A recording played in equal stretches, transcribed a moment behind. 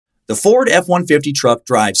The Ford F-150 truck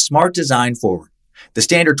drives smart design forward. The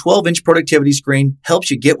standard 12-inch productivity screen helps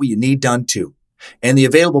you get what you need done too. And the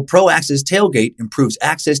available Pro Access tailgate improves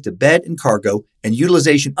access to bed and cargo and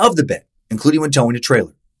utilization of the bed, including when towing a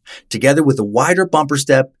trailer. Together with a wider bumper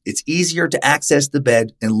step, it's easier to access the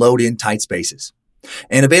bed and load in tight spaces.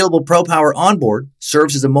 And available Pro Power onboard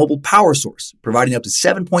serves as a mobile power source, providing up to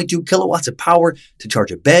 7.2 kilowatts of power to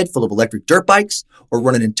charge a bed full of electric dirt bikes or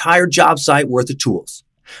run an entire job site worth of tools.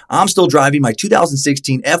 I'm still driving my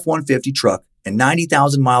 2016 F-150 truck and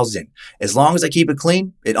 90,000 miles in. As long as I keep it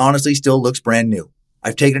clean, it honestly still looks brand new.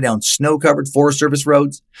 I've taken it down snow-covered Forest Service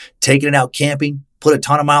roads, taken it out camping, put a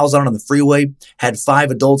ton of miles on it on the freeway, had 5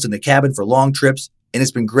 adults in the cabin for long trips, and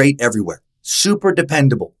it's been great everywhere. Super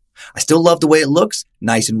dependable. I still love the way it looks,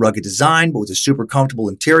 nice and rugged design, but with a super comfortable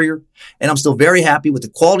interior. And I'm still very happy with the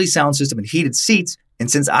quality sound system and heated seats. And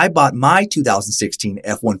since I bought my 2016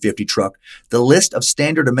 F-150 truck, the list of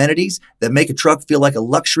standard amenities that make a truck feel like a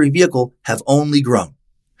luxury vehicle have only grown.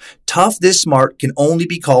 Tough this smart can only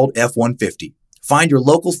be called F-150. Find your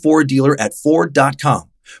local Ford dealer at Ford.com.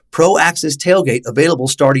 Pro Access tailgate available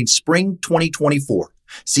starting spring 2024.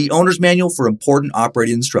 See owner's manual for important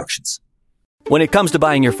operating instructions. When it comes to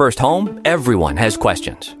buying your first home, everyone has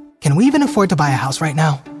questions. Can we even afford to buy a house right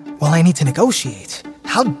now? Well, I need to negotiate.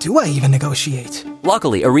 How do I even negotiate?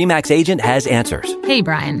 Luckily, a RE/MAX agent has answers. Hey,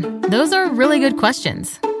 Brian, those are really good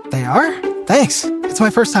questions. They are? Thanks. It's my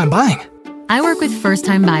first time buying. I work with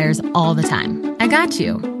first-time buyers all the time. I got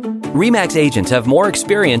you. RE/MAX agents have more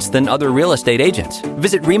experience than other real estate agents.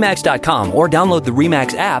 Visit RE/MAX.com or download the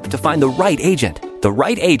RE/MAX app to find the right agent. The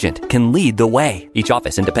right agent can lead the way. Each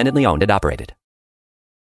office independently owned and operated.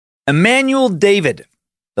 Emmanuel David.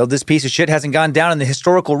 Though this piece of shit hasn't gone down in the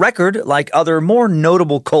historical record like other more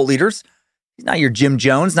notable cult leaders, he's not your Jim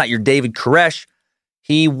Jones, not your David Koresh.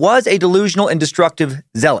 He was a delusional and destructive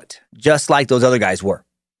zealot, just like those other guys were.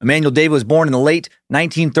 Emmanuel David was born in the late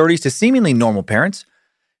 1930s to seemingly normal parents,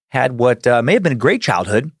 had what may have been a great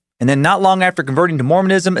childhood, and then not long after converting to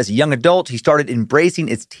Mormonism as a young adult, he started embracing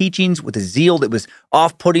its teachings with a zeal that was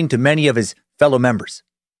off-putting to many of his fellow members.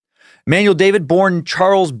 Emmanuel David, born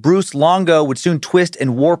Charles Bruce Longo, would soon twist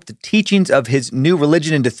and warp the teachings of his new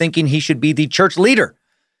religion into thinking he should be the church leader.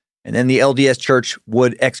 And then the LDS Church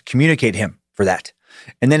would excommunicate him for that.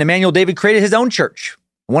 And then Emmanuel David created his own church,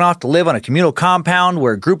 went off to live on a communal compound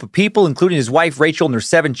where a group of people, including his wife Rachel and their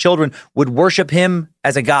 7 children, would worship him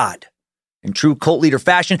as a god. In true cult leader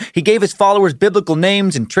fashion, he gave his followers biblical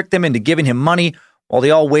names and tricked them into giving him money while they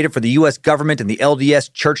all waited for the U.S. government and the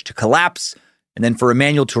LDS Church to collapse, and then for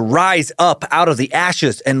Emmanuel to rise up out of the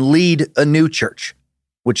ashes and lead a new church,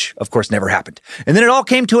 which, of course, never happened. And then it all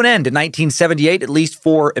came to an end in 1978, at least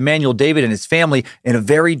for Emmanuel David and his family, in a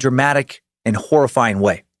very dramatic and horrifying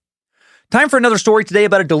way. Time for another story today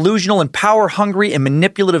about a delusional and power-hungry and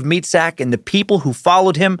manipulative meat sack and the people who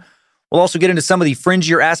followed him. We'll also get into some of the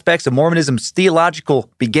fringier aspects of Mormonism's theological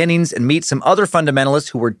beginnings and meet some other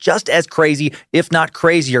fundamentalists who were just as crazy, if not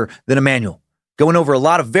crazier, than Emmanuel. Going over a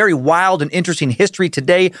lot of very wild and interesting history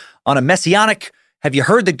today on a messianic, have you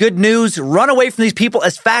heard the good news? Run away from these people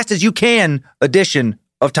as fast as you can edition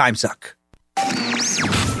of Time Suck.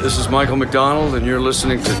 This is Michael McDonald, and you're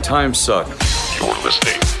listening to Time Suck. You're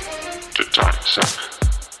listening to Time Suck.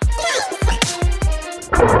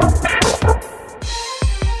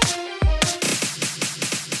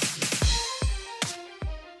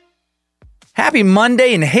 Happy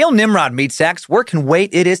Monday and hail Nimrod, meat sacks. Work can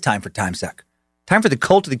wait. It is time for Time Suck. Time for the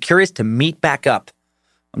cult of the curious to meet back up.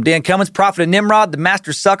 I'm Dan Cummins, prophet of Nimrod, the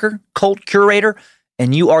master sucker, cult curator,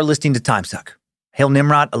 and you are listening to Time Suck. Hail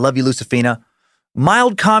Nimrod, I love you, Lucifina.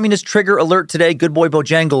 Mild communist trigger alert today, good boy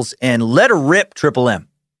Bojangles, and let her rip, Triple M.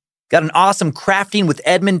 Got an awesome Crafting with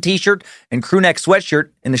Edmund t-shirt and crewneck sweatshirt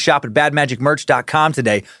in the shop at badmagicmerch.com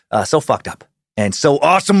today. So fucked up. And so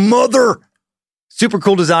awesome, mother! Super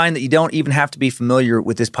cool design that you don't even have to be familiar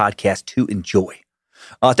with this podcast to enjoy.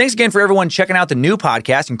 Thanks again for everyone checking out the new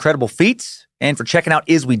podcast, Incredible Feats, and for checking out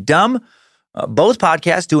Is We Dumb? Both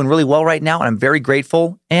podcasts doing really well right now, and I'm very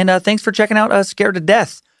grateful. And thanks for checking out Scared to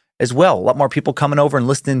Death as well. A lot more people coming over and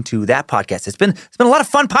listening to that podcast. It's been a lot of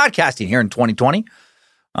fun podcasting here in 2020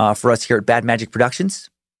 for us here at Bad Magic Productions.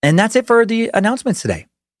 And that's it for the announcements today.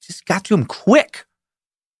 Just got through them quick.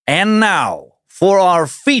 And now for our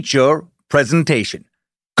feature presentation.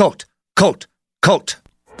 Cult.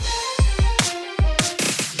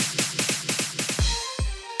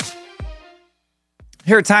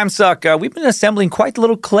 Here at Time Suck, we've been assembling quite the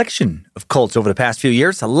little collection of cults over the past few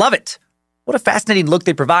years. I love it. What a fascinating look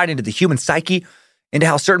they provide into the human psyche, into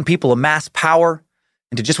how certain people amass power,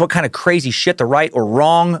 into just what kind of crazy shit the right or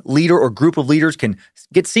wrong leader or group of leaders can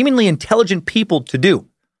get seemingly intelligent people to do.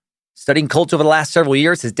 Studying cults over the last several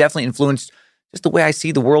years has definitely influenced just the way I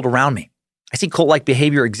see the world around me. I see cult-like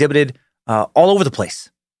behavior exhibited all over the place.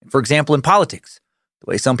 For example, in politics, the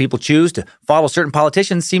way some people choose to follow certain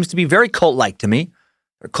politicians seems to be very cult-like to me.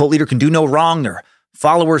 Their cult leader can do no wrong. Their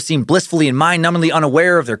followers seem blissfully and mind-numbingly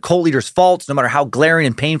unaware of their cult leader's faults, no matter how glaring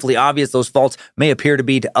and painfully obvious those faults may appear to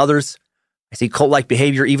be to others. I see cult-like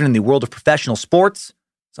behavior even in the world of professional sports.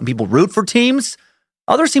 Some people root for teams.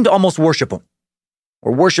 Others seem to almost worship them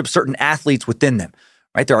or worship certain athletes within them,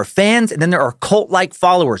 right? There are fans, and then there are cult-like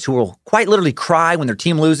followers who will quite literally cry when their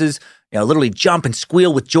team loses, literally jump and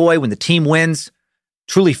squeal with joy when the team wins,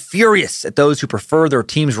 truly furious at those who prefer their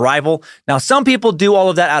team's rival. Now, some people do all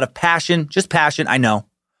of that out of passion, just passion, I know.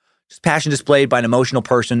 Just passion displayed by an emotional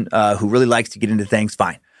person who really likes to get into things,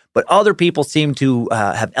 fine. But other people seem to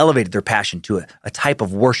have elevated their passion to a type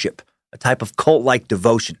of worship, a type of cult-like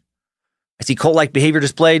devotion. I see cult-like behavior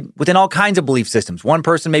displayed within all kinds of belief systems. One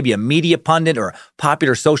person may be a media pundit or a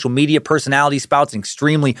popular social media personality, spouts an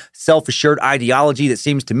extremely self-assured ideology that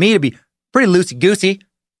seems to me to be pretty loosey-goosey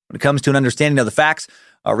when it comes to an understanding of the facts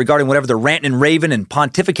regarding whatever they're ranting and raving and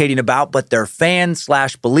pontificating about, but their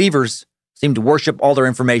fans/believers seem to worship all their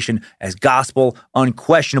information as gospel,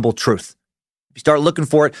 unquestionable truth. If you start looking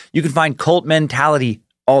for it, you can find cult mentality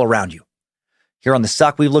all around you. Here on The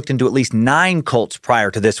Suck, we've looked into at least 9 cults prior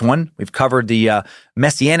to this one. We've covered the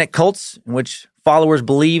messianic cults, in which followers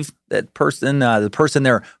believe that the person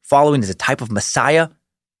they're following is a type of Messiah.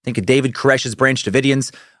 Think of David Koresh's Branch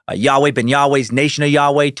Davidians, Yahweh Ben Yahweh's Nation of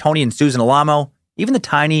Yahweh, Tony and Susan Alamo, even the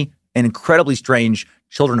tiny and incredibly strange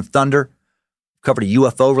Children of Thunder. We've covered a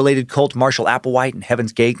UFO-related cult, Marshall Applewhite and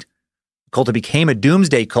Heaven's Gate. A cult that became a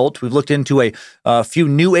doomsday cult. We've looked into a few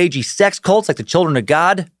new agey sex cults like the Children of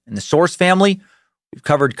God and the Source family. We've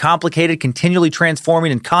covered complicated, continually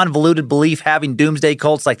transforming, and convoluted belief-having doomsday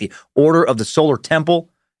cults like the Order of the Solar Temple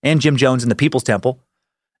and Jim Jones and the People's Temple.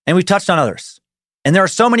 And we've touched on others. And there are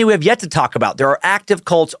so many we have yet to talk about. There are active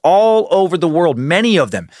cults all over the world, many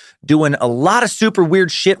of them doing a lot of super weird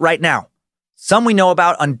shit right now. Some we know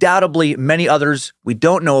about, undoubtedly many others we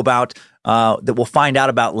don't know about that we'll find out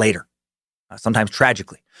about later, sometimes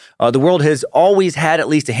tragically. The world has always had at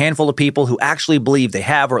least a handful of people who actually believe they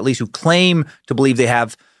have, or at least who claim to believe they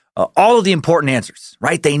have, all of the important answers,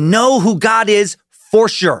 right? They know who God is for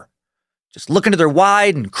sure. Just look into their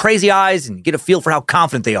wide and crazy eyes and get a feel for how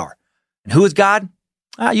confident they are. And who is God?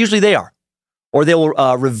 Usually they are. Or they will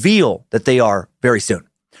reveal that they are very soon.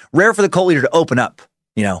 Rare for the cult leader to open up,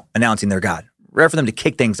 announcing their God. Rare for them to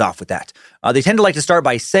kick things off with that. They tend to like to start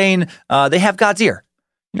by saying they have God's ear.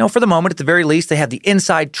 For the moment, at the very least, they have the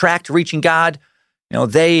inside track to reaching God.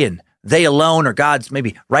 They and they alone are God's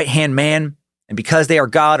maybe right-hand man. And because they are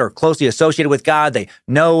God or closely associated with God, they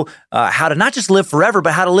know how to not just live forever,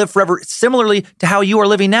 but how to live forever similarly to how you are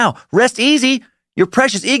living now. Rest easy. Your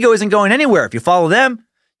precious ego isn't going anywhere. If you follow them,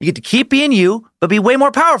 you get to keep being you, but be way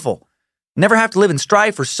more powerful. Never have to live in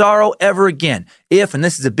strife or sorrow ever again. If, and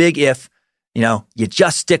this is a big if, you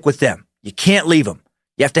just stick with them. You can't leave them.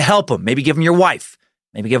 You have to help them. Maybe give them your wife.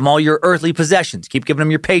 Maybe give them all your earthly possessions. Keep giving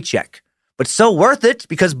them your paycheck. But so worth it,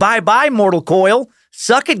 because bye-bye, mortal coil.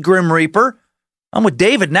 Suck it, Grim Reaper. I'm with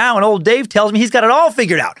David now, and old Dave tells me he's got it all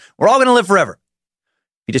figured out. We're all going to live forever.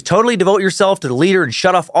 You just totally devote yourself to the leader and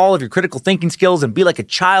shut off all of your critical thinking skills and be like a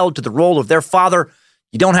child to the role of their father.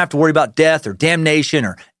 You don't have to worry about death or damnation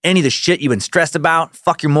or any of the shit you've been stressed about.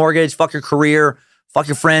 Fuck your mortgage, fuck your career, fuck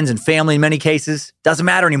your friends and family in many cases. Doesn't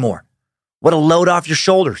matter anymore. What a load off your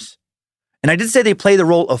shoulders. And I did say they play the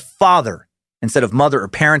role of father instead of mother or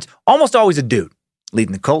parent. Almost always a dude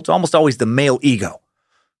leading the cult, almost always the male ego.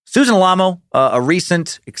 Susan Alamo, a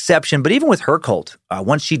recent exception, but even with her cult,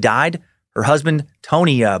 once she died, her husband,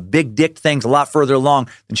 Tony, big-dicked things a lot further along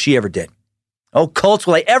than she ever did. Oh, cults,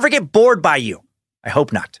 will I ever get bored by you? I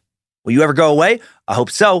hope not. Will you ever go away? I hope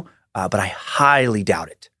so, but I highly doubt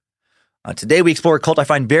it. Today, we explore a cult I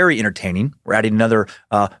find very entertaining. We're adding another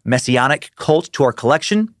messianic cult to our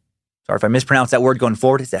collection. Sorry if I mispronounce that word going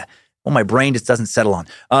forward. It's my brain just doesn't settle on.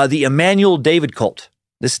 The Emmanuel David cult.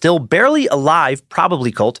 This still barely alive,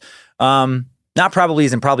 probably cult. Not probably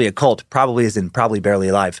as in probably a cult. Probably as in probably barely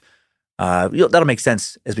alive. That'll make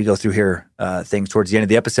sense as we go through here, things towards the end of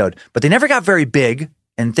the episode. But they never got very big,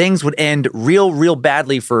 and things would end real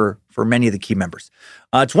badly for many of the key members.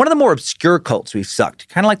 It's one of the more obscure cults we've sucked,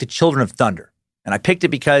 kind of like the Children of Thunder. And I picked it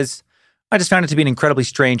because I just found it to be an incredibly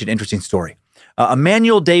strange and interesting story.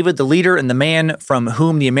 Emmanuel David, the leader and the man from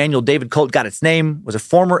whom the Emmanuel David cult got its name, was a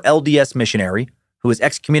former LDS missionary who was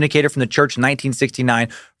excommunicated from the church in 1969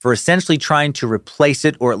 for essentially trying to replace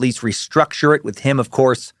it or at least restructure it with him, of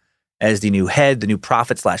course, as the new head, the new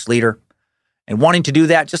prophet/leader. And wanting to do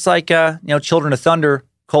that, just like, Children of Thunder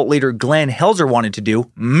cult leader Glenn Helzer wanted to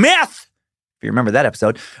do, meth, if you remember that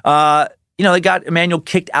episode, they got Emmanuel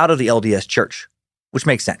kicked out of the LDS church, which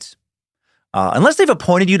makes sense. Unless they've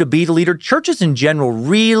appointed you to be the leader, churches in general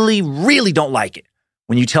really, really don't like it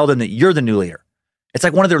when you tell them that you're the new leader. It's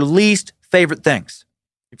like one of their least favorite things.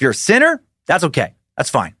 If you're a sinner, that's okay. That's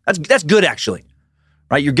fine. That's good, actually.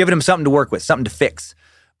 Right? You're giving them something to work with, something to fix.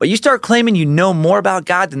 But you start claiming you know more about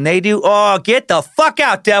God than they do, oh, get the fuck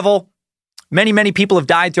out, devil. Many, many people have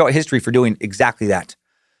died throughout history for doing exactly that.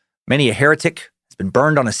 Many a heretic has been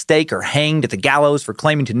burned on a stake or hanged at the gallows for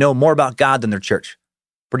claiming to know more about God than their church.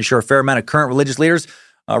 Pretty sure a fair amount of current religious leaders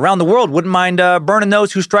around the world wouldn't mind burning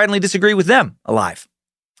those who stridently disagree with them alive.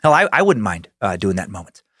 Hell, I wouldn't mind doing that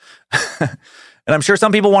moment. And I'm sure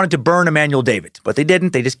some people wanted to burn Emmanuel David, but they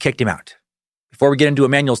didn't. They just kicked him out. Before we get into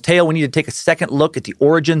Emmanuel's tale, we need to take a second look at the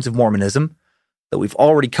origins of Mormonism. Though we've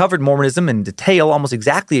already covered Mormonism in detail almost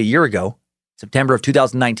exactly a year ago, September of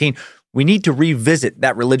 2019, we need to revisit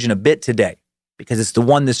that religion a bit today because it's the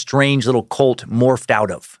one this strange little cult morphed out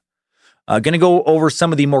of. Going to go over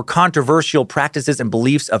some of the more controversial practices and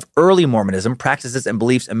beliefs of early Mormonism, practices and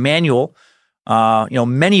beliefs Emmanuel,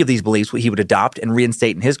 many of these beliefs he would adopt and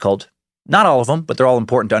reinstate in his cult. Not all of them, but they're all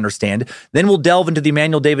important to understand. Then we'll delve into the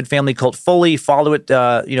Emmanuel David family cult fully, follow it,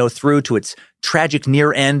 through to its tragic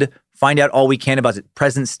near end, find out all we can about its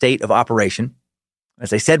present state of operation.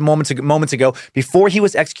 As I said moments ago, before he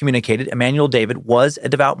was excommunicated, Emmanuel David was a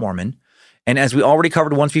devout Mormon. And as we already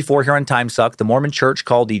covered once before here on Time Suck, the Mormon church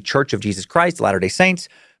called the Church of Jesus Christ, Latter-day Saints,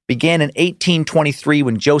 began in 1823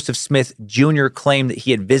 when Joseph Smith Jr. claimed that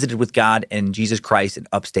he had visited with God and Jesus Christ in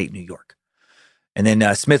upstate New York. And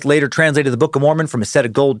then Smith later translated the Book of Mormon from a set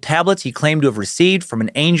of gold tablets he claimed to have received from an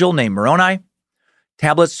angel named Moroni.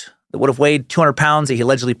 Tablets that would have weighed 200 pounds that he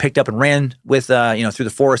allegedly picked up and ran with, through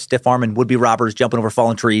the forest, stiff-arming would-be robbers, jumping over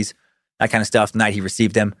fallen trees, that kind of stuff, the night he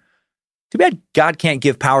received them. Too bad God can't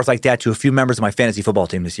give powers like that to a few members of my fantasy football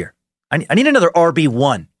team this year. I need another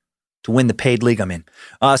RB1 to win the paid league I'm in.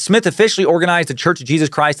 Smith officially organized the Church of Jesus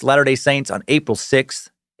Christ Latter-day Saints on April 6th,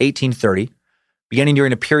 1830. Beginning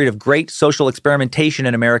during a period of great social experimentation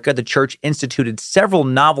in America, the church instituted several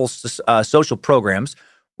novel social programs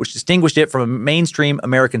which distinguished it from a mainstream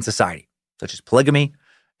American society, such as polygamy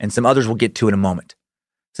and some others we'll get to in a moment.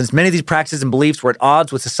 Since many of these practices and beliefs were at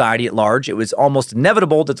odds with society at large, it was almost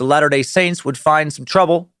inevitable that the Latter-day Saints would find some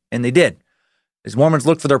trouble, and they did. As Mormons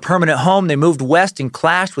looked for their permanent home, they moved west and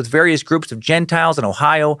clashed with various groups of Gentiles in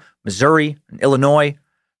Ohio, Missouri, and Illinois,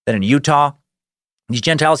 then in Utah. These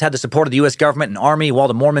Gentiles had the support of the U.S. government and army, while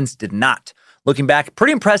the Mormons did not. Looking back,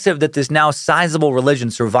 pretty impressive that this now sizable religion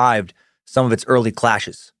survived some of its early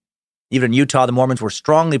clashes. Even in Utah, the Mormons were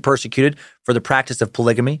strongly persecuted for the practice of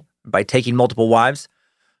polygamy by taking multiple wives,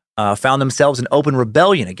 found themselves in open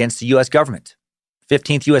rebellion against the U.S. government.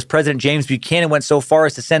 15th U.S. President James Buchanan went so far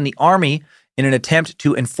as to send the army in an attempt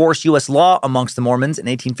to enforce U.S. law amongst the Mormons in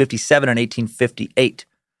 1857 and 1858.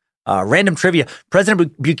 Random trivia,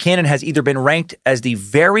 President Buchanan has either been ranked as the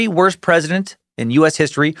very worst president in U.S.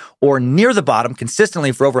 history or near the bottom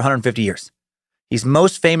consistently for over 150 years. He's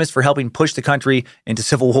most famous for helping push the country into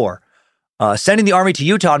civil war. Sending the army to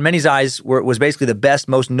Utah in many eyes was basically the best,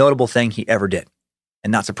 most notable thing he ever did.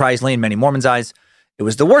 And not surprisingly, in many Mormons' eyes, it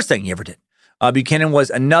was the worst thing he ever did. Buchanan was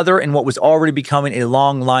another in what was already becoming a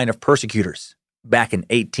long line of persecutors back in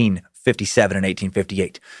 1857 and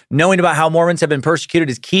 1858. Knowing about how Mormons have been persecuted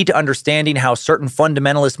is key to understanding how certain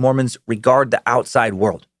fundamentalist Mormons regard the outside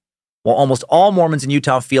world. While almost all Mormons in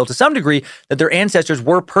Utah feel to some degree that their ancestors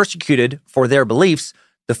were persecuted for their beliefs,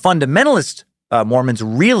 the fundamentalist Mormons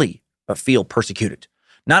really feel persecuted.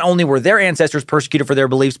 Not only were their ancestors persecuted for their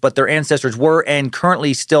beliefs, but their ancestors were and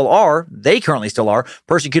currently still are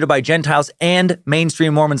persecuted by Gentiles and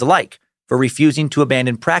mainstream Mormons alike for refusing to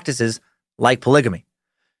abandon practices like polygamy.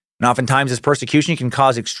 And oftentimes this persecution can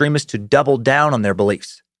cause extremists to double down on their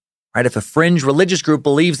beliefs. Right? If a fringe religious group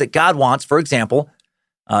believes that God wants, for example,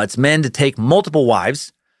 its men to take multiple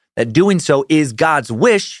wives, that doing so is God's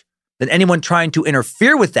wish, then anyone trying to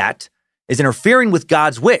interfere with that is interfering with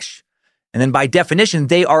God's wish. And then by definition,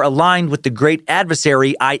 they are aligned with the great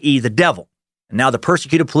adversary, i.e. the devil. And now the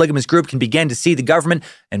persecuted polygamous group can begin to see the government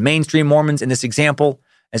and mainstream Mormons in this example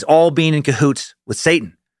as all being in cahoots with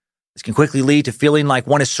Satan. This can quickly lead to feeling like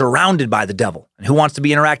one is surrounded by the devil. And who wants to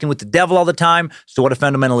be interacting with the devil all the time? So what do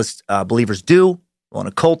fundamentalist believers do? Well, in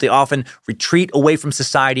a cult, they often retreat away from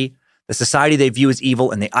society, the society they view as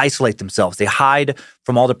evil, and they isolate themselves. They hide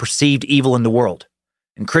from all the perceived evil in the world.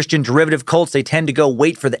 In Christian derivative cults, they tend to go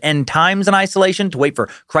wait for the end times in isolation, to wait for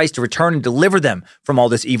Christ to return and deliver them from all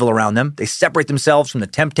this evil around them. They separate themselves from the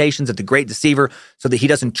temptations of the great deceiver so that he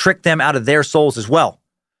doesn't trick them out of their souls as well.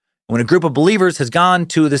 When a group of believers has gone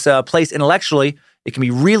to this place intellectually, it can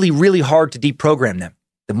be really, really hard to deprogram them.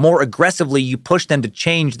 The more aggressively you push them to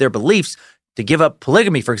change their beliefs, to give up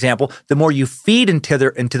polygamy, for example, the more you feed into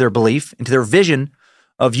their belief, into their vision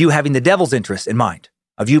of you having the devil's interest in mind,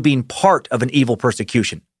 of you being part of an evil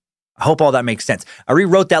persecution. I hope all that makes sense. I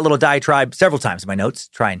rewrote that little diatribe several times in my notes,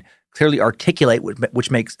 try and clearly articulate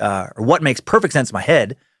what makes perfect sense in my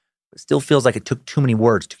head, but still feels like it took too many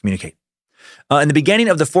words to communicate. In the beginning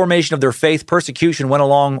of the formation of their faith, persecution went a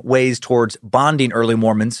long ways towards bonding early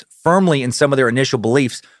Mormons firmly in some of their initial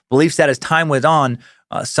beliefs that as time went on,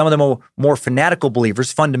 some of the more fanatical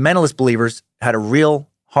believers, fundamentalist believers, had a real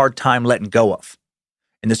hard time letting go of.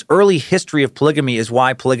 And this early history of polygamy is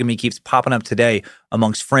why polygamy keeps popping up today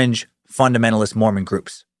amongst fringe fundamentalist Mormon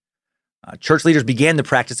groups. Church leaders began the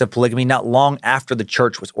practice of polygamy not long after the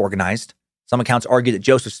church was organized. Some accounts argue that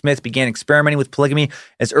Joseph Smith began experimenting with polygamy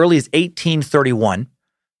as early as 1831.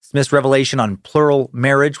 Smith's revelation on plural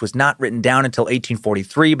marriage was not written down until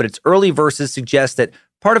 1843, but its early verses suggest that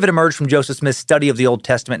part of it emerged from Joseph Smith's study of the Old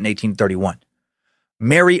Testament in 1831.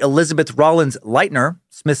 Mary Elizabeth Rollins Lightner,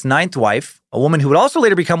 Smith's ninth wife, a woman who would also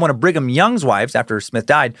later become one of Brigham Young's wives after Smith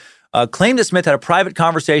died, claimed that Smith had a private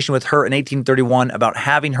conversation with her in 1831 about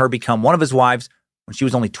having her become one of his wives when she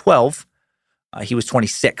was only 12. He was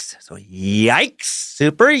 26. So yikes,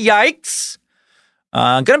 super yikes.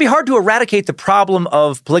 Going to be hard to eradicate the problem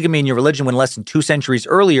of polygamy in your religion when less than 2 centuries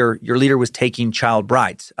earlier, your leader was taking child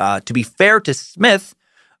brides. To be fair to Smith,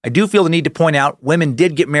 I do feel the need to point out women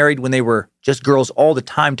did get married when they were just girls all the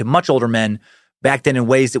time to much older men back then in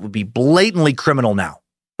ways that would be blatantly criminal now,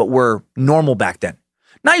 but were normal back then.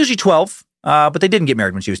 Not usually 12, but they didn't get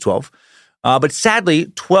married when she was 12. But sadly,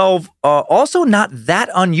 12, also not that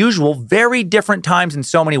unusual, very different times in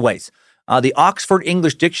so many ways. The Oxford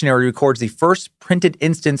English Dictionary records the first printed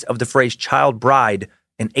instance of the phrase child bride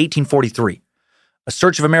in 1843. A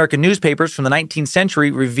search of American newspapers from the 19th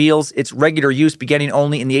century reveals its regular use beginning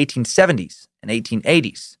only in the 1870s and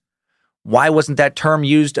 1880s. Why wasn't that term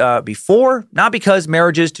used before? Not because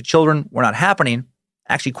marriages to children were not happening,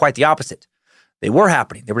 actually quite the opposite. They were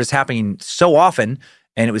happening. They were just happening so often,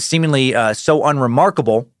 and it was seemingly so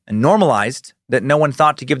unremarkable and normalized that no one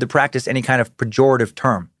thought to give the practice any kind of pejorative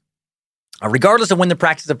term. Regardless of when the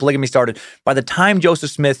practice of polygamy started, by the time Joseph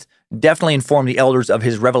Smith definitely informed the elders of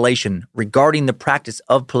his revelation regarding the practice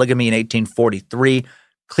of polygamy in 1843,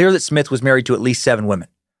 clear that Smith was married to at least 7 women.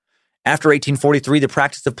 After 1843, the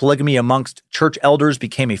practice of polygamy amongst church elders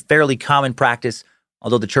became a fairly common practice,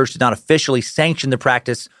 although the church did not officially sanction the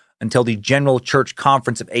practice until the General Church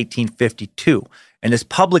Conference of 1852. And this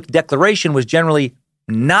public declaration was generally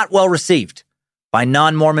not well received by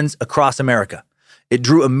non-Mormons across America. It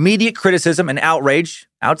drew immediate criticism and outrage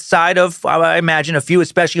outside of, I imagine, a few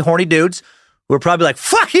especially horny dudes who were probably like,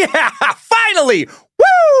 fuck yeah, finally,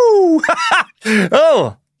 woo!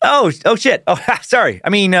 oh, shit. Oh, sorry. I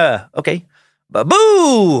mean, okay.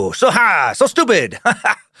 Boo! So stupid.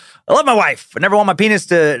 I love my wife. I never want my penis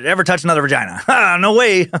to ever touch another vagina. No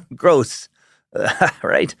way. Gross.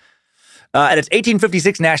 Right? At its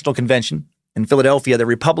 1856 National Convention in Philadelphia, the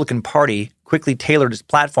Republican Party quickly tailored its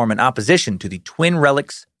platform in opposition to the twin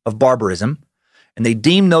relics of barbarism, and they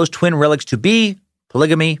deemed those twin relics to be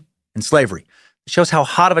polygamy and slavery. It shows how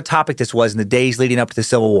hot of a topic this was in the days leading up to the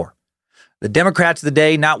Civil War. The Democrats of the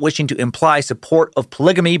day, not wishing to imply support of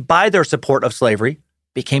polygamy by their support of slavery,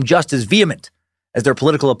 became just as vehement as their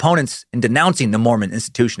political opponents in denouncing the Mormon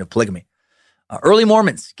institution of polygamy. Early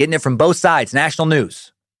Mormons getting it from both sides, national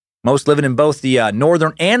news. Most living in both the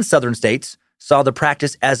northern and southern states saw the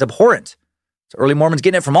practice as abhorrent. So early Mormons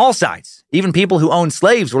getting it from all sides. Even people who owned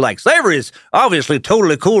slaves were like, slavery is obviously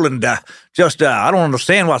totally cool and I don't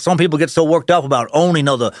understand why some people get so worked up about owning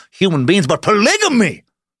other human beings, but polygamy,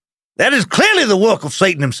 that is clearly the work of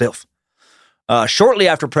Satan himself. Shortly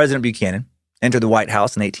after President Buchanan entered the White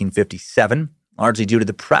House in 1857, largely due to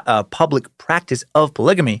the public practice of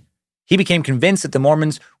polygamy, he became convinced that the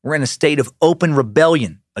Mormons were in a state of open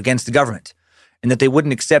rebellion against the government and that they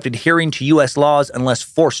wouldn't accept adhering to U.S. laws unless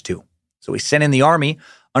forced to. So he sent in the army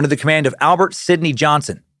under the command of Albert Sidney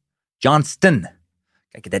Johnston. Gotta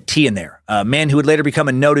get that T in there. A man who would later become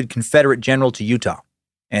a noted Confederate general to Utah.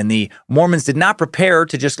 And the Mormons did not prepare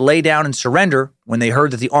to just lay down and surrender when they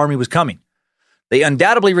heard that the army was coming. They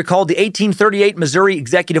undoubtedly recalled the 1838 Missouri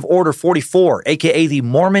Executive Order 44, aka the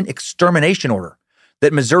Mormon Extermination Order,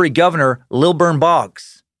 that Missouri Governor Lilburn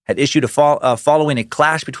Boggs had issued following a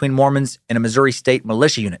clash between Mormons and a Missouri state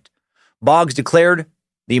militia unit. Boggs declared,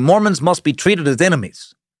 "The Mormons must be treated as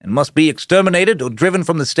enemies and must be exterminated or driven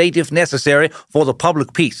from the state if necessary for the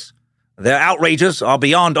public peace. Their outrages are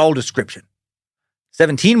beyond all description."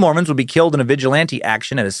 17 Mormons would be killed in a vigilante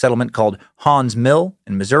action at a settlement called Haun's Mill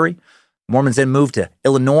in Missouri. Mormons then moved to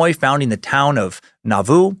Illinois, founding the town of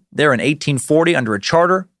Nauvoo. There in 1840, under a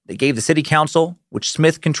charter that gave the city council, which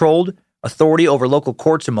Smith controlled, authority over local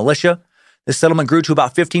courts and militia. This settlement grew to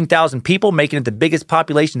about 15,000 people, making it the biggest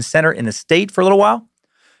population center in the state for a little while.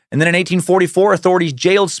 And then in 1844, authorities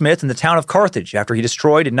jailed Smith in the town of Carthage after he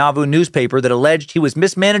destroyed a Nauvoo newspaper that alleged he was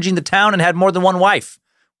mismanaging the town and had more than one wife,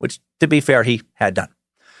 which, to be fair, he had done.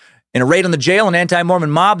 In a raid on the jail, an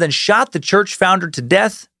anti-Mormon mob then shot the church founder to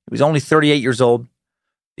death. He was only 38 years old.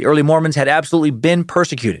 The early Mormons had absolutely been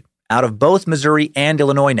persecuted out of both Missouri and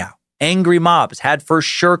Illinois now. Angry mobs had for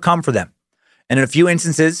sure come for them. And in a few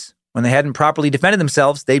instances, when they hadn't properly defended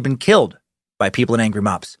themselves, they'd been killed by people in angry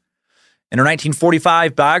mobs. In her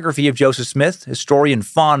 1945 biography of Joseph Smith, historian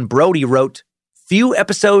Fawn Brodie wrote, "Few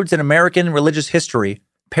episodes in American religious history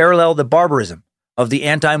parallel the barbarism of the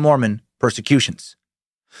anti-Mormon persecutions."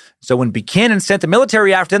 So when Buchanan sent the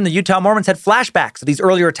military after them, the Utah Mormons had flashbacks of these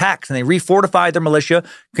earlier attacks, and they refortified their militia,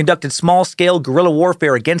 conducted small-scale guerrilla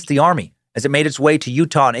warfare against the army as it made its way to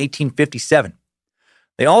Utah in 1857.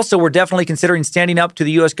 They also were definitely considering standing up to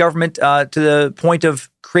the U.S. government to the point of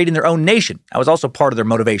creating their own nation. That was also part of their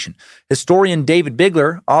motivation. Historian David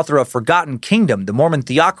Bigler, author of Forgotten Kingdom, The Mormon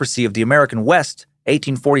Theocracy of the American West,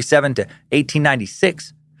 1847 to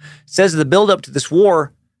 1896, says the buildup to this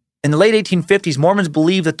war, in the late 1850s, Mormons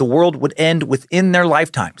believed that the world would end within their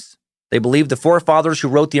lifetimes. They believed the forefathers who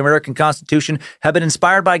wrote the American Constitution had been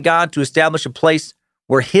inspired by God to establish a place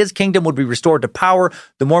where his kingdom would be restored to power.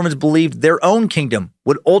 The Mormons believed their own kingdom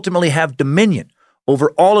would ultimately have dominion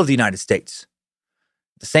over all of the United States.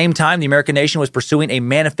 At the same time, the American nation was pursuing a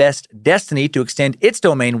manifest destiny to extend its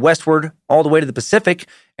domain westward all the way to the Pacific,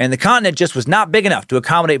 and the continent just was not big enough to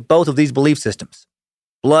accommodate both of these belief systems.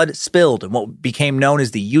 Blood spilled in what became known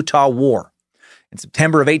as the Utah War. In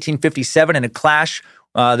September of 1857, in a clash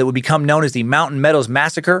that would become known as the Mountain Meadows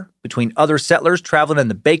Massacre between other settlers traveling in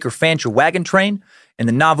the Baker Fancher wagon train and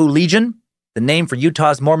the Nauvoo Legion, the name for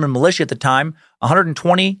Utah's Mormon militia at the time,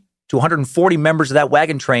 120 to 140 members of that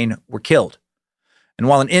wagon train were killed. And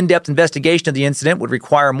while an in-depth investigation of the incident would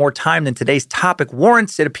require more time than today's topic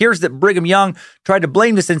warrants, it appears that Brigham Young tried to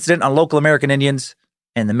blame this incident on local American Indians,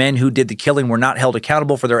 and the men who did the killing were not held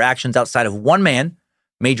accountable for their actions outside of one man,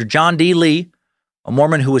 Major John D. Lee, a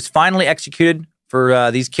Mormon who was finally executed for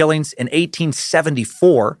these killings in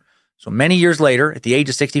 1874, so many years later, at the age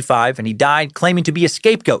of 65, and he died claiming to be a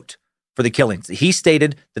scapegoat for the killings that he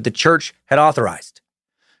stated that the church had authorized.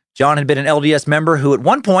 John had been an LDS member who at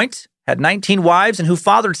one point had 19 wives and who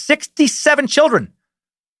fathered 67 children.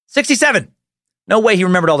 67! No way he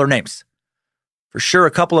remembered all their names. For sure,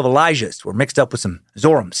 a couple of Elijahs were mixed up with some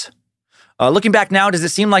Zorams. Looking back now, does it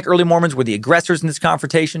seem like early Mormons were the aggressors in this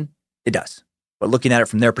confrontation? It does. But looking at it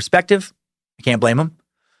from their perspective, I can't blame them.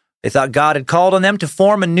 They thought God had called on them to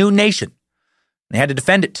form a new nation. They had to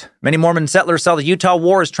defend it. Many Mormon settlers saw the Utah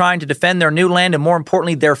War as trying to defend their new land and, more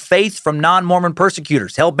importantly, their faith from non-Mormon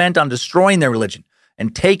persecutors, hell-bent on destroying their religion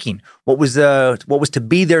and taking what was to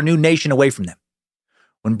be their new nation away from them.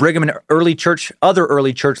 When Brigham and other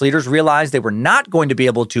early church leaders realized they were not going to be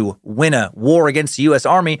able to win a war against the U.S.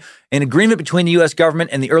 Army, an agreement between the U.S.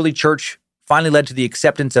 government and the early church finally led to the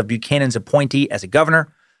acceptance of Buchanan's appointee as a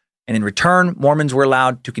governor. And in return, Mormons were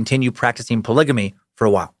allowed to continue practicing polygamy for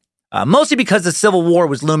a while. Mostly because the Civil War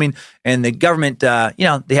was looming and the government,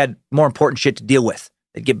 they had more important shit to deal with.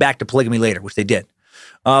 They'd get back to polygamy later, which they did.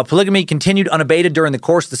 Polygamy continued unabated during the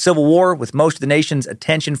course of the Civil War, with most of the nation's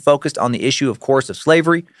attention focused on the issue, of course, of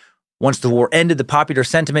slavery. Once the war ended, the popular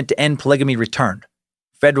sentiment to end polygamy returned.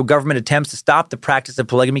 Federal government attempts to stop the practice of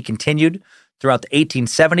polygamy continued throughout the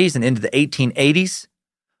 1870s and into the 1880s.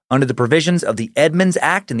 Under the provisions of the Edmunds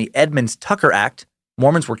Act and the Edmunds-Tucker Act,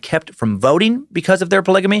 Mormons were kept from voting because of their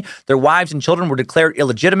polygamy. Their wives and children were declared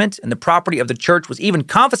illegitimate, and the property of the church was even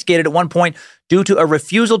confiscated at one point due to a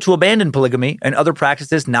refusal to abandon polygamy and other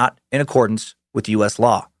practices not in accordance with U.S.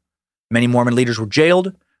 law. Many Mormon leaders were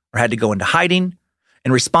jailed or had to go into hiding.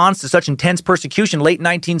 In response to such intense persecution, late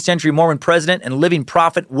 19th century Mormon president and living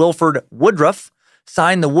prophet Wilford Woodruff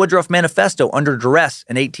signed the Woodruff Manifesto under duress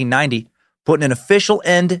in 1890, putting an official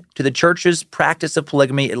end to the church's practice of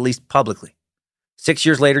polygamy, at least publicly. 6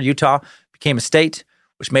 years later, Utah became a state,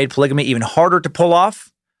 which made polygamy even harder to pull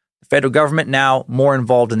off. The federal government now more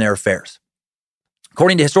involved in their affairs.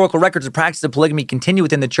 According to historical records, the practice of polygamy continued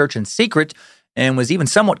within the church in secret and was even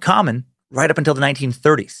somewhat common right up until the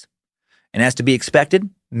 1930s. And as to be expected,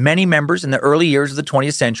 many members in the early years of the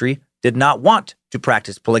 20th century did not want to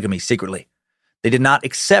practice polygamy secretly. They did not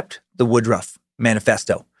accept the Woodruff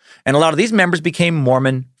Manifesto. And a lot of these members became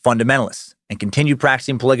Mormon fundamentalists and continued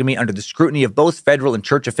practicing polygamy under the scrutiny of both federal and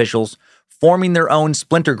church officials, forming their own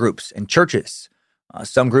splinter groups and churches.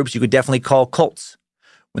 Some groups you could definitely call cults.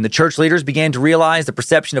 When the church leaders began to realize the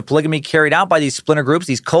perception of polygamy carried out by these splinter groups,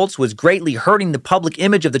 these cults, was greatly hurting the public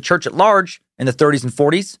image of the church at large in the 30s and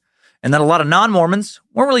 40s, and that a lot of non-Mormons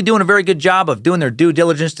weren't really doing a very good job of doing their due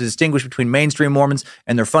diligence to distinguish between mainstream Mormons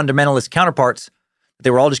and their fundamentalist counterparts. They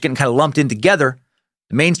were all just getting kind of lumped in together.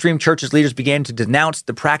 The mainstream church's leaders began to denounce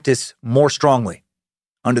the practice more strongly.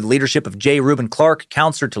 Under the leadership of J. Reuben Clark,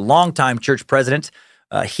 counselor to longtime church president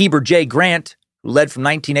Heber J. Grant, who led from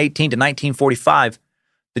 1918 to 1945,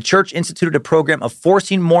 the church instituted a program of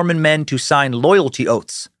forcing Mormon men to sign loyalty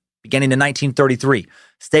oaths, beginning in 1933,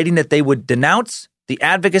 stating that they would denounce the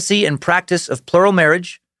advocacy and practice of plural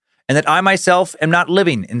marriage, and that I myself am not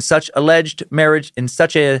living in such alleged marriage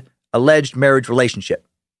relationship.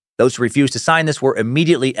 Those who refused to sign this were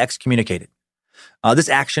immediately excommunicated. This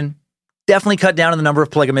action definitely cut down on the number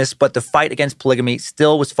of polygamists, but the fight against polygamy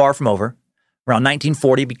still was far from over. Around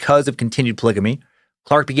 1940, because of continued polygamy,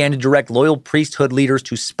 Clark began to direct loyal priesthood leaders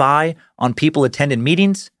to spy on people attending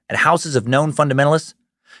meetings at houses of known fundamentalists.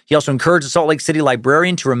 He also encouraged the Salt Lake City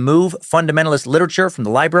librarian to remove fundamentalist literature from the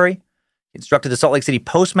library. He instructed the Salt Lake City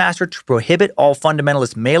postmaster to prohibit all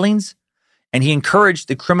fundamentalist mailings, and he encouraged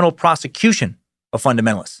the criminal prosecution of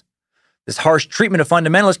fundamentalists. This harsh treatment of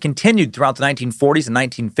fundamentalists continued throughout the 1940s and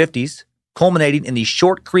 1950s, culminating in the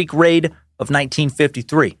Short Creek Raid of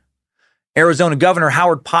 1953. Arizona Governor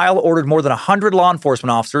Howard Pyle ordered more than 100 law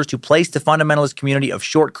enforcement officers to place the fundamentalist community of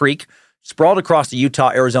Short Creek, sprawled across the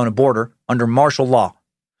Utah-Arizona border, under martial law.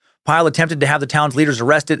 Pyle attempted to have the town's leaders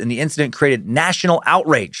arrested, and the incident created national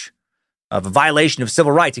outrage of a violation of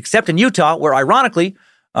civil rights, except in Utah, where, ironically,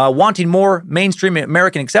 wanting more mainstream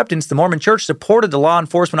American acceptance, the Mormon Church supported the law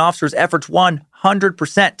enforcement officers' efforts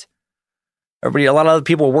 100%. A lot of other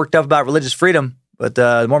people were worked up about religious freedom, but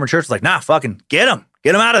the Mormon Church was like, nah, fucking get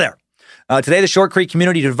them out of there. Today, the Short Creek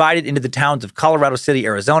community divided into the towns of Colorado City,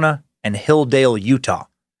 Arizona, and Hilldale, Utah,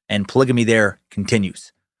 and polygamy there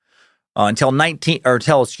continues. Until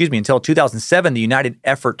 2007, the United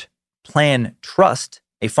Effort Plan Trust,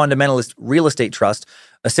 a fundamentalist real estate trust,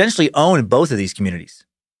 essentially owned both of these communities.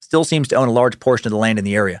 Still seems to own a large portion of the land in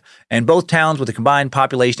the area, and both towns, with a combined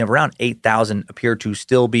population of around 8,000, appear to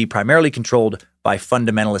still be primarily controlled by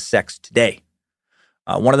fundamentalist sects today.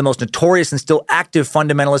 One of the most notorious and still active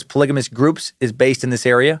fundamentalist polygamist groups is based in this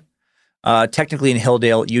area, technically in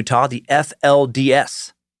Hilldale, Utah, the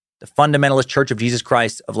FLDS, the Fundamentalist Church of Jesus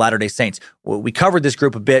Christ of Latter-day Saints. We covered this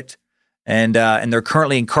group a bit, and their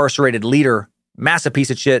currently incarcerated leader, massive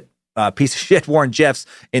piece of shit, Warren Jeffs,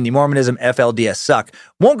 in the Mormonism FLDS suck.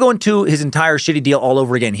 Won't go into his entire shitty deal all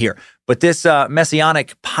over again here, but this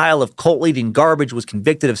messianic pile of cult-leading garbage was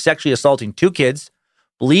convicted of sexually assaulting 2 kids,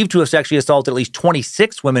 believed to have sexually assaulted at least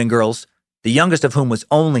 26 women and girls, the youngest of whom was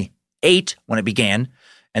only 8 when it began,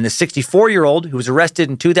 and the 64-year-old who was arrested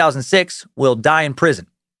in 2006 will die in prison.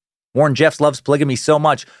 Warren Jeffs loves polygamy so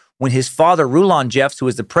much, when his father, Rulon Jeffs, who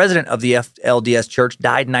was the president of the FLDS Church,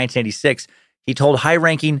 died in 1986, he told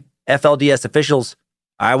high-ranking FLDS officials,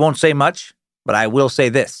 I won't say much, but I will say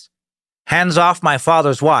this. Hands off my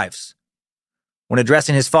father's wives. When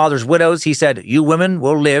addressing his father's widows, he said, you women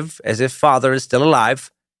will live as if father is still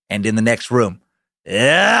alive and in the next room.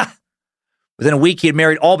 Yeah. Within a week, he had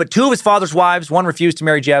married all but 2 of his father's wives. One refused to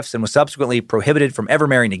marry Jeffs and was subsequently prohibited from ever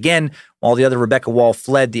marrying again, while the other, Rebecca Wall,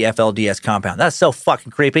 fled the FLDS compound. That's so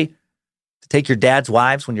fucking creepy. To take your dad's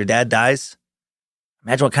wives when your dad dies.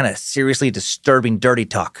 Imagine what kind of seriously disturbing dirty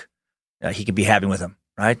talk he could be having with him,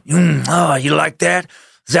 right? Oh, you like that?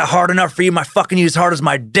 Is that hard enough for you? My fucking you as hard as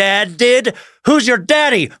my dad did? Who's your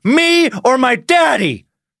daddy? Me or my daddy?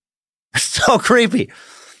 So creepy.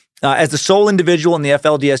 As the sole individual in the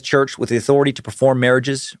FLDS Church with the authority to perform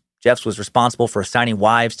marriages, Jeffs was responsible for assigning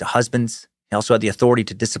wives to husbands. He also had the authority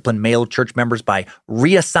to discipline male church members by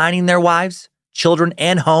reassigning their wives, children,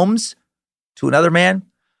 and homes to another man.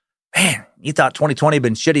 Man, you thought 2020 had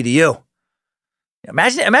been shitty to you.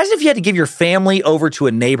 Imagine if you had to give your family over to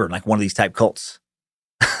a neighbor like one of these type cults.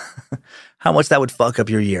 How much that would fuck up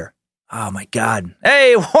your year. Oh, my God.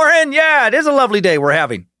 Hey, Warren, yeah, it is a lovely day we're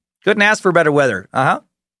having. Couldn't ask for better weather. Uh-huh.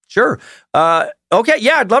 Sure. Okay,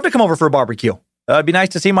 yeah, I'd love to come over for a barbecue. It'd be nice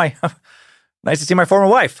to see my former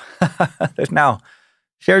wife. There's now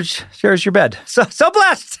shares your bed. So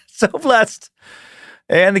blessed. So blessed.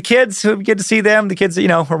 And the kids, we get to see them. The kids,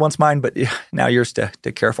 were once mine, but now yours to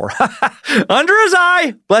care for. Under his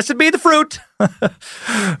eye, blessed be the fruit.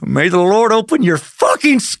 May the Lord open your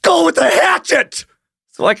fucking skull with a hatchet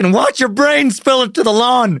so I can watch your brain spill into the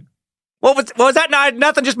lawn. What was that?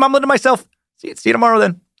 Nothing, just mumbling to myself. See you tomorrow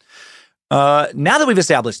then. Now that we've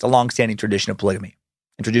established a long-standing tradition of polygamy,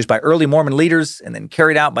 introduced by early Mormon leaders and then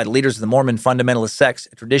carried out by the leaders of the Mormon fundamentalist sects,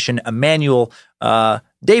 a tradition Emmanuel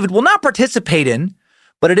David will not participate in,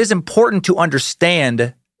 but it is important to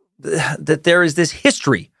understand that there is this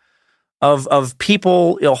history of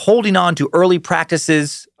people holding on to early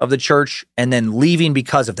practices of the church and then leaving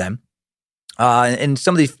because of them. And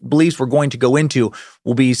some of these beliefs we're going to go into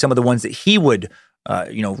will be some of the ones that he would,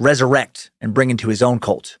 resurrect and bring into his own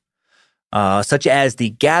cult, such as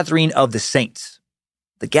the Gathering of the Saints.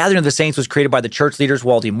 The Gathering of the Saints was created by the church leaders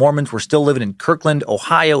while the Mormons were still living in Kirkland,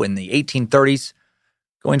 Ohio in the 1830s.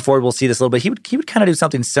 Going forward, we'll see this a little bit. He would kind of do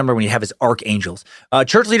something similar when you have his archangels.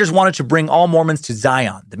 Church leaders wanted to bring all Mormons to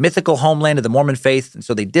Zion, the mythical homeland of the Mormon faith, and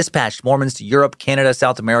so they dispatched Mormons to Europe, Canada,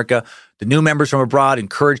 South America. The new members from abroad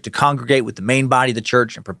encouraged to congregate with the main body of the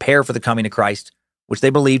church and prepare for the coming of Christ, which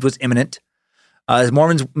they believed was imminent. As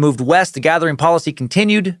Mormons moved west, the gathering policy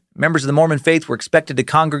continued. Members of the Mormon faith were expected to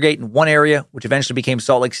congregate in one area, which eventually became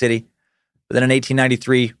Salt Lake City. But then in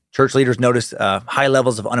 1893, church leaders noticed high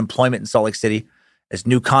levels of unemployment in Salt Lake City, as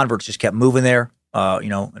new converts just kept moving there,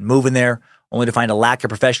 and moving there, only to find a lack of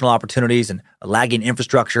professional opportunities and a lagging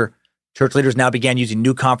infrastructure. Church leaders now began using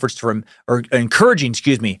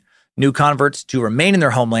encouraging new converts to remain in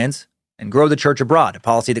their homelands and grow the church abroad, a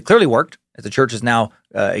policy that clearly worked, as the church is now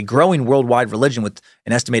a growing worldwide religion with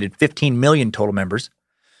an estimated 15 million total members.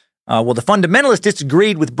 Well, the fundamentalists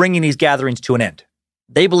disagreed with bringing these gatherings to an end.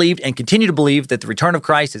 They believed and continue to believe that the return of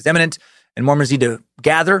Christ is imminent and Mormons need to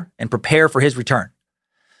gather and prepare for his return.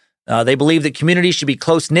 They believe that communities should be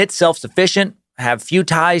close-knit, self-sufficient, have few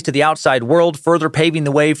ties to the outside world, further paving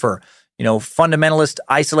the way for, fundamentalist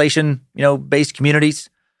isolation, based communities.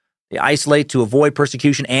 They isolate to avoid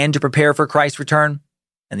persecution and to prepare for Christ's return.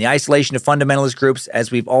 And the isolation of fundamentalist groups, as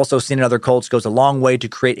we've also seen in other cults, goes a long way to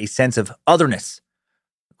create a sense of otherness.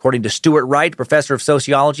 According to Stuart Wright, professor of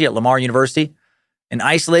sociology at Lamar University, an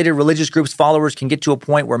isolated religious group's followers can get to a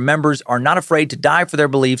point where members are not afraid to die for their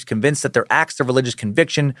beliefs, convinced that their acts of religious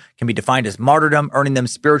conviction can be defined as martyrdom, earning them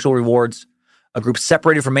spiritual rewards. A group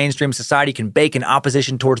separated from mainstream society can bake an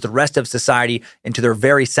opposition towards the rest of society into their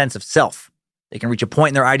very sense of self. They can reach a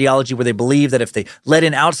point in their ideology where they believe that if they let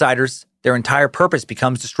in outsiders, their entire purpose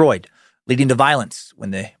becomes destroyed, leading to violence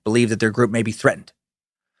when they believe that their group may be threatened.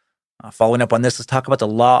 Following up on this, let's talk about the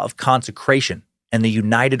law of consecration and the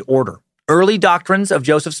United Order. Early doctrines of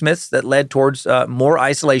Joseph Smith's that led towards more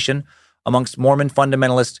isolation amongst Mormon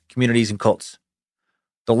fundamentalist communities and cults.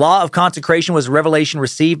 The law of consecration was a revelation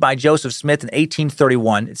received by Joseph Smith in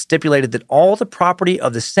 1831. It stipulated that all the property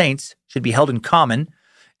of the saints should be held in common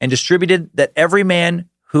and distributed, that every man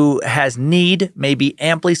who has need may be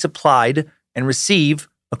amply supplied and receive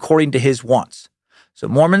according to his wants. So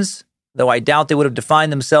Mormons, though I doubt they would have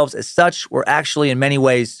defined themselves as such, were actually in many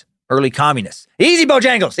ways early communists. Easy,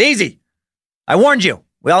 Bojangles, easy. I warned you.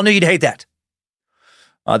 We all knew you'd hate that.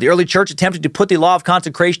 The early church attempted to put the law of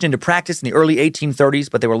consecration into practice in the early 1830s,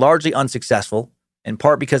 but they were largely unsuccessful, in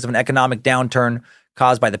part because of an economic downturn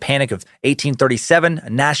caused by the Panic of 1837, a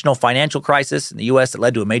national financial crisis in the U.S. that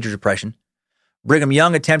led to a major depression. Brigham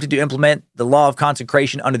Young attempted to implement the law of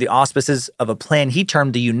consecration under the auspices of a plan he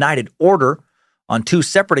termed the United Order on two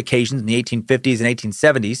separate occasions in the 1850s and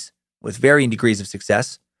 1870s, with varying degrees of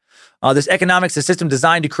success. This economics is a system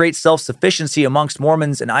designed to create self-sufficiency amongst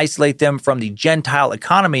Mormons and isolate them from the Gentile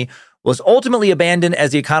economy, was ultimately abandoned as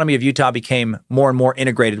the economy of Utah became more and more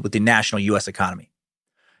integrated with the national U.S. economy.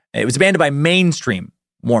 It was abandoned by mainstream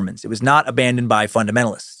Mormons. It was not abandoned by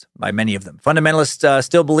fundamentalists, by many of them. Fundamentalists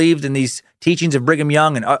still believed in these teachings of Brigham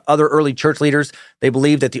Young and other early church leaders. They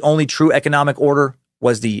believed that the only true economic order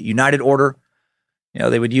was the United Order.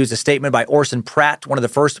 They would use a statement by Orson Pratt, one of the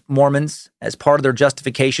first Mormons, as part of their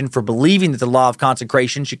justification for believing that the law of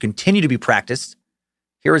consecration should continue to be practiced.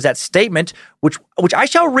 Here is that statement, which I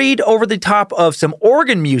shall read over the top of some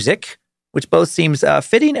organ music, which both seems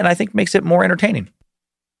fitting and I think makes it more entertaining.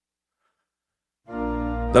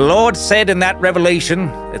 The Lord said in that revelation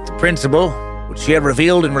that the principle which he had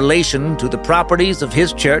revealed in relation to the properties of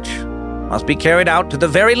his church must be carried out to the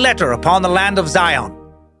very letter upon the land of Zion.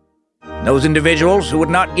 Those individuals who would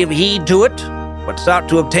not give heed to it, but sought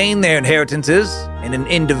to obtain their inheritances in an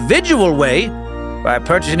individual way by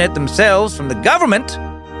purchasing it themselves from the government,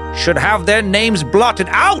 should have their names blotted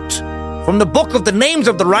out from the book of the names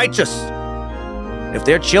of the righteous. If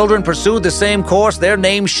their children pursued the same course, their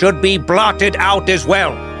names should be blotted out as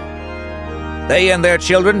well. They and their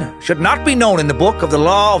children should not be known in the book of the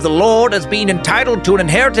law of the Lord as being entitled to an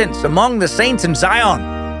inheritance among the saints in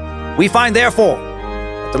Zion. We find, therefore,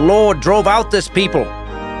 that the Lord drove out this people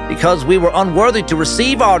because we were unworthy to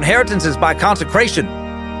receive our inheritances by consecration.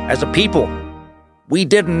 As a people, we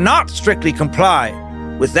did not strictly comply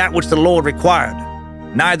with that which the Lord required.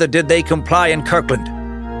 Neither did they comply in Kirkland.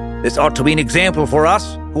 This ought to be an example for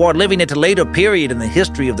us who are living at a later period in the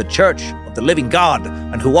history of the Church of the living God,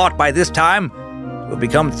 and who ought by this time to have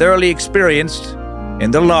become thoroughly experienced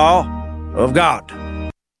in the law of God.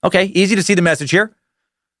 Okay, easy to see the message here.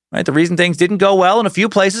 Right? The reason things didn't go well in a few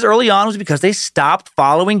places early on was because they stopped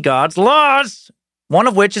following God's laws. One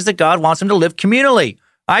of which is that God wants them to live communally.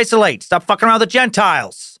 Isolate. Stop fucking around with the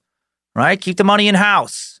Gentiles. Right? Keep the money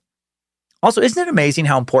in-house. Also, isn't it amazing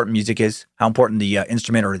how important music is? How important the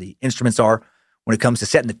instrument or the instruments are when it comes to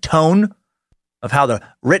setting the tone of how the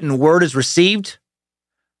written word is received?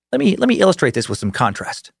 Let me illustrate this with some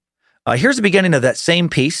contrast. Here's the beginning of that same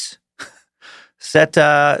piece set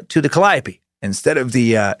to the calliope instead of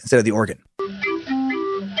the organ.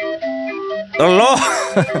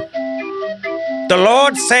 The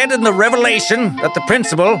Lord said in the revelation that the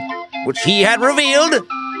principle which he had revealed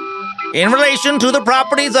in relation to the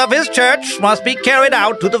properties of his church must be carried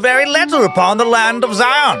out to the very letter upon the land of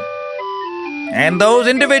Zion. And those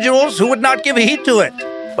individuals who would not give heed to it,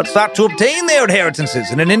 but sought to obtain their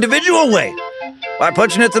inheritances in an individual way, by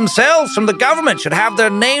purchasing it themselves from the government, should have their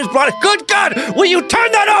names brought. Good God, will you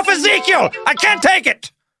turn that off, Ezekiel? I can't take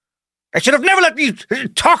it. I should have never let you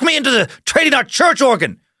talk me into the trading our church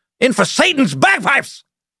organ in for Satan's bagpipes.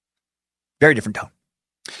 Very different tone.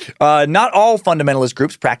 Not all fundamentalist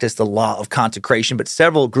groups practice the law of consecration, but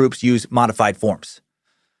several groups use modified forms.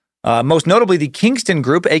 Most notably, the Kingston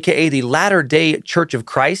Group, a.k.a. the Latter-day Church of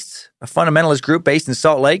Christ, a fundamentalist group based in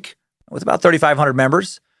Salt Lake with about 3,500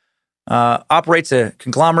 members, operates a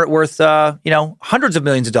conglomerate worth, hundreds of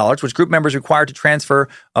millions of dollars, which group members are required to transfer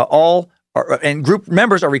group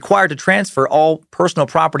members are required to transfer all personal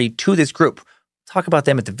property to this group. Talk about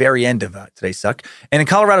them at the very end of today's Suck. And in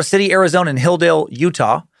Colorado City, Arizona, and Hilldale,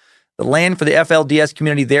 Utah, the land for the FLDS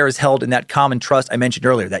community there is held in that common trust I mentioned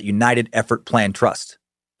earlier, that United Effort Plan Trust.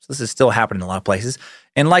 So this is still happening in a lot of places.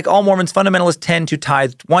 And like all Mormons, fundamentalists tend to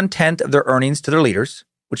tithe 1/10 of their earnings to their leaders,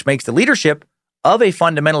 which makes the leadership of a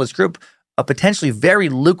fundamentalist group a potentially very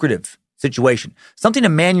lucrative situation. Something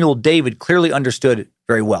Emmanuel David clearly understood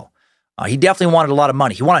very well. He definitely wanted a lot of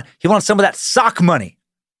money. He wanted some of that sock money.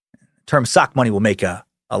 The term sock money will make a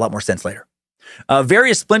lot more sense later.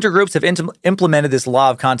 Various splinter groups have implemented this law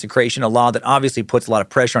of consecration, a law that obviously puts a lot of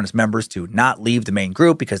pressure on its members to not leave the main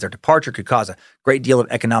group because their departure could cause a great deal of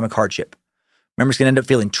economic hardship. Members can end up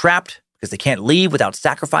feeling trapped because they can't leave without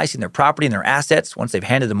sacrificing their property and their assets once they've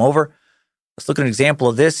handed them over. Let's look at an example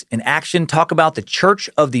of this in action. Talk about the Church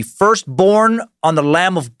of the Firstborn on the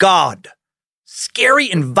Lamb of God.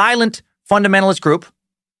 Scary and violent fundamentalist group.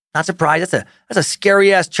 Not surprised. That's a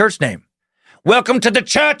scary-ass church name. Welcome to the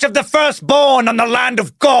Church of the Firstborn on the land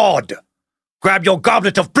of God. Grab your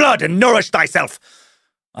goblet of blood and nourish thyself.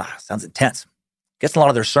 Sounds intense. Guess a lot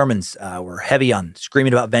of their sermons were heavy on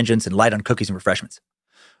screaming about vengeance and light on cookies and refreshments.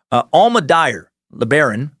 Alma Dyer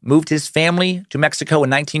LeBaron moved his family to Mexico in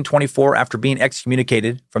 1924 after being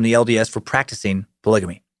excommunicated from the LDS for practicing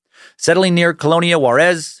polygamy. Settling near Colonia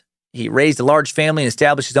Juarez, he raised a large family and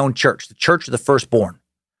established his own church, the Church of the Firstborn.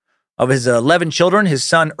 Of his 11 children, his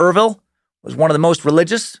son Ervil was one of the most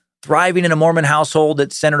religious, thriving in a Mormon household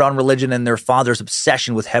that centered on religion and their father's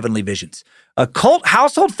obsession with heavenly visions. A cult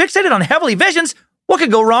household fixated on heavenly visions? What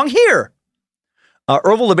could go wrong here?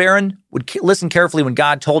 Ervil LeBaron would listen carefully when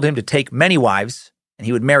God told him to take many wives, and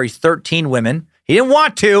he would marry 13 women. He didn't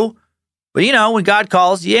want to, but when God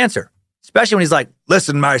calls, you answer. Especially when he's like,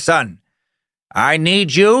 listen, my son, I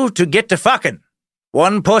need you to get to fucking.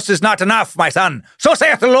 One puss is not enough, my son. So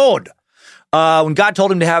saith the Lord. When God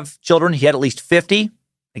told him to have children, he had at least 50.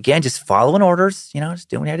 Again, just following orders, just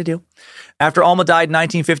doing what he had to do. After Alma died in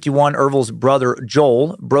 1951, Ervil's brother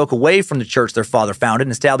Joel broke away from the church their father founded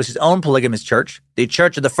and established his own polygamous church, the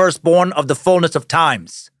Church of the Firstborn of the Fullness of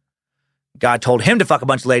Times. God told him to fuck a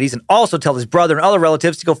bunch of ladies and also tell his brother and other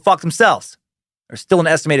relatives to go fuck themselves. There's still an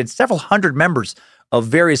estimated several hundred members of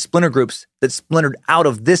various splinter groups that splintered out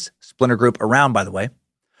of this splinter group around, by the way.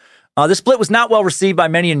 The split was not well received by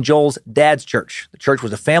many in Joel's dad's church. The church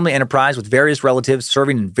was a family enterprise with various relatives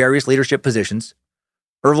serving in various leadership positions.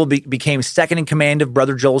 Ervil became second in command of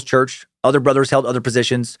Brother Joel's church. Other brothers held other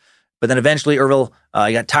positions. But then eventually Ervil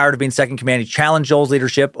got tired of being second in command. He challenged Joel's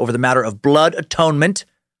leadership over the matter of blood atonement.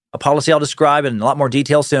 a policy I'll describe in a lot more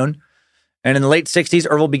detail soon. And in the late 60s,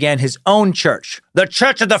 Ervil began his own church, the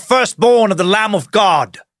Church of the Firstborn of the Lamb of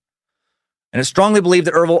God. And it's strongly believed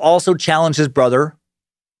that Ervil also challenged his brother,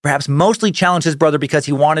 perhaps mostly challenged his brother because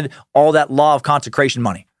he wanted all that law of consecration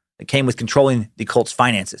money that came with controlling the cult's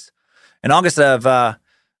finances. In August of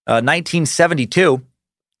 1972,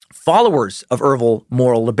 followers of Ervil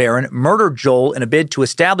Morrill LeBaron murdered Joel in a bid to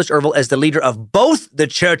establish Ervil as the leader of both the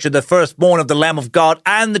Church of the Firstborn of the Lamb of God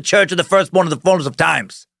and the Church of the Firstborn of the Fullness of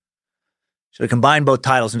Times. Should have combined both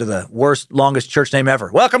titles into the worst, longest church name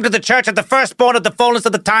ever. Welcome to the Church of the Firstborn of the Fullness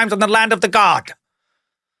of the Times on the land of the God.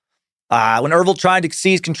 When Ervil tried to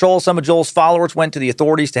seize control, some of Joel's followers went to the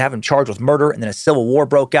authorities to have him charged with murder, and then a civil war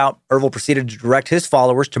broke out. Ervil proceeded to direct his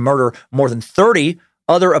followers to murder more than 30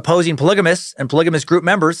 other opposing polygamists and polygamist group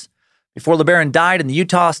members. Before LeBaron died in the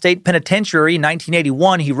Utah State Penitentiary in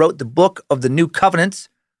 1981, he wrote the Book of the New Covenants,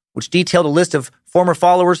 which detailed a list of former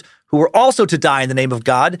followers who were also to die in the name of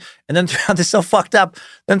God. And then throughout this so fucked up,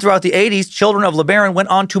 then throughout the 80s, children of LeBaron went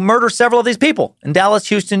on to murder several of these people in Dallas,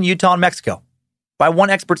 Houston, Utah, and Mexico. By one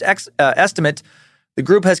expert's estimate, the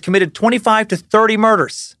group has committed 25 to 30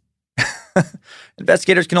 murders.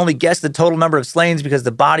 Investigators can only guess the total number of slayings because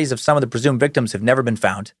the bodies of some of the presumed victims have never been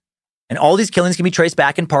found. And all these killings can be traced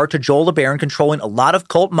back in part to Joel LeBaron controlling a lot of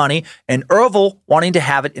cult money and Ervil wanting to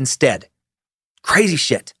have it instead. Crazy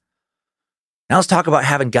shit. Now let's talk about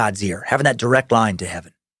having God's ear, having that direct line to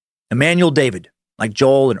heaven. Emmanuel David, like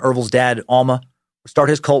Joel and Ervil's dad, Alma, would start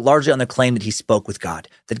his cult largely on the claim that he spoke with God,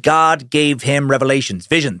 that God gave him revelations,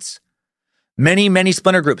 visions. Many, many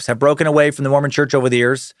splinter groups have broken away from the Mormon Church over the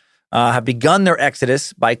years, have begun their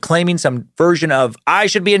exodus by claiming some version of, I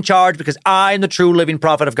should be in charge because I am the true living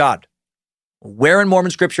prophet of God. Where in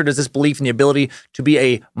Mormon scripture does this belief in the ability to be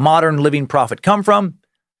a modern living prophet come from?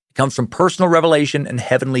 It comes from personal revelation and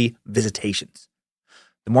heavenly visitations.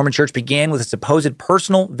 The Mormon Church began with a supposed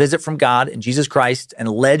personal visit from God in Jesus Christ, and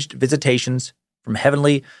alleged visitations from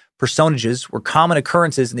heavenly personages were common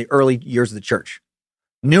occurrences in the early years of the church.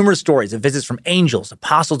 Numerous stories of visits from angels,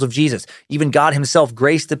 apostles of Jesus, even God himself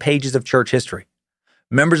graced the pages of church history.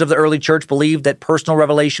 Members of the early church believed that personal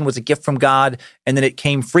revelation was a gift from God and that it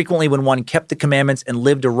came frequently when one kept the commandments and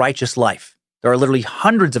lived a righteous life. There are literally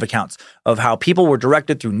hundreds of accounts of how people were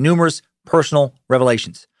directed through numerous personal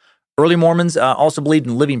revelations. Early Mormons also believed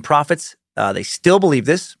in living prophets. They still believe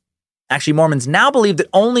this. Actually, Mormons now believe that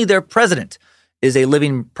only their president is a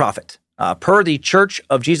living prophet. Per the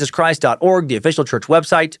churchofjesuschrist.org, the official church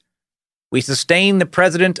website, we sustain the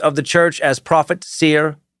president of the church as prophet,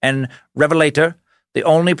 seer, and revelator, the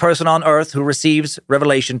only person on earth who receives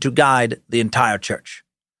revelation to guide the entire church.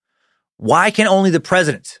 Why can only the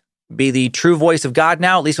president be the true voice of God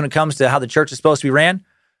now, at least when it comes to how the church is supposed to be ran?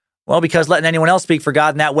 Well, because letting anyone else speak for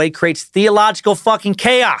God in that way creates theological fucking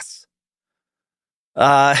chaos.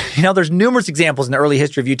 There's numerous examples in the early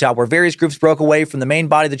history of Utah where various groups broke away from the main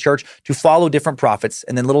body of the church to follow different prophets,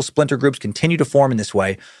 and then little splinter groups continue to form in this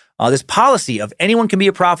way. This policy of anyone can be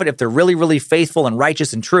a prophet if they're really, really faithful and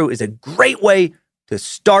righteous and true is a great way to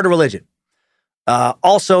start a religion.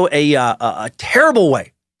 Also a terrible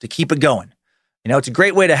way to keep it going. It's a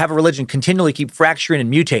great way to have a religion continually keep fracturing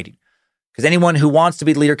and mutating, because anyone who wants to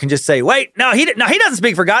be the leader can just say, "Wait, no, he doesn't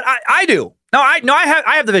speak for God. I do. I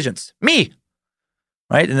have the visions. Me."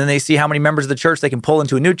 Right? And then they see how many members of the church they can pull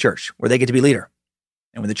into a new church where they get to be leader.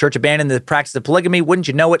 And when the church abandoned the practice of polygamy, wouldn't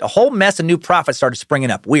you know it, a whole mess of new prophets started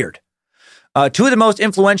springing up. Weird. Two of the most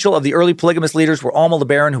influential of the early polygamous leaders were Alma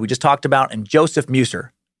LeBaron, who we just talked about, and Joseph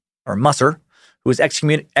Musser, who was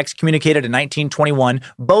excommunicated in 1921.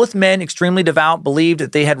 Both men, extremely devout, believed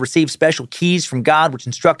that they had received special keys from God, which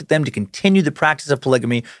instructed them to continue the practice of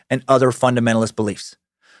polygamy and other fundamentalist beliefs.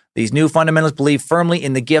 These new fundamentalists believed firmly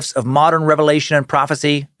in the gifts of modern revelation and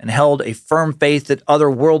prophecy and held a firm faith that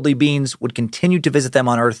other worldly beings would continue to visit them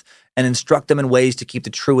on earth and instruct them in ways to keep the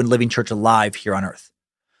true and living church alive here on earth.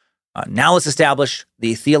 Now let's establish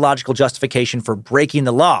the theological justification for breaking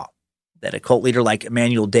the law that a cult leader like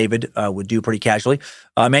Emmanuel David would do pretty casually.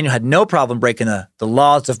 Emmanuel had no problem breaking the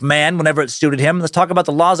laws of man whenever it suited him. Let's talk about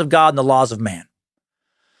the laws of God and the laws of man.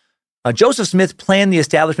 Joseph Smith planned the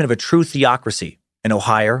establishment of a true theocracy in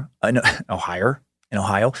Ohio, and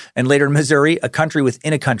later in Missouri, a country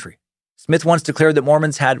within a country. Smith once declared that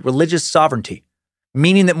Mormons had religious sovereignty,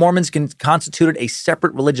 meaning that Mormons constituted a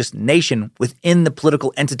separate religious nation within the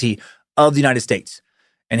political entity of the United States,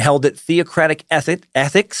 and held that theocratic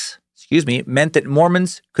ethics meant that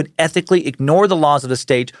Mormons could ethically ignore the laws of the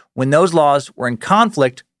state when those laws were in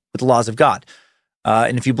conflict with the laws of God.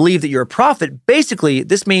 And if you believe that you're a prophet, basically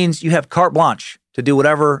this means you have carte blanche to do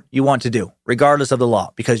whatever you want to do, regardless of the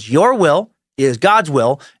law, because your will is God's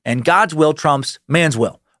will, and God's will trumps man's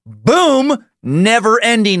will. Boom!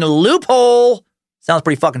 Never-ending loophole. Sounds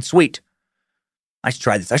pretty fucking sweet. I should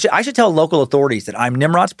try this. I should tell local authorities that I'm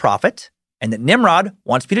Nimrod's prophet and that Nimrod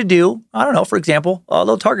wants me to do, I don't know, for example, a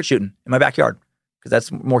little target shooting in my backyard because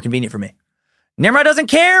that's more convenient for me. Nimrod doesn't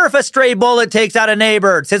care if a stray bullet takes out a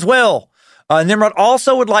neighbor. It's his will. Nimrod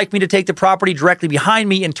also would like me to take the property directly behind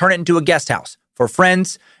me and turn it into a guest house for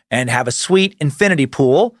friends and have a sweet infinity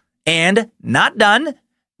pool. And not done,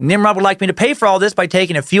 Nimrod would like me to pay for all this by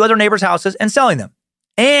taking a few other neighbors' houses and selling them.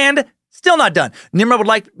 And still not done. Nimrod would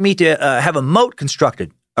like me to have a moat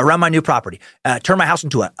constructed around my new property, turn my house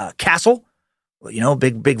into a castle,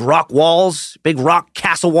 big rock walls, big rock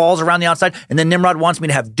castle walls around the outside. And then Nimrod wants me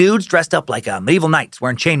to have dudes dressed up like medieval knights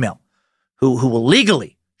wearing chainmail who will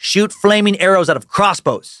legally shoot flaming arrows out of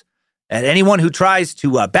crossbows at anyone who tries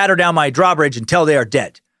to batter down my drawbridge until they are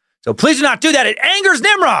dead. So please do not do that. It angers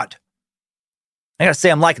Nimrod. I gotta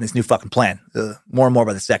say, I'm liking this new fucking plan. More and more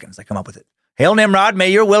by the second as I come up with it. Hail Nimrod,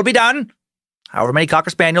 may your will be done. However many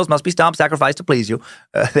Cocker Spaniels must be stomped, sacrificed to please you.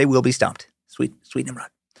 They will be stomped. Sweet Nimrod.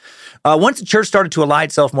 Once the church started to ally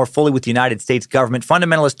itself more fully with the United States government,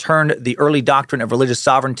 fundamentalists turned the early doctrine of religious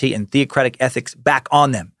sovereignty and theocratic ethics back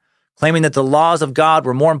on them, claiming that the laws of God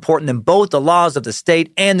were more important than both the laws of the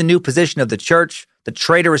state and the new position of the church, the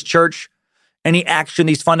traitorous church. Any action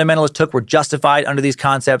these fundamentalists took were justified under these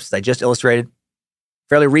concepts that I just illustrated.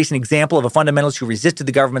 Fairly recent example of a fundamentalist who resisted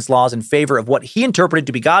the government's laws in favor of what he interpreted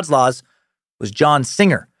to be God's laws was John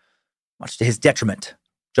Singer, much to his detriment.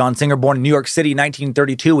 John Singer, born in New York City in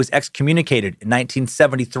 1932, was excommunicated in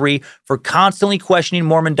 1973 for constantly questioning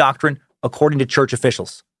Mormon doctrine, according to church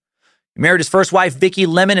officials. He married his first wife, Vicki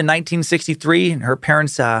Lemon, in 1963, and her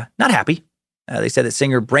parents, not happy. They said that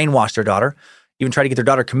Singer brainwashed their daughter, even tried to get their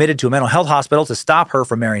daughter committed to a mental health hospital to stop her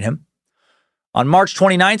from marrying him. On March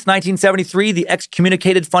 29th, 1973, the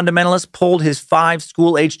excommunicated fundamentalist pulled his 5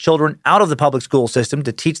 school-aged children out of the public school system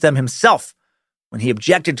to teach them himself when he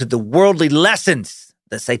objected to the worldly lessons,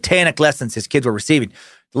 the satanic lessons his kids were receiving.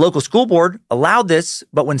 The local school board allowed this,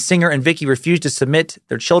 but when Singer and Vicki refused to submit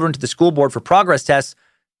their children to the school board for progress tests,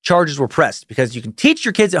 charges were pressed because you can teach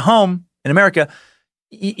your kids at home in America.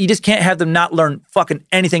 You just can't have them not learn fucking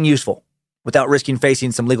anything useful without risking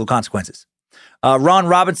facing some legal consequences. Ron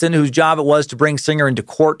Robinson, whose job it was to bring Singer into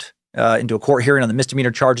a court hearing on the misdemeanor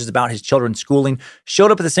charges about his children's schooling,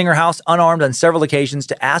 showed up at the Singer house unarmed on several occasions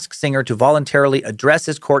to ask Singer to voluntarily address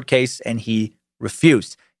his court case, and he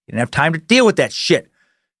refused. He didn't have time to deal with that shit.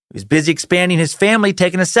 He was busy expanding his family,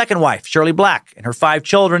 taking a second wife, Shirley Black, and her 5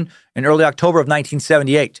 children in early October of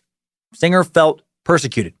 1978. Singer felt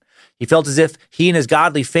persecuted. He felt as if he and his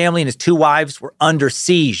godly family and his 2 wives were under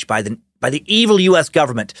siege by the evil U.S.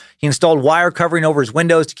 government. He installed wire covering over his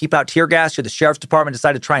windows to keep out tear gas, so the sheriff's department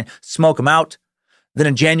decided to try and smoke him out. Then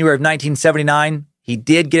in January of 1979, he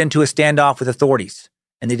did get into a standoff with authorities,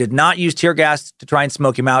 and they did not use tear gas to try and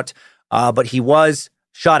smoke him out, but he was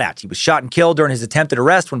shot at. He was shot and killed during his attempted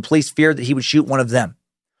arrest when police feared that he would shoot one of them.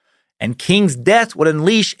 And King's death would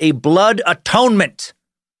unleash a blood atonement.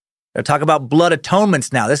 They'll talk about blood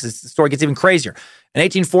atonements now. The story gets even crazier. In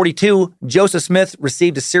 1842, Joseph Smith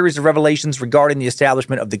received a series of revelations regarding the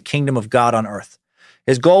establishment of the kingdom of God on earth.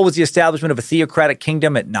 His goal was the establishment of a theocratic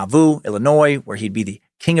kingdom at Nauvoo, Illinois, where he'd be the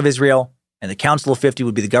king of Israel, and the Council of 50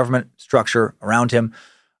 would be the government structure around him.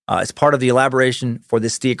 As part of the elaboration for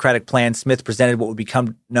this theocratic plan, Smith presented what would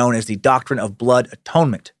become known as the doctrine of blood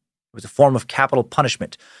atonement. It was a form of capital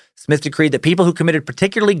punishment. Smith decreed that people who committed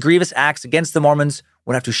particularly grievous acts against the Mormons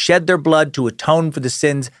would have to shed their blood to atone for the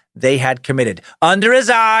sins they had committed. Under his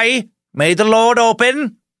eye, may the Lord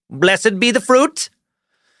open. Blessed be the fruit.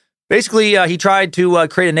 Basically, he tried to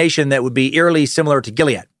create a nation that would be eerily similar to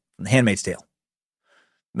Gilead from The Handmaid's Tale.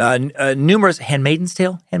 Numerous Handmaid's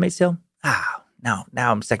Tale? Now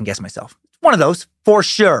I'm second-guessing myself. One of those, for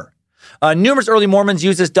sure. Numerous early Mormons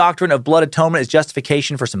used this doctrine of blood atonement as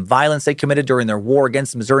justification for some violence they committed during their war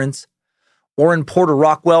against the Missourians. Orrin Porter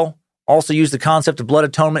Rockwell also used the concept of blood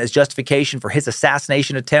atonement as justification for his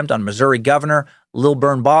assassination attempt on Missouri Governor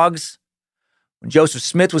Lilburn Boggs. When Joseph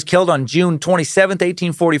Smith was killed on June 27,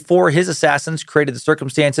 1844, his assassins created the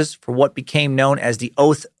circumstances for what became known as the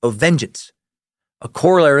Oath of Vengeance. A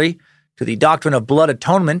corollary to the doctrine of blood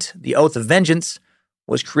atonement, the Oath of Vengeance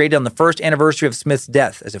was created on the first anniversary of Smith's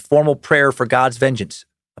death as a formal prayer for God's vengeance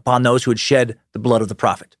upon those who had shed the blood of the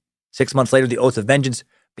prophet. 6 months later, the Oath of Vengeance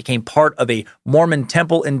became part of a Mormon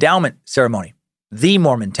temple endowment ceremony, the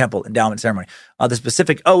Mormon temple endowment ceremony. The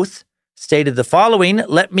specific oath stated the following.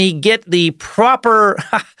 Let me get the proper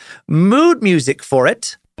mood music for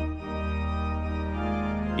it.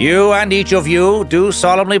 You and each of you do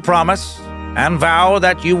solemnly promise and vow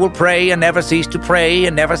that you will pray and never cease to pray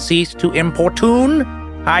and never cease to importune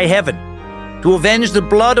high heaven to avenge the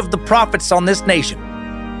blood of the prophets on this nation,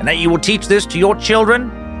 and that you will teach this to your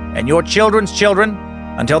children and your children's children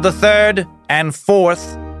until the third and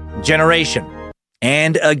fourth generation.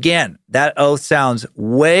 And again, that oath sounds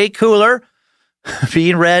way cooler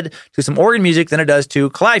being read to some organ music than it does to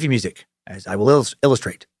calliope music, as I will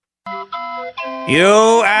illustrate.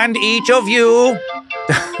 You and each of you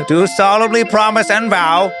do solemnly promise and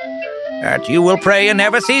vow that you will pray and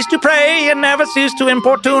never cease to pray and never cease to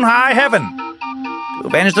importune high heaven to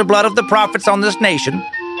avenge the blood of the prophets on this nation,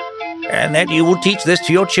 and that you will teach this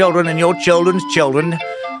to your children and your children's children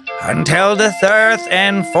until the third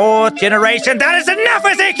and fourth generation. That is enough,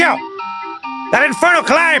 Ezekiel! That infernal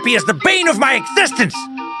calliope is the bane of my existence!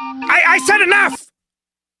 I said enough!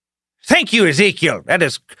 Thank you, Ezekiel. That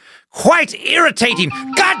is quite irritating.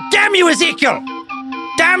 God damn you, Ezekiel!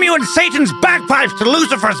 Damn you and Satan's bagpipes to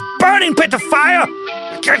Lucifer's burning pit of fire!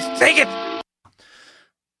 I can't take it!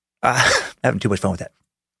 Having too much fun with that.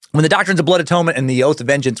 When the doctrines of blood atonement and the oath of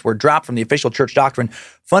vengeance were dropped from the official church doctrine,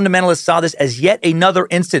 fundamentalists saw this as yet another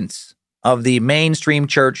instance of the mainstream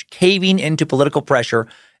church caving into political pressure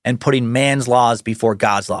and putting man's laws before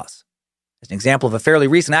God's laws. As an example of a fairly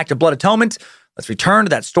recent act of blood atonement, let's return to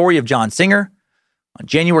that story of John Singer. On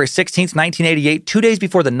January 16th, 1988, 2 days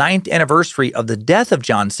before the 9th anniversary of the death of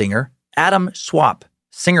John Singer, Adam Swap,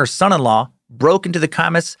 Singer's son-in-law, broke into the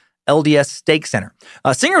Camas LDS Stake Center.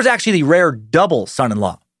 Singer is actually the rare double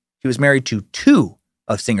son-in-law. He was married to two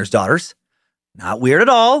of Singer's daughters. Not weird at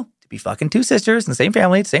all to be fucking two sisters in the same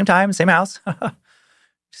family at the same time, same house.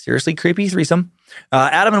 Seriously creepy threesome.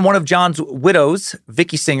 Adam and one of John's widows,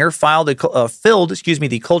 Vicky Singer, filled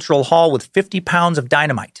the cultural hall with 50 pounds of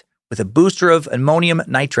dynamite with a booster of ammonium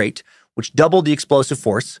nitrate, which doubled the explosive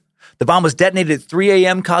force. The bomb was detonated at 3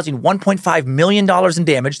 a.m., causing $1.5 million in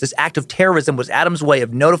damage. This act of terrorism was Adam's way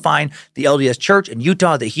of notifying the LDS Church in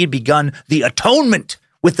Utah that he had begun the atonement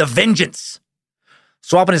with the vengeance.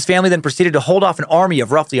 Swap and his family then proceeded to hold off an army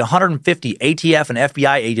of roughly 150 ATF and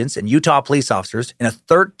FBI agents and Utah police officers in a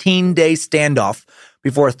 13-day standoff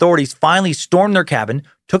before authorities finally stormed their cabin,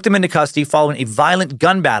 took them into custody following a violent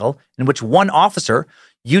gun battle in which one officer,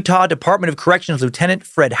 Utah Department of Corrections Lieutenant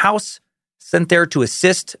Fred House, sent there to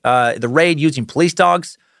assist the raid using police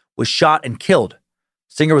dogs, was shot and killed.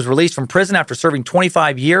 Singer was released from prison after serving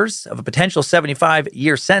 25 years of a potential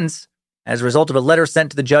 75-year sentence as a result of a letter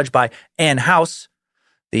sent to the judge by Ann House,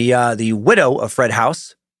 the widow of Fred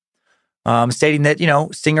House, stating that,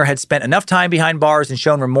 Singer had spent enough time behind bars and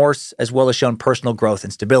shown remorse as well as shown personal growth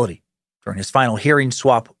and stability. During his final hearing,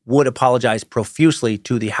 Swap would apologize profusely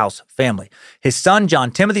to the House family. His son,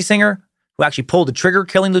 John Timothy Singer, who actually pulled the trigger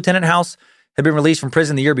killing Lieutenant House, had been released from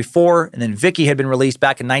prison the year before, and then Vicky had been released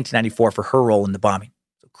back in 1994 for her role in the bombing.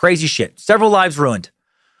 So crazy shit. Several lives ruined.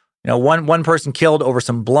 One person killed over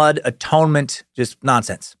some blood atonement, just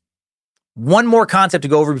nonsense. One more concept to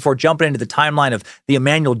go over before jumping into the timeline of the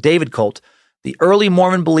Emmanuel David cult, the early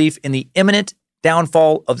Mormon belief in the imminent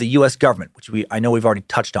downfall of the U.S. government, which I know we've already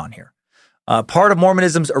touched on here. Part of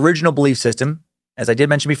Mormonism's original belief system, as I did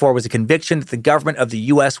mention before, was a conviction that the government of the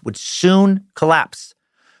U.S. would soon collapse.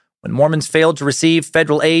 When Mormons failed to receive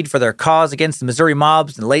federal aid for their cause against the Missouri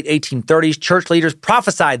mobs in the late 1830s, church leaders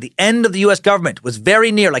prophesied the end of the U.S. government was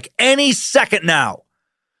very near, like any second now.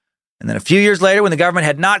 And then a few years later, when the government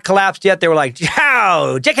had not collapsed yet, they were like,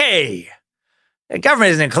 "Yow, JK, the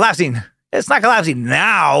government isn't collapsing. It's not collapsing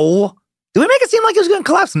now. Do we make it seem like it was going to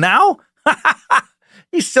collapse now?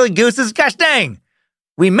 You silly gooses. Gosh dang.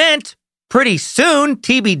 We meant pretty soon,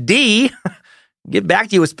 TBD. Get back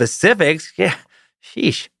to you with specifics. Yeah,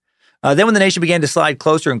 sheesh." Then when the nation began to slide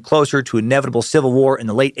closer and closer to inevitable civil war in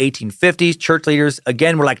the late 1850s, church leaders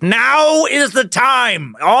again were like, "Now is the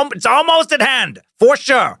time. It's almost at hand, for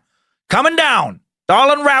sure. Coming down. It's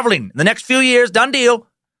all unraveling. In the next few years, done deal."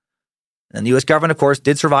 And the U.S. government, of course,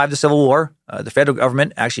 did survive the Civil War. The federal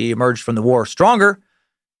government actually emerged from the war stronger.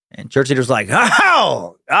 And church leaders were like,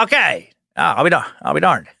 "Oh, okay. Oh, I'll be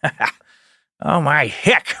darned. Oh, my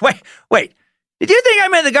heck. Wait. Did you think I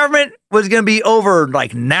meant the government was going to be over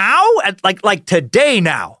like now? Like today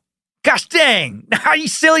now? Gosh dang. Are you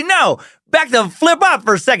silly? No. Back to flip up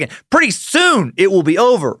for a second. Pretty soon it will be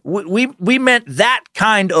over. We meant that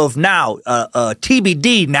kind of now.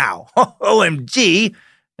 TBD now. OMG.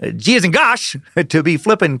 G as in gosh, to be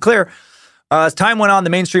flippin' clear. As time went on, the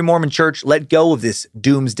mainstream Mormon church let go of this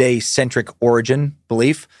doomsday-centric origin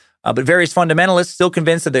belief. But various fundamentalists still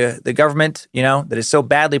convinced that the government, that has so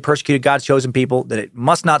badly persecuted God's chosen people that it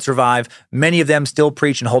must not survive. Many of them still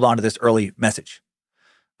preach and hold on to this early message.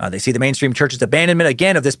 They see the mainstream church's abandonment,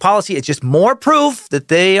 again, of this policy. It's just more proof that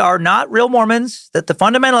they are not real Mormons, that the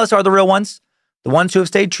fundamentalists are the real ones, the ones who have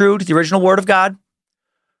stayed true to the original word of God.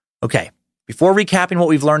 Okay, before recapping what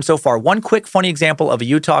we've learned so far, one quick funny example of a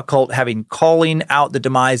Utah cult calling out the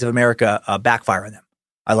demise of America backfire on them.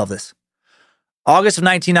 I love this. August of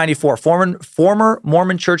 1994, former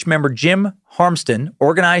Mormon church member Jim Harmston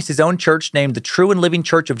organized his own church named the True and Living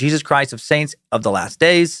Church of Jesus Christ of Saints of the Last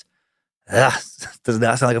Days. Does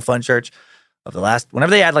that sound like a fun church? Whenever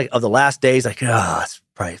they add of the last days, it's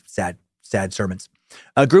probably sad sermons.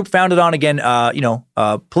 A group founded on, again,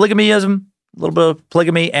 polygamism, a little bit of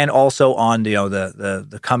polygamy, and also on,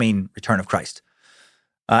 the coming return of Christ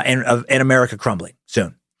and America crumbling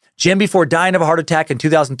soon. Jim, before dying of a heart attack in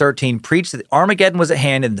 2013, preached that Armageddon was at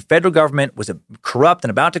hand and the federal government was corrupt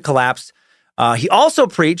and about to collapse. He also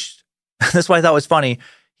preached, this is what I thought was funny,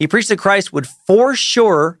 he preached that Christ would for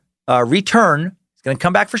sure return, he's going to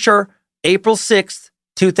come back for sure, April 6th,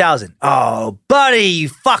 2000. Oh, buddy, you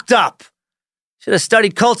fucked up. Should have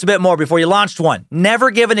studied cults a bit more before you launched one.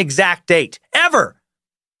 Never give an exact date, ever,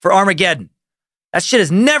 for Armageddon. That shit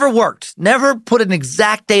has never worked. Never put an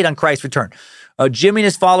exact date on Christ's return. Jim and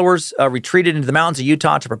his followers retreated into the mountains of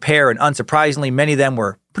Utah to prepare, and unsurprisingly, many of them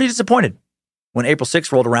were pretty disappointed when April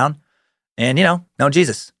 6th rolled around and, no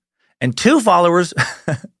Jesus. And two followers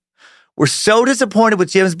were so disappointed with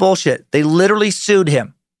Jim's bullshit, they literally sued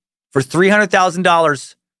him for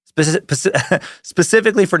 $300,000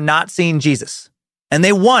 specifically for not seeing Jesus. And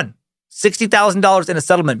they won $60,000 in a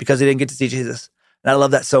settlement because they didn't get to see Jesus. And I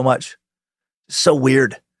love that so much. So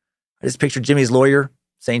weird. I just pictured Jimmy's lawyer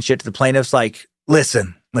saying shit to the plaintiffs like,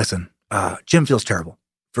 listen, Jim feels terrible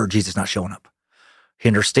for Jesus not showing up. He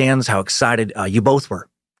understands how excited you both were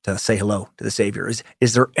to say hello to the Savior.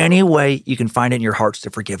 Is there any way you can find it in your hearts to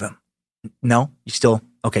forgive him? No? You still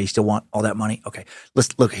want all that money? Okay,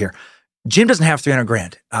 let's look here. Jim doesn't have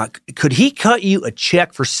 $300,000. Could he cut you a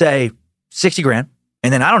check for, say, $60,000?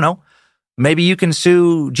 And then, I don't know, maybe you can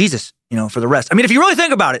sue Jesus, for the rest. I mean, if you really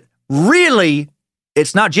think about it, really,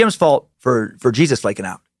 it's not Jim's fault for Jesus flaking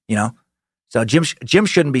out, So Jim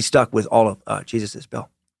shouldn't be stuck with all of Jesus's bill.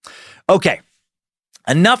 Okay,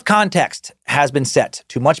 enough context has been set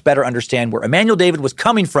to much better understand where Emmanuel David was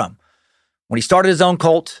coming from when he started his own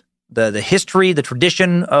cult, the history, the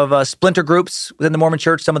tradition of splinter groups within the Mormon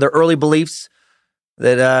Church, some of their early beliefs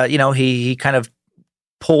that he kind of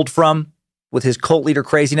pulled from with his cult leader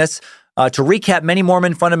craziness. To recap, many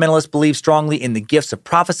Mormon fundamentalists believe strongly in the gifts of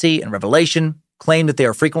prophecy and revelation, claim that they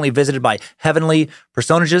are frequently visited by heavenly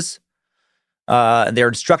personages. They're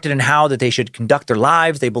instructed in how that they should conduct their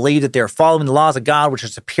lives. They believe that they are following the laws of God, which are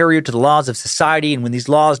superior to the laws of society. And when these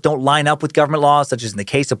laws don't line up with government laws, such as in the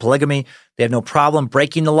case of polygamy, they have no problem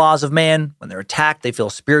breaking the laws of man. When they're attacked, they feel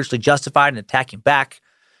spiritually justified in attacking back.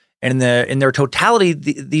 And in their totality,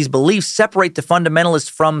 these beliefs separate the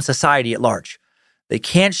fundamentalists from society at large. They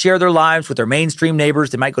can't share their lives with their mainstream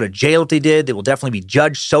neighbors. They might go to jail if they did. They will definitely be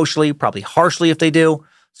judged socially, probably harshly if they do.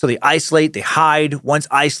 So they isolate, they hide. Once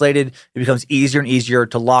isolated, it becomes easier and easier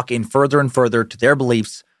to lock in further and further to their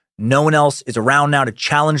beliefs. No one else is around now to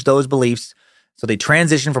challenge those beliefs. So they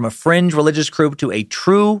transition from a fringe religious group to a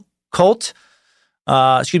true cult.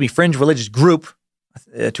 Fringe religious group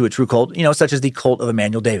to a true cult, such as the cult of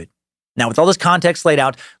Emmanuel David. Now, with all this context laid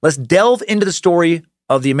out, let's delve into the story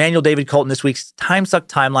of the Emmanuel David cult in this week's Time Suck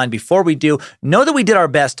timeline. Before we do, know that we did our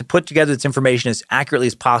best to put together this information as accurately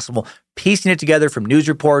as possible, piecing it together from news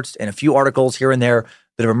reports and a few articles here and there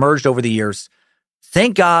that have emerged over the years.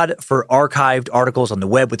 Thank God for archived articles on the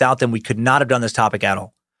web. Without them, we could not have done this topic at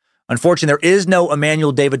all. Unfortunately, there is no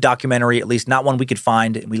Emmanuel David documentary, at least not one we could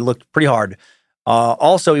find, and we looked pretty hard.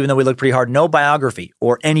 Also, even though we looked pretty hard, no biography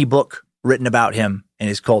or any book written about him and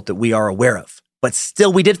his cult that we are aware of. But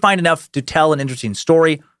still, we did find enough to tell an interesting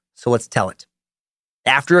story, so let's tell it.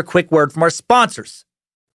 After a quick word from our sponsors.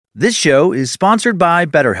 This show is sponsored by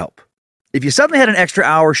BetterHelp. If you suddenly had an extra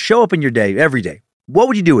hour show up in your day every day, what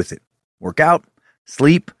would you do with it? Work out,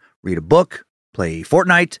 sleep, read a book, play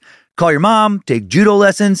Fortnite, call your mom, take judo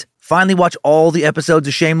lessons, finally watch all the episodes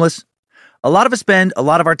of Shameless? A lot of us spend a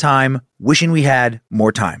lot of our time wishing we had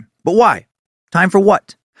more time. But why? Time for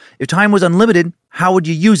what? If time was unlimited, how would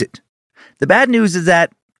you use it? The bad news is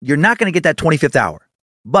that you're not going to get that 25th hour.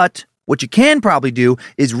 But what you can probably do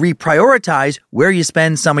is reprioritize where you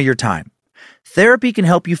spend some of your time. Therapy can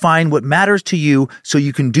help you find what matters to you so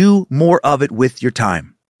you can do more of it with your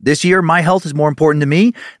time. This year, my health is more important to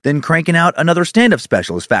me than cranking out another stand-up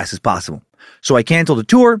special as fast as possible. So I canceled a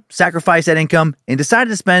tour, sacrificed that income, and decided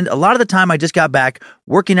to spend a lot of the time I just got back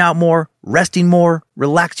working out more, resting more,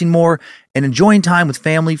 relaxing more, and enjoying time with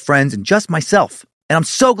family, friends, and just myself. And I'm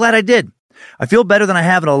so glad I did. I feel better than I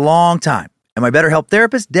have in a long time. And my BetterHelp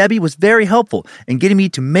therapist, Debbie, was very helpful in getting me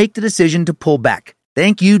to make the decision to pull back.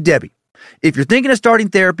 Thank you, Debbie. If you're thinking of starting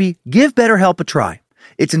therapy, give BetterHelp a try.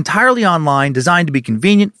 It's entirely online, designed to be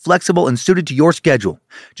convenient, flexible, and suited to your schedule.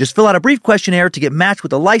 Just fill out a brief questionnaire to get matched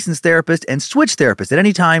with a licensed therapist and switch therapists at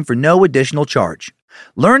any time for no additional charge.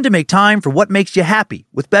 Learn to make time for what makes you happy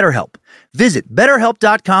with BetterHelp. Visit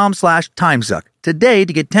BetterHelp.com/timesuck today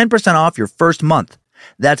to get 10% off your first month.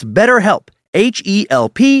 That's BetterHelp,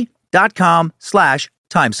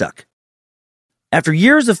 HELP.com/timesuck. After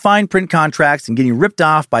years of fine print contracts and getting ripped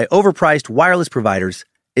off by overpriced wireless providers,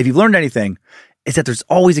 if you've learned anything, it's that there's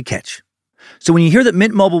always a catch. So when you hear that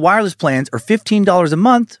Mint Mobile wireless plans are $15 a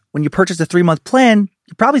month when you purchase a 3-month plan,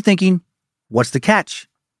 you're probably thinking, what's the catch?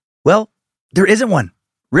 Well, there isn't one.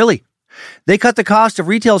 Really. They cut the cost of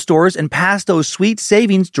retail stores and pass those sweet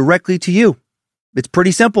savings directly to you. It's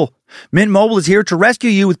pretty simple. Mint Mobile is here to rescue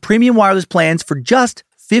you with premium wireless plans for just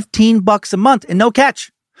 $15 a month and no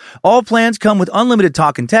catch. All plans come with unlimited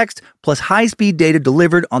talk and text, plus high-speed data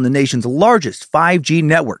delivered on the nation's largest 5G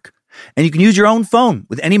network. And you can use your own phone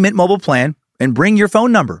with any Mint Mobile plan and bring your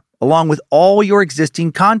phone number along with all your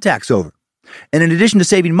existing contacts over. And in addition to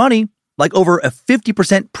saving money, like over a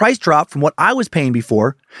 50% price drop from what I was paying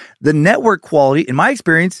before, the network quality, in my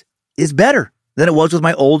experience, is better than it was with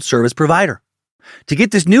my old service provider. To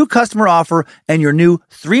get this new customer offer and your new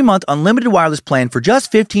 3-month unlimited wireless plan for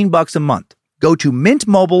just $15 a month, go to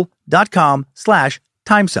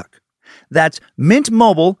mintmobile.com/timesuck. That's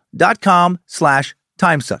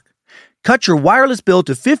mintmobile.com/timesuck. Cut your wireless bill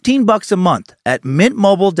to $15 a month at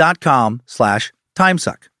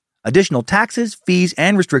mintmobile.com/timesuck. Additional taxes, fees,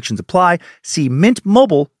 and restrictions apply. See Mint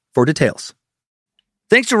Mobile for details.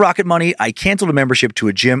 Thanks to Rocket Money, I canceled a membership to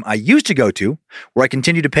a gym I used to go to, where I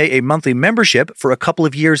continued to pay a monthly membership for a couple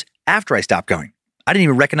of years after I stopped going. I didn't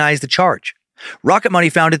even recognize the charge. Rocket Money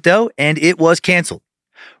found it, though, and it was canceled.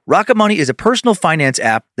 Rocket Money is a personal finance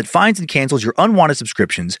app that finds and cancels your unwanted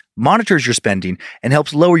subscriptions, monitors your spending, and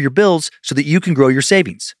helps lower your bills so that you can grow your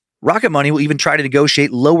savings. Rocket Money will even try to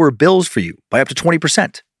negotiate lower bills for you by up to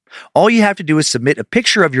 20%. All you have to do is submit a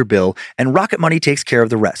picture of your bill, and Rocket Money takes care of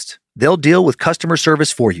the rest. They'll deal with customer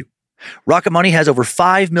service for you. Rocket Money has over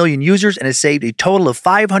 5 million users and has saved a total of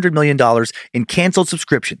 $500 million in canceled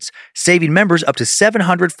subscriptions, saving members up to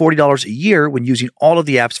 $740 a year when using all of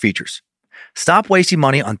the app's features. Stop wasting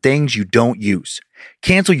money on things you don't use.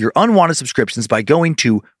 Cancel your unwanted subscriptions by going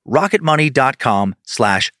to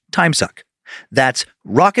rocketmoney.com/timesuck. That's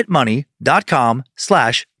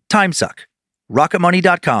rocketmoney.com/timesuck.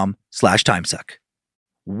 rocketmoney.com/timesuck.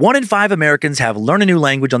 1 in 5 Americans have learn a new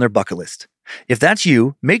language on their bucket list. If that's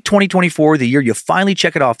you, make 2024 the year you finally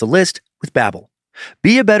check it off the list with Babbel.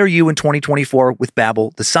 Be a better you in 2024 with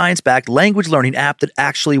Babbel, the science-backed language learning app that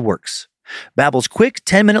actually works. Babbel's quick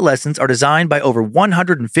 10-minute lessons are designed by over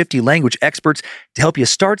 150 language experts to help you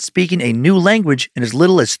start speaking a new language in as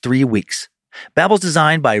little as 3 weeks. Babbel's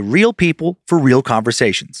designed by real people for real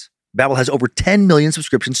conversations. Babbel has over 10 million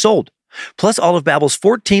subscriptions sold. Plus, all of Babbel's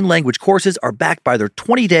 14 language courses are backed by their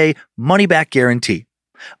 20-day money-back guarantee.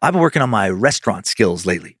 I've been working on my restaurant skills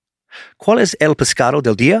lately. ¿Cuál es el pescado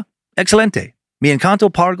del día? Excelente. Mi encanto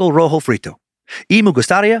pargo rojo frito. Y me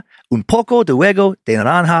gustaría un poco de jugo de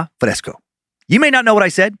naranja fresco. You may not know what I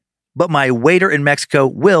said, but my waiter in Mexico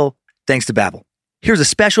will, thanks to Babbel. Here's a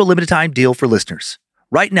special limited-time deal for listeners.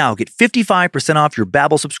 Right now, get 55% off your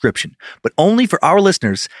Babbel subscription, but only for our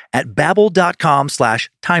listeners at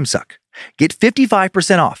babbel.com/timesuck. Get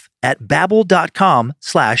 55% off at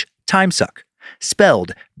babbel.com/timesuck.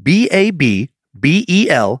 Spelled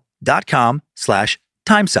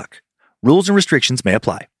BABBEL.com/timesuck. Rules and restrictions may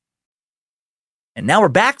apply. And now we're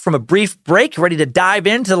back from a brief break, ready to dive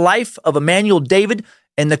into the life of Emmanuel David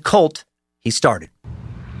and the cult he started.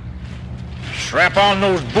 Strap on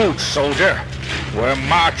those boots, soldier. We're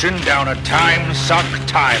marching down a time-suck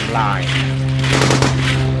timeline.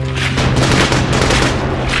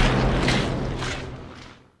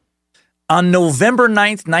 On November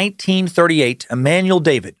 9th, 1938, Emmanuel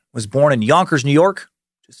David was born in Yonkers, New York,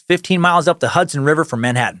 just 15 miles up the Hudson River from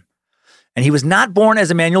Manhattan. And he was not born as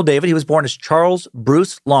Emmanuel David. He was born as Charles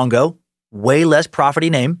Bruce Longo, way less prophety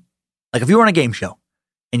name. Like if you were on a game show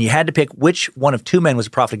and you had to pick which one of 2 men was a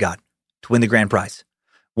prophet of God to win the grand prize.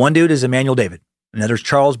 One dude is Emmanuel David. Another is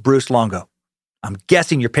Charles Bruce Longo. I'm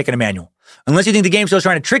guessing you're picking Emmanuel. Unless you think the game show is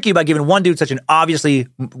trying to trick you by giving one dude such an obviously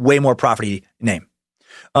way more prophety name.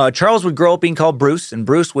 Charles would grow up being called Bruce, and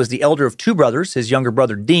Bruce was the elder of 2 brothers. His younger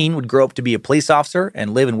brother, Dean, would grow up to be a police officer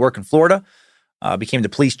and live and work in Florida. Became the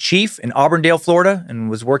police chief in Auburndale, Florida, and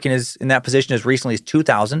was working in that position as recently as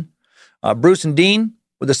 2000. Bruce and Dean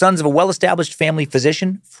were the sons of a well-established family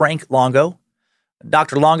physician, Frank Longo.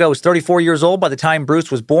 Dr. Longo was 34 years old by the time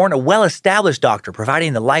Bruce was born, a well-established doctor,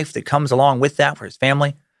 providing the life that comes along with that for his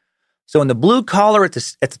family. So in the blue collar at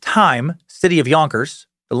the time, city of Yonkers,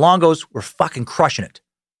 the Longos were fucking crushing it,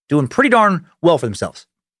 doing pretty darn well for themselves.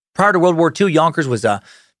 Prior to World War II, Yonkers was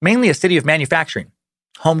mainly a city of manufacturing,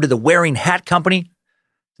 home to the Waring Hat Company,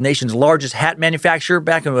 the nation's largest hat manufacturer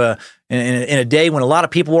back in a day when a lot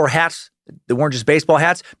of people wore hats that weren't just baseball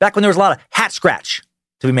hats, back when there was a lot of hat scratch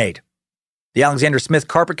to be made. The Alexander Smith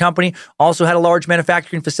Carpet Company also had a large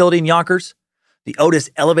manufacturing facility in Yonkers. The Otis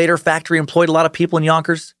Elevator Factory employed a lot of people in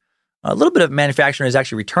Yonkers. A little bit of manufacturing has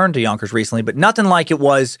actually returned to Yonkers recently, but nothing like it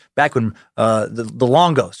was back when the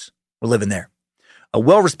Longos were living there. A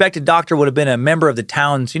well-respected doctor would have been a member of the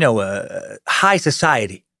town's, high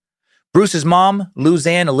society. Bruce's mom,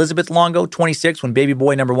 Luzanne Elizabeth Longo, 26, when baby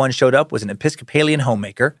boy number 1 showed up, was an Episcopalian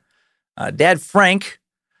homemaker. Dad Frank,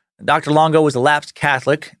 Dr. Longo, was a lapsed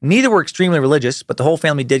Catholic. Neither were extremely religious, but the whole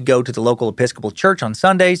family did go to the local Episcopal church on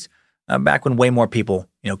Sundays, back when way more people,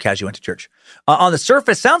 casually went to church. On the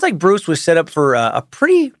surface, sounds like Bruce was set up for a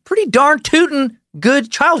pretty darn tootin'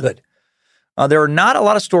 good childhood. There are not a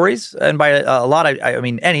lot of stories, and by a lot, I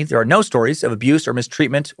mean any, there are no stories of abuse or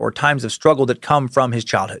mistreatment or times of struggle that come from his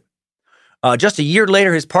childhood. Just a year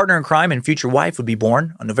later, his partner in crime and future wife would be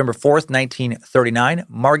born on November 4th, 1939.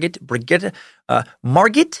 Margit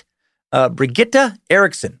Brigitta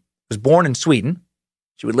Eriksson was born in Sweden.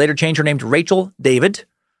 She would later change her name to Rachel David, a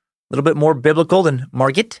little bit more biblical than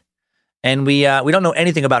Margit. And we don't know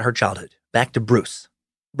anything about her childhood. Back to Bruce.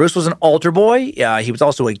 Bruce was an altar boy. He was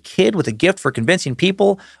also a kid with a gift for convincing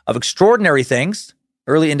people of extraordinary things.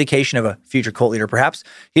 Early indication of a future cult leader, perhaps.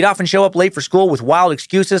 He'd often show up late for school with wild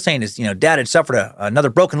excuses, saying his dad had suffered another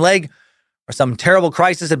broken leg or some terrible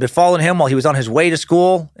crisis had befallen him while he was on his way to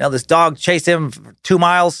school. This dog chased him for 2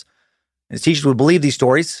 miles. His teachers would believe these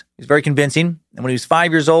stories. He was very convincing. And when he was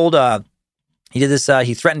 5 years old, he did this.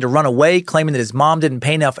 He threatened to run away, claiming that his mom didn't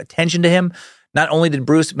pay enough attention to him. Not only did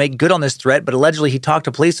Bruce make good on this threat, but allegedly he talked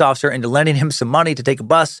a police officer into lending him some money to take a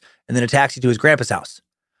bus and then a taxi to his grandpa's house.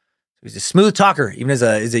 He was a smooth talker, even as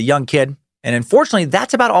a young kid. And unfortunately,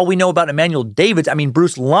 that's about all we know about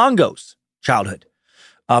Bruce Longo's childhood.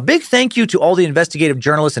 A big thank you to all the investigative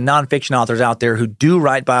journalists and nonfiction authors out there who do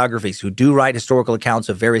write biographies, who do write historical accounts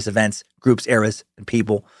of various events, groups, eras, and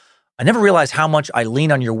people. I never realized how much I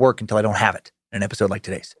lean on your work until I don't have it in an episode like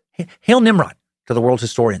today's. Hail Nimrod to the world's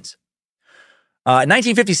historians. In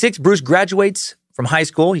 1956, Bruce graduates from high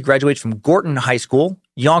school. He graduates from Gorton High School,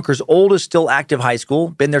 Yonkers' oldest still active high school.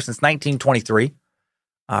 Been there since 1923.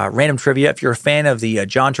 Random trivia, if you're a fan of the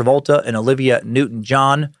John Travolta and Olivia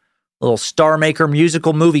Newton-John little star maker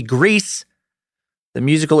musical movie Grease, the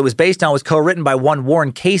musical it was based on was co-written by one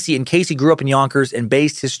Warren Casey, and Casey grew up in Yonkers and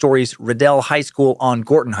based his story's Riddell High School on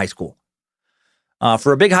Gorton High School.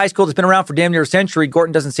 For a big high school that's been around for damn near a century,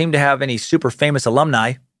 Gorton doesn't seem to have any super famous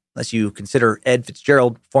alumni, unless you consider Ed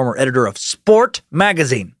Fitzgerald, former editor of Sport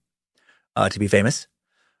magazine, to be famous.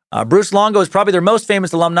 Bruce Longo is probably their most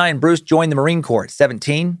famous alumni, and Bruce joined the Marine Corps at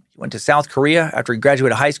 17. He went to South Korea after he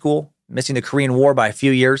graduated high school, missing the Korean War by a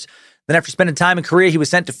few years. Then after spending time in Korea, he was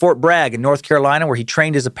sent to Fort Bragg in North Carolina, where he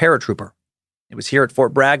trained as a paratrooper. It was here at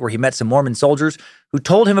Fort Bragg where he met some Mormon soldiers who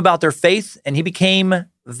told him about their faith, and he became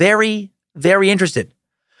very, very interested.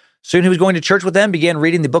 Soon he was going to church with them, began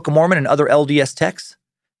reading the Book of Mormon and other LDS texts.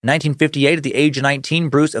 In 1958, at the age of 19,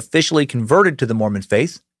 Bruce officially converted to the Mormon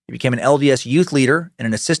faith. He became an LDS youth leader and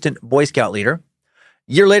an assistant Boy Scout leader.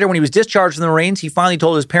 A year later, when he was discharged from the Marines, he finally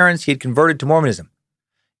told his parents he had converted to Mormonism.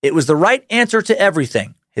 It was the right answer to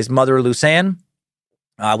everything. His mother, Lusanne,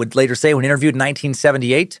 would later say when interviewed in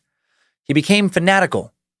 1978, he became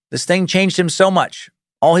fanatical. This thing changed him so much.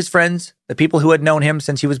 All his friends, the people who had known him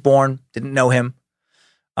since he was born, didn't know him.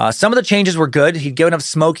 Some of the changes were good. He'd given up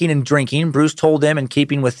smoking and drinking. Bruce told them in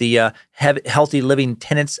keeping with the healthy living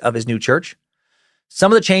tenets of his new church.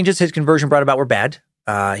 Some of the changes his conversion brought about were bad.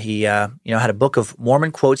 He had a book of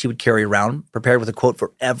Mormon quotes he would carry around, prepared with a quote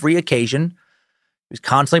for every occasion. He was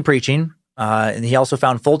constantly preaching. And he also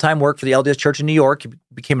found full-time work for the LDS Church in New York. He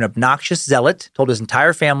became an obnoxious zealot, told his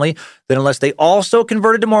entire family that unless they also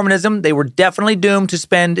converted to Mormonism, they were definitely doomed to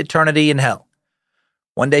spend eternity in hell.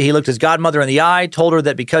 One day he looked his godmother in the eye, told her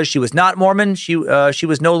that because she was not Mormon, she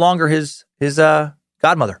was no longer his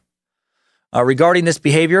godmother. Regarding this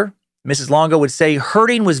behavior, Mrs. Longo would say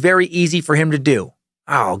hurting was very easy for him to do.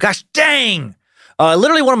 Oh, gosh dang!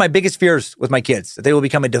 Literally one of my biggest fears with my kids, that they will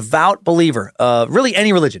become a devout believer of really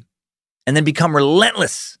any religion, and then become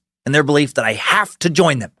relentless in their belief that I have to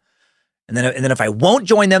join them. And then if I won't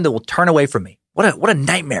join them, they will turn away from me. What a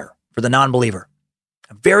nightmare for the non-believer.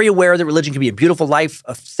 I'm very aware that religion can be a beautiful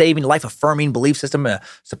life-saving, life-affirming belief system, a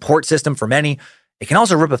support system for many. It can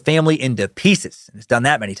also rip a family into pieces, and it's done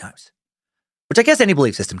that many times, which I guess any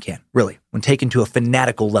belief system can, really, when taken to a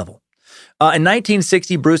fanatical level. In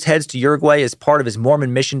 1960, Bruce heads to Uruguay as part of his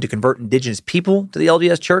Mormon mission to convert indigenous people to the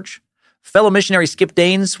LDS Church. Fellow missionary Skip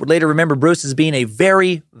Danes would later remember Bruce as being a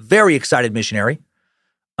very, very excited missionary.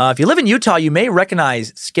 If you live in Utah, you may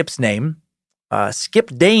recognize Skip's name.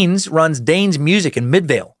 Skip Danes runs Danes Music in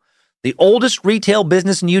Midvale, the oldest retail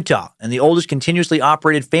business in Utah and the oldest continuously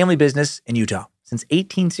operated family business in Utah since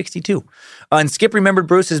 1862. And Skip remembered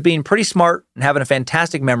Bruce as being pretty smart and having a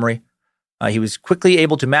fantastic memory. He was quickly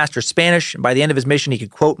able to master Spanish, and by the end of his mission, he could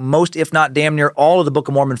quote most, if not damn near, all of the Book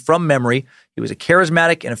of Mormon from memory. He was a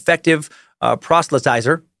charismatic and effective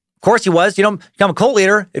proselytizer. Of course he was. You don't become a cult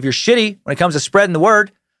leader if you're shitty when it comes to spreading the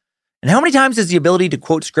word. And how many times does the ability to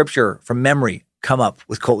quote scripture from memory come up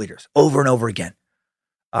with cult leaders over and over again?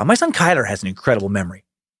 My son Kyler has an incredible memory.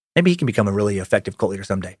 Maybe he can become a really effective cult leader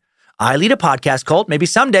someday. I lead a podcast cult. Maybe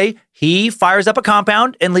someday he fires up a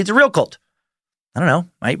compound and leads a real cult. I don't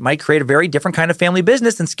know, might create a very different kind of family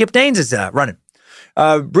business than Skip Danes is running.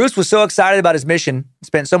 Bruce was so excited about his mission,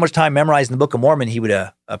 spent so much time memorizing the Book of Mormon, he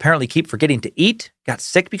would apparently keep forgetting to eat, got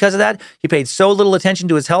sick because of that. He paid so little attention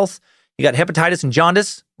to his health. He got hepatitis and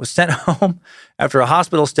jaundice, was sent home after a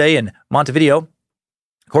hospital stay in Montevideo.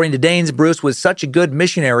 According to Danes, Bruce was such a good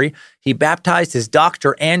missionary, he baptized his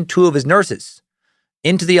doctor and 2 of his nurses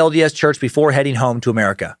into the LDS Church before heading home to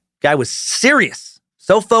America. Guy was serious.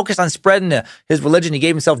 So focused on spreading his religion, he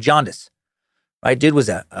gave himself jaundice. Right? Dude was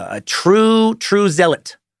a true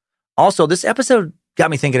zealot. Also, this episode got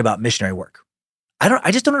me thinking about missionary work.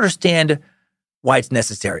 I just don't understand why it's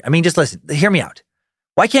necessary. I mean, just listen, hear me out.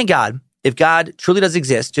 Why can't God, if God truly does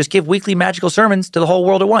exist, just give weekly magical sermons to the whole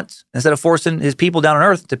world at once, instead of forcing his people down on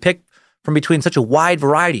earth to pick from between such a wide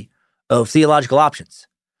variety of theological options?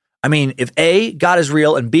 I mean, if A, God is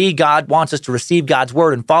real, and B, God wants us to receive God's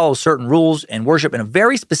word and follow certain rules and worship in a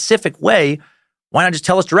very specific way, why not just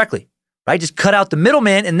tell us directly, right? Just cut out the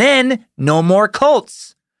middleman and then no more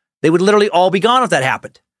cults. They would literally all be gone if that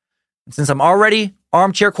happened. And since I'm already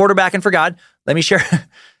armchair quarterbacking for God, let me share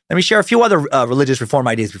a few other religious reform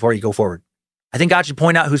ideas before you go forward. I think God should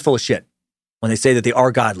point out who's full of shit when they say that they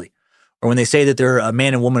are godly or when they say that they're a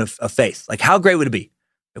man and woman of faith. Like, how great would it be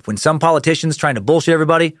if when some politician's trying to bullshit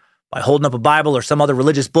everybody by holding up a Bible or some other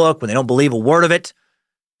religious book when they don't believe a word of it,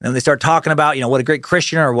 and then they start talking about, what a great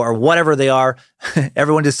Christian or whatever they are,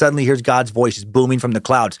 everyone just suddenly hears God's voice just booming from the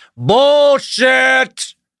clouds.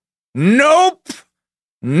 Bullshit! Nope!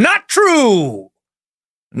 Not true!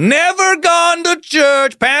 Never gone to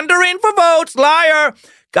church, pandering for votes, liar!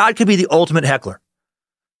 God could be the ultimate heckler.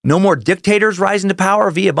 No more dictators rising to power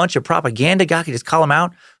via a bunch of propaganda. God could just call them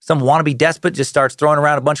out. Some wannabe despot just starts throwing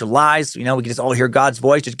around a bunch of lies. We can just all hear God's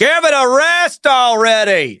voice. Just give it a rest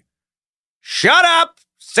already. Shut up.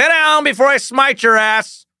 Sit down before I smite your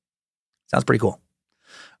ass. Sounds pretty cool.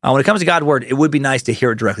 When it comes to God's word, it would be nice to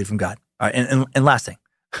hear it directly from God. All right, and last thing.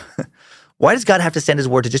 Why does God have to send his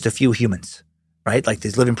word to just a few humans, right? Like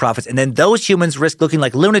these living prophets. And then those humans risk looking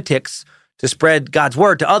like lunatics to spread God's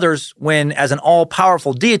word to others when, as an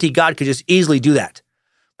all-powerful deity, God could just easily do that.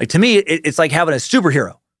 Like, to me, it's like having a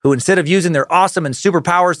superhero who, instead of using their awesome and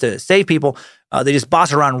superpowers to save people, they just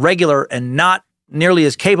boss around regular and not nearly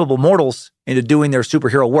as capable mortals into doing their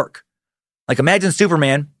superhero work. Like, imagine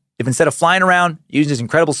Superman if instead of flying around, using his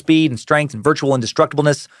incredible speed and strength and virtual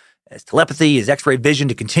indestructibleness, his telepathy, his X-ray vision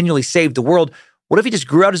to continually save the world, what if he just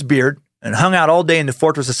grew out his beard and hung out all day in the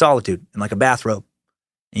Fortress of Solitude in like a bathrobe?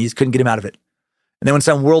 And you just couldn't get him out of it. And then when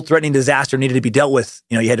some world-threatening disaster needed to be dealt with,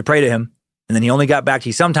 you had to pray to him. And then he only got back to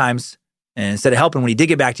you sometimes. And instead of helping when he did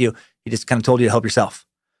get back to you, he just kind of told you to help yourself.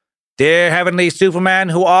 Dear Heavenly Superman,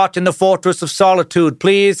 who art in the Fortress of Solitude,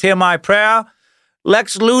 please hear my prayer.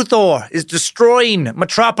 Lex Luthor is destroying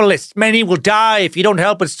Metropolis. Many will die if you don't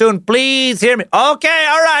help it soon. Please hear me. Okay,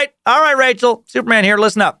 all right, Rachel. Superman here,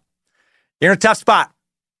 listen up. You're in a tough spot.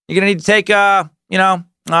 You're going to need to take,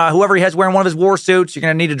 whoever he has wearing one of his war suits, you're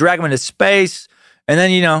going to need to drag him into space. And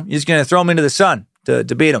then, you're just going to throw him into the sun to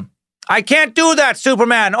beat him. I can't do that,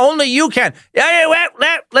 Superman. Only you can.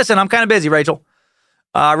 Listen, I'm kind of busy, Rachel.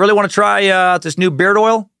 I really want to try this new beard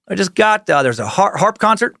oil I just got. There's a harp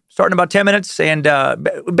concert starting in about 10 minutes. And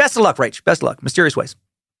best of luck, Rach. Best of luck. Mysterious ways.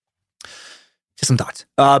 Just some thoughts.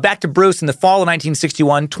 Back to Bruce in the fall of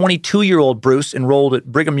 1961. 22-year-old Bruce enrolled at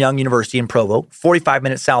Brigham Young University in Provo, 45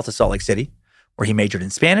 minutes south of Salt Lake City, where he majored in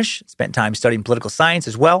Spanish, spent time studying political science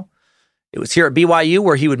as well. It was here at BYU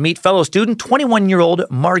where he would meet fellow student, 21-year-old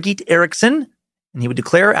Margit Erickson, and he would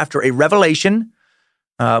declare after a revelation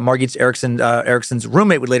Margit Eriksson's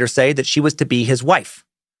roommate would later say that she was to be his wife.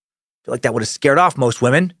 I feel like that would have scared off most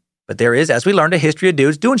women, but there is, as we learned, a history of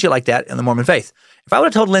dudes doing shit like that in the Mormon faith. If I would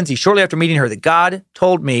have told Lindsay shortly after meeting her that God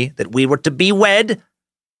told me that we were to be wed,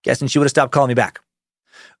 guessing she would have stopped calling me back.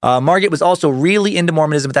 Margit was also really into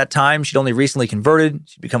Mormonism at that time. She'd only recently converted.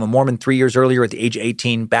 She'd become a Mormon 3 years earlier at the age of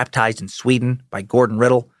 18, baptized in Sweden by Gordon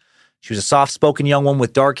Riddle. She was a soft-spoken young woman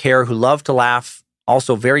with dark hair who loved to laugh,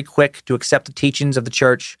 also very quick to accept the teachings of the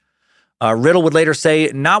church. Riddle would later say,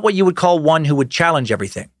 not what you would call one who would challenge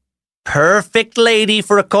everything. Perfect lady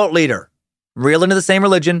for a cult leader. Real into the same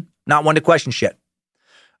religion, not one to question shit.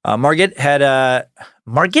 Margit had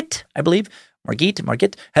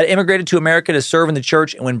immigrated to America to serve in the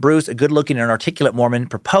church, and when Bruce, a good-looking and articulate Mormon,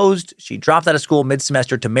 proposed, she dropped out of school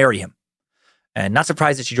mid-semester to marry him. And not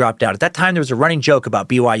surprised that she dropped out. At that time, there was a running joke about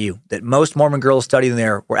BYU that most Mormon girls studying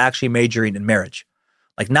there were actually majoring in marriage.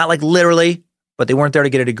 Not literally, but they weren't there to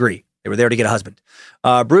get a degree. They were there to get a husband.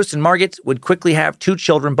 Bruce and Margit would quickly have 2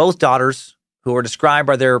 children, both daughters, who were described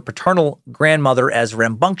by their paternal grandmother as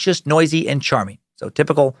rambunctious, noisy, and charming. So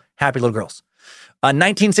typical happy little girls. In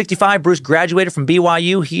 1965, Bruce graduated from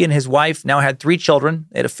BYU. He and his wife now had 3 children.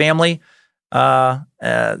 They had a family that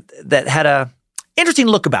had a interesting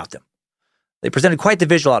look about them. They presented quite the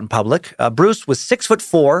visual out in public. Bruce was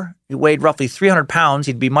 6'4". He weighed roughly 300 pounds.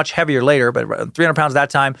 He'd be much heavier later, but 300 pounds at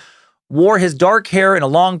that time. Wore his dark hair in a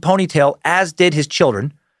long ponytail, as did his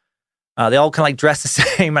children. They all kind of dressed the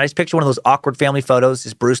same. I just picture one of those awkward family photos,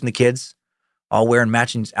 is Bruce and the kids all wearing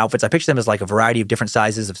matching outfits. I picture them as a variety of different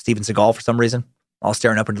sizes of Steven Seagal for some reason, all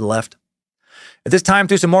staring up and to the left. At this time,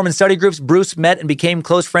 through some Mormon study groups, Bruce met and became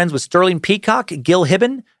close friends with Sterling Peacock, Gil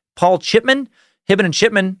Hibben, Paul Chipman. Hibben and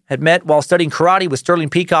Chipman had met while studying karate with Sterling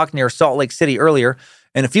Peacock near Salt Lake City earlier.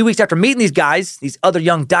 And a few weeks after meeting these guys, these other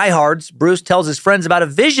young diehards, Bruce tells his friends about a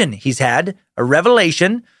vision he's had, a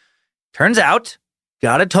revelation. Turns out,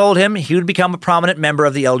 God had told him he would become a prominent member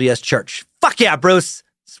of the LDS Church. Fuck yeah, Bruce.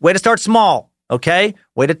 Way to start small, okay?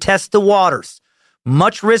 Way to test the waters.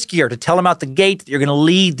 Much riskier to tell him out the gate that you're going to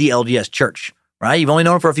lead the LDS Church, right? You've only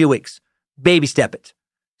known him for a few weeks. Baby step it.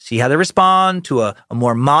 See how they respond to a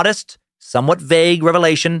more modest, somewhat vague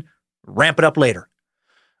revelation. Ramp it up later.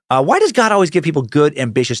 Why does God always give people good,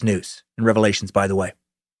 ambitious news in Revelations, by the way?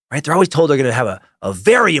 Right? They're always told they're going to have a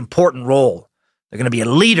very important role. They're going to be a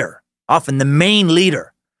leader, often the main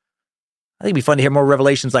leader. I think it'd be fun to hear more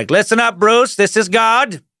revelations like, listen up, Bruce, this is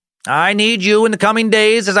God. I need you in the coming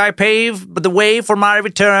days as I pave the way for my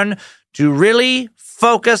return to really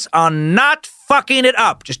focus on not fucking it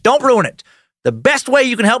up. Just don't ruin it. The best way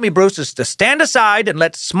you can help me, Bruce, is to stand aside and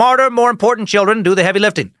let smarter, more important children do the heavy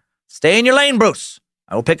lifting. Stay in your lane, Bruce.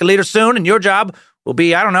 I will pick a leader soon, and your job will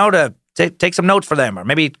be, to take some notes for them, or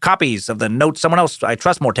maybe copies of the notes someone else I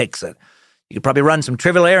trust more takes. You could probably run some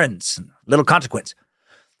trivial errands, little consequence.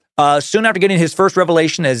 Soon after getting his first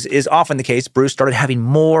revelation, as is often the case, Bruce started having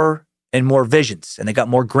more and more visions, and they got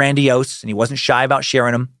more grandiose, and he wasn't shy about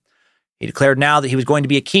sharing them. He declared now that he was going to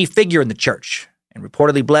be a key figure in the church, and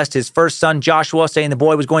reportedly blessed his first son, Joshua, saying the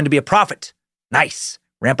boy was going to be a prophet. Nice.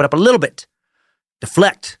 Ramp it up a little bit.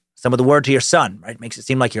 Deflect some of the word to your son, right? Makes it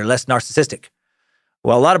seem like you're less narcissistic.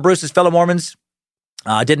 Well, a lot of Bruce's fellow Mormons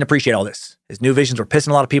didn't appreciate all this. His new visions were pissing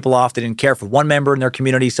a lot of people off. They didn't care for one member in their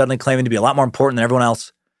community suddenly claiming to be a lot more important than everyone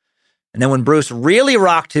else. And then when Bruce really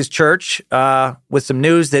rocked his church with some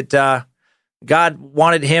news that God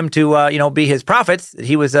wanted him to, be his prophet, that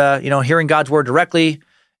he was, hearing God's word directly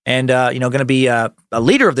and, going to be a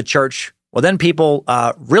leader of the church, well, then people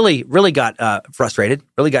really got frustrated,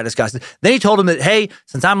 really got disgusted. Then he told him that, hey,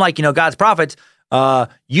 since I'm God's prophet,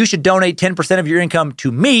 you should donate 10% of your income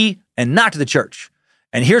to me and not to the church.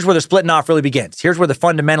 And here's where the splitting off really begins. Here's where the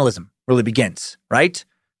fundamentalism really begins, right?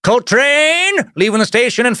 Colt train, leaving the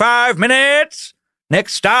station in 5 minutes.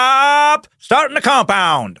 Next stop, starting the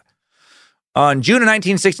compound. On June of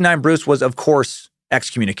 1969, Bruce was, of course,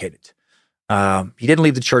 excommunicated. He didn't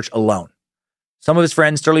leave the church alone. Some of his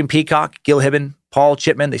friends, Sterling Peacock, Gil Hibben, Paul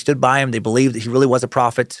Chipman, they stood by him. They believed that he really was a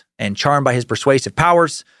prophet, and charmed by his persuasive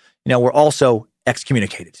powers, were also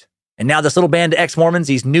excommunicated. And now this little band of ex-Mormons,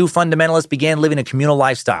 these new fundamentalists, began living a communal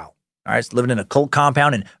lifestyle. All right, so living in a cult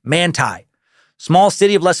compound in Manti, small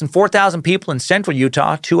city of less than 4,000 people in central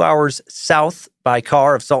Utah, 2 hours south by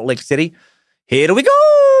car of Salt Lake City. Here we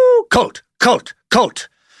go! Cult.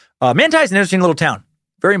 Manti is an interesting little town.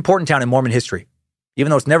 Very important town in Mormon history. Even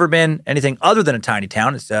though it's never been anything other than a tiny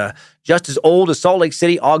town, it's just as old as Salt Lake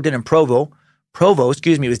City, Ogden, and Provo.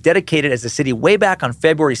 It was dedicated as a city way back on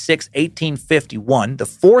February 6, 1851, the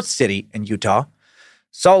fourth city in Utah.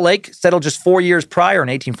 Salt Lake settled just 4 years prior in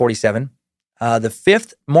 1847. The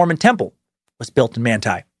fifth Mormon temple was built in Manti.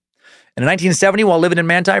 And in 1970, while living in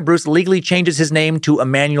Manti, Bruce legally changes his name to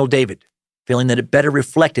Emmanuel David, feeling that it better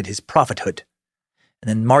reflected his prophethood. And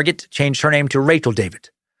then Margaret changed her name to Rachel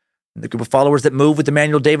David. And the group of followers that moved with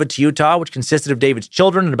Emmanuel David to Utah, which consisted of David's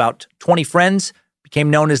children and about 20 friends,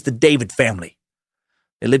 became known as the David family.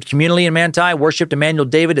 They lived communally in Manti, worshipped Emmanuel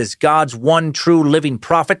David as God's one true living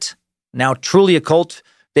prophet. Now truly a cult,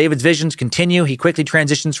 David's visions continue. He quickly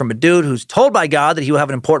transitions from a dude who's told by God that he will have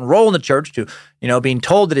an important role in the church to, being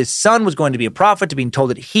told that his son was going to be a prophet, to being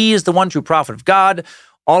told that he is the one true prophet of God.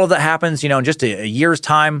 All of that happens, in just a year's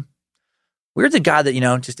time. Weird the guy that,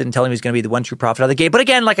 just didn't tell him he was going to be the one true prophet out of the gate. But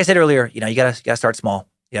again, like I said earlier, you gotta start small.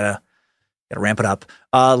 You gotta ramp it up.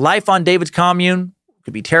 Life on David's commune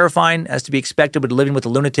could be terrifying, as to be expected, but living with a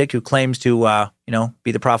lunatic who claims to,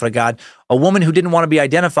 be the prophet of God. A woman who didn't want to be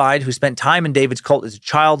identified, who spent time in David's cult as a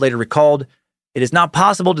child, later recalled, "It is not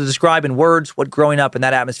possible to describe in words what growing up in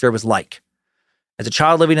that atmosphere was like. As a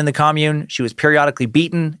child living in the commune, she was periodically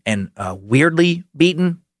beaten and weirdly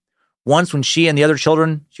beaten. Once when she and the other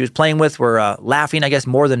children she was playing with were laughing, I guess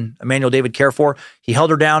more than Emmanuel David cared for, he held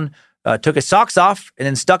her down, took his socks off, and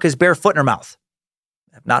then stuck his bare foot in her mouth.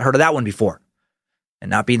 I've not heard of that one before. And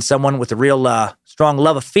not being someone with a real strong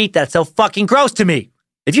love of feet, that's so fucking gross to me.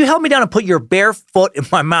 If you held me down and put your bare foot in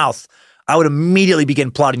my mouth, I would immediately begin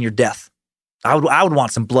plotting your death. I would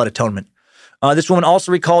want some blood atonement." This woman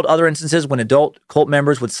also recalled other instances when adult cult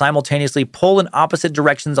members would simultaneously pull in opposite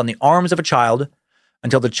directions on the arms of a child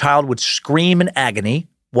until the child would scream in agony.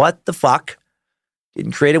 What the fuck?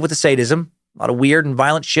 Getting creative with the sadism. A lot of weird and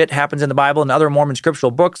violent shit happens in the Bible and other Mormon scriptural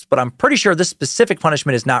books, but I'm pretty sure this specific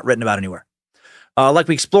punishment is not written about anywhere. Like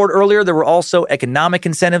we explored earlier, there were also economic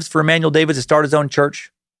incentives for Emmanuel David to start his own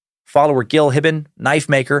church. Follower Gil Hibben, knife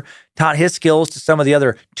maker, taught his skills to some of the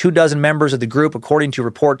other 24 members of the group, according to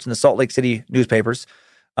reports in the Salt Lake City newspapers.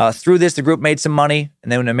 Through this, the group made some money,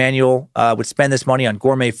 and then Emmanuel would spend this money on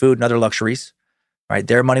gourmet food and other luxuries. Right,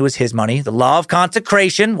 their money was his money. The law of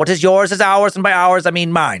consecration. What is yours is ours, and by ours, I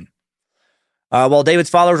mean mine. While David's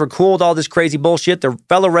followers were cool with all this crazy bullshit, the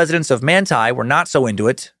fellow residents of Manti were not so into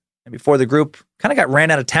it. And before the group kind of got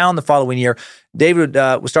ran out of town the following year, David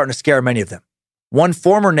was starting to scare many of them. One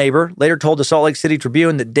former neighbor later told the Salt Lake City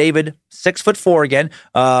Tribune that David, 6'4" again,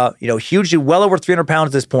 hugely well over 300 pounds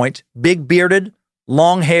at this point, big bearded,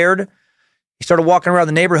 long haired. He started walking around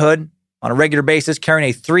the neighborhood on a regular basis, carrying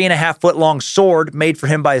a 3.5-foot long sword made for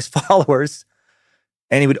him by his followers.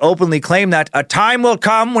 And he would openly claim that a time will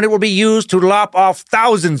come when it will be used to lop off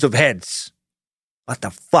thousands of heads. What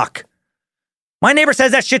the fuck? My neighbor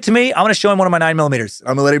says that shit to me. I'm going to show him one of my 9mm. I'm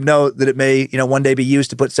going to let him know that it may, one day be used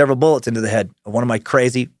to put several bullets into the head of one of my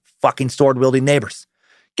crazy fucking sword-wielding neighbors.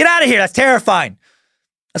 Get out of here. That's terrifying.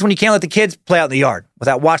 That's when you can't let the kids play out in the yard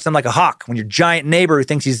without watching them like a hawk. When your giant neighbor who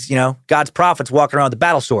thinks he's, God's prophet's walking around with a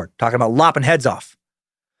battle sword, talking about lopping heads off.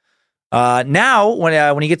 Now,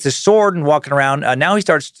 when he gets his sword and walking around, now he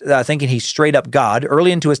starts thinking he's straight up God.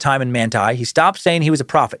 Early into his time in Manti, he stopped saying he was a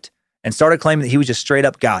prophet and started claiming that he was just straight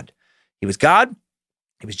up God. He was God,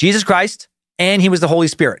 he was Jesus Christ, and he was the Holy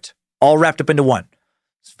Spirit, all wrapped up into one.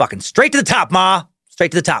 It's fucking straight to the top, Ma.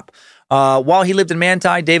 Straight to the top. While he lived in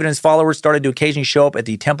Manti, David and his followers started to occasionally show up at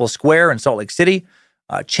the Temple Square in Salt Lake City,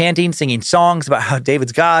 chanting, singing songs about how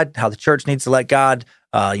David's God, how the church needs to let God,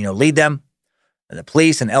 lead them. And the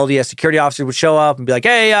police and LDS security officers would show up and be like,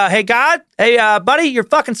 hey, God, hey, buddy, you're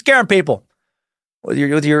fucking scaring people with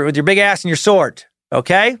your big ass and your sword,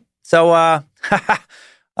 okay? So,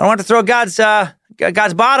 I don't want to throw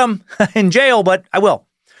God's bottom in jail, but I will.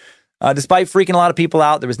 Despite freaking a lot of people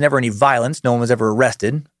out, there was never any violence. No one was ever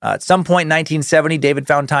arrested. At some point in 1970, David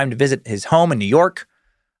found time to visit his home in New York.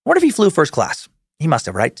 I wonder if he flew first class. He must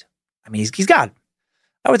have, right? I mean, he's God.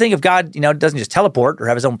 I would think if God, doesn't just teleport or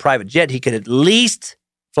have his own private jet, he could at least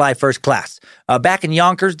fly first class. Back in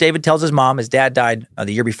Yonkers, David tells his mom, his dad died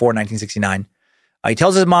the year before, 1969. He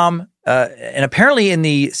tells his mom, and apparently in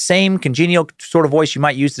the same congenial sort of voice you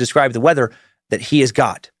might use to describe the weather, that he is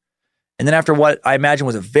God. And then after what I imagine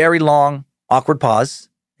was a very long, awkward pause,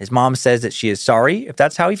 his mom says that she is sorry if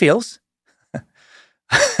that's how he feels,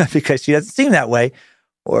 because she doesn't seem that way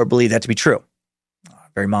or believe that to be true.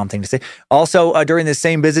 Very mom thing to say. Also, during this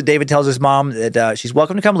same visit, David tells his mom that she's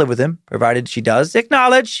welcome to come live with him, provided she does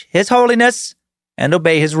acknowledge his holiness and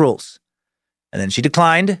obey his rules. And then she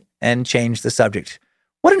declined and changed the subject.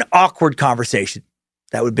 What an awkward conversation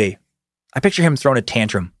that would be. I picture him throwing a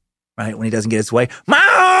tantrum, right, when he doesn't get his way.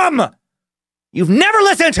 Mom! You've never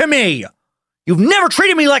listened to me! You've never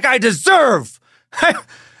treated me like I deserve! I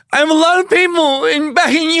have a lot of people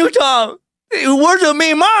back in Utah who worship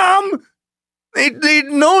me, Mom! They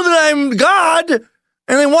know that I'm God!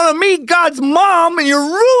 and they want to meet God's mom, and you're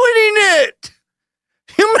ruining it.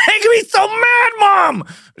 You're making me so mad, Mom.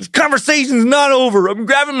 This conversation's not over. I'm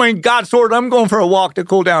grabbing my God sword. I'm going for a walk to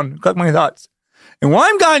cool down, collect my thoughts. And while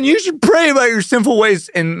I'm gone, you should pray about your sinful ways,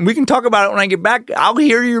 and we can talk about it when I get back. I'll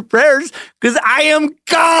hear your prayers because I am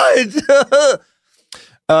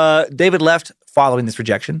God. David left following this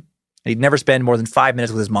rejection. He'd never spend more than 5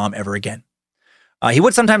 minutes with his mom ever again. He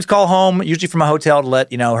would sometimes call home, usually from a hotel, to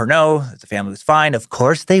let her know that the family was fine. Of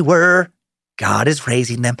course they were. God is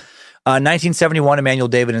raising them. 1971, Emmanuel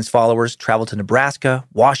David and his followers traveled to Nebraska,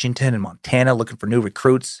 Washington, and Montana looking for new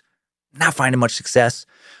recruits. Not finding much success.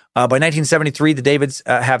 By 1973, the Davids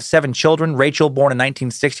have 7 children. Rachel, born in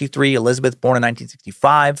 1963. Elizabeth, born in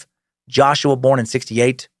 1965. Joshua, born in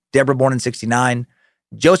 68. Deborah, born in 69.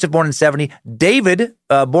 Joseph, born in 70. David,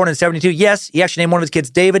 born in 72. Yes, he actually named one of his kids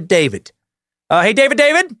David. Hey, David.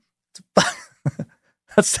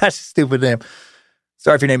 That's such a stupid name.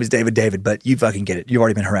 Sorry if your name is David, but you fucking get it. You've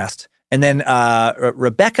already been harassed. And then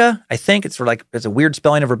Rebecca, I think it's a weird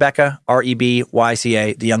spelling of Rebecca,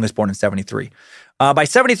 Rebyca, the youngest, born in 73. By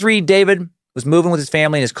 73, David was moving with his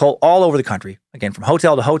family and his cult all over the country. Again, from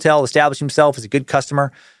hotel to hotel, established himself as a good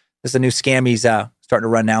customer. This is a new scam he's starting to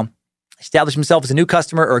run now. Established himself as a new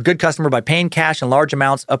customer or a good customer by paying cash in large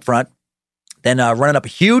amounts up front, then running up a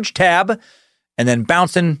huge tab, and then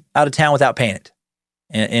bouncing out of town without paying it.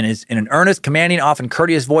 In an earnest, commanding, often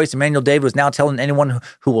courteous voice, Emmanuel David was now telling anyone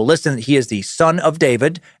who will listen that he is the son of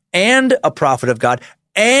David and a prophet of God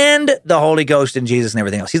and the Holy Ghost and Jesus and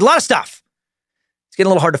everything else. He's a lot of stuff. It's getting a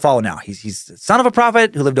little hard to follow now. He's the son of a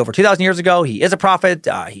prophet who lived over 2,000 years ago. He is a prophet.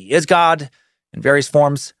 He is God in various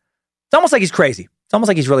forms. It's almost like he's crazy. It's almost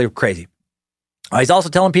like he's really crazy. He's also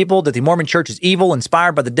telling people that the Mormon church is evil,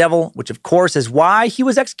 inspired by the devil, which of course is why he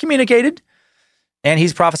was excommunicated. And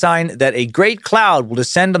he's prophesying that a great cloud will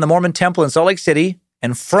descend on the Mormon temple in Salt Lake City,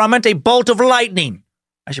 and from it a bolt of lightning.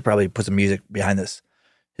 I should probably put some music behind this,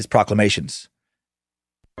 his proclamations.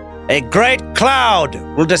 A great cloud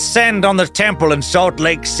will descend on the temple in Salt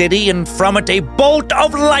Lake City, and from it a bolt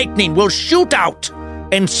of lightning will shoot out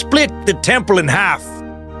and split the temple in half.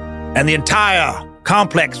 And the entire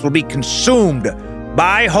complex will be consumed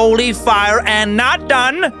by holy fire, and not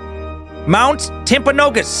done. Mount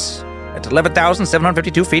Timpanogos, at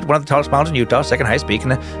 11,752 feet, one of the tallest mountains in Utah, second highest peak in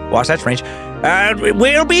the Wasatch Range,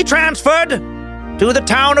 will be transferred to the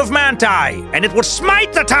town of Manti, and it will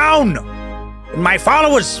smite the town. And my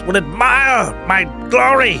followers will admire my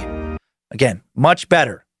glory. Again, much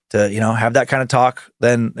better to, have that kind of talk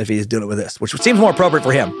than if he's doing it with this, which seems more appropriate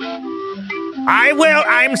for him.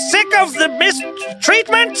 I'm sick of the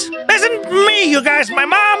mistreatment. Listen to me, you guys. My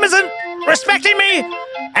mom isn't respecting me.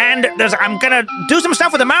 And I'm gonna do some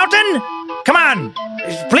stuff with the mountain. Come on,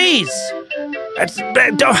 please. Just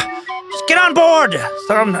get on board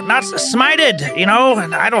so I'm not smited, and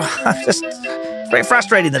I'm just very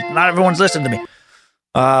frustrating that not everyone's listening to me.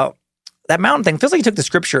 That mountain thing feels like he took the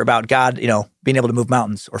scripture about God, being able to move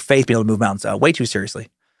mountains, or faith being able to move mountains, way too seriously.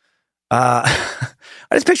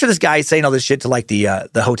 I just picture this guy saying all this shit to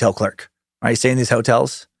the hotel clerk. Right, saying these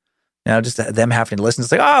hotels, just them having to listen.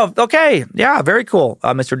 It's like, oh, okay, yeah, very cool,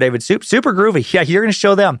 Mr. David, super groovy. Yeah, you're going to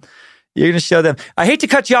show them. I hate to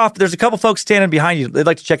cut you off, but there's a couple folks standing behind you. They'd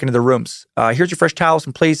like to check into their rooms. Here's your fresh towels,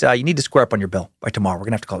 and please, you need to square up on your bill by tomorrow. We're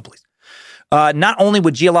going to have to call the police. Not only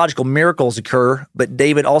would geological miracles occur, but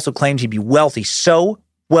David also claimed he'd be wealthy. So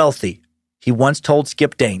wealthy, he once told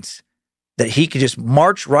Skip Danes that he could just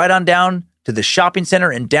march right on down to the shopping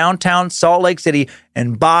center in downtown Salt Lake City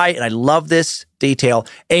and buy, and I love this detail,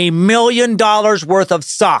 $1 million worth of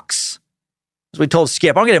socks. As we told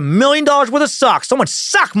Skip, I'll get $1 million worth of socks. So much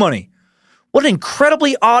sock money. What an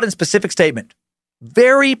incredibly odd and specific statement.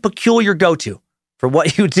 Very peculiar go-to for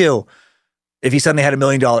what you do if you suddenly had $1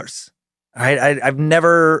 million. All right, I've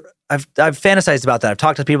fantasized about that. I've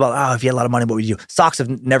talked to people about, if you had a lot of money, what would you do? Socks have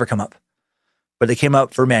never come up, but they came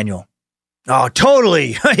up for Emmanuel. Oh,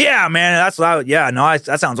 totally. Yeah, man. That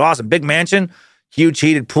sounds awesome. Big mansion, huge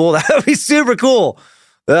heated pool. That would be super cool.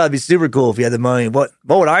 That'd be super cool if you had the money. What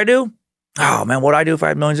would I do? Oh man, what would I do if I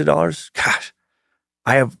had millions of dollars? Gosh,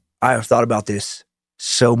 I have thought about this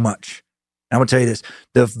so much. And I'm gonna tell you this.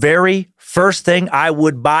 The very first thing I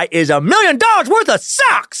would buy is $1 million worth of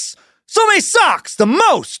socks. So many socks, the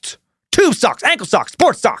most. Tube socks, ankle socks,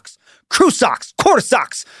 sports socks, crew socks, quarter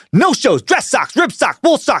socks, no-shows, dress socks, rib socks,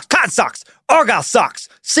 wool socks, cotton socks, argyle socks,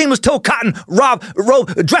 seamless toe cotton, robe,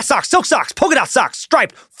 dress socks, silk socks, polka dot socks,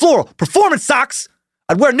 striped, floral, performance socks.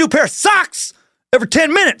 I'd wear a new pair of socks every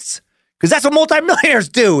 10 minutes because that's what multimillionaires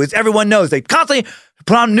do, as everyone knows. They constantly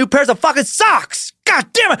put on new pairs of fucking socks.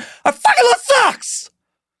 God damn it, I fucking love socks.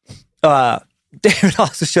 David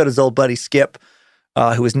also showed his old buddy Skip,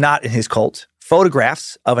 who was not in his cult,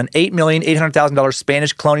 photographs of an $8,800,000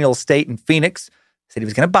 Spanish colonial estate in Phoenix. Said he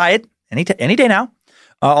was going to buy it any day now.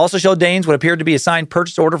 Also showed Danes what appeared to be a signed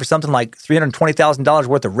purchase order for something like $320,000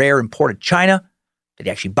 worth of rare imported china. Did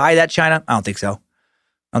he actually buy that china? I don't think so. I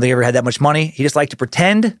don't think he ever had that much money. He just liked to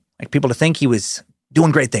pretend, like people to think he was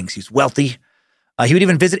doing great things. He was wealthy. He would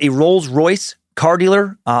even visit a Rolls-Royce car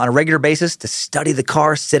dealer on a regular basis to study the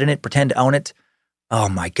car, sit in it, pretend to own it. Oh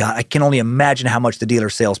my God, I can only imagine how much the dealer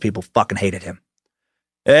salespeople fucking hated him.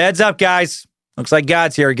 Heads up, guys. Looks like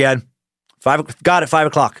God's here again. God at 5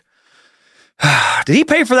 o'clock. Did he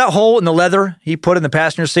pay for that hole in the leather he put in the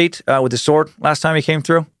passenger seat with his sword last time he came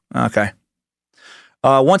through? Okay.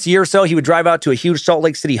 Once a year or so, he would drive out to a huge Salt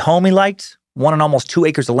Lake City home he liked, one and almost 2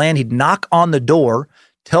 acres of land. He'd knock on the door,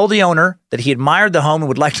 tell the owner that he admired the home and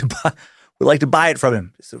would like to buy it from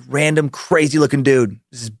him. It's a random, crazy-looking dude.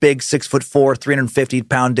 This is big, 6'4",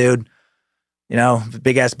 350-pound dude. You know,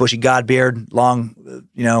 big-ass bushy god beard, long,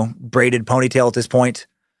 braided ponytail at this point.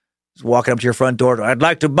 He's walking up to your front door. I'd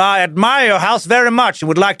like to admire your house very much and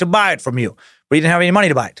would like to buy it from you. But he didn't have any money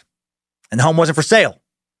to buy it. And the home wasn't for sale.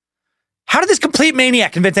 How did this complete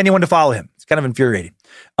maniac convince anyone to follow him? It's kind of infuriating.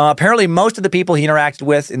 Apparently, most of the people he interacted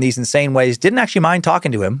with in these insane ways didn't actually mind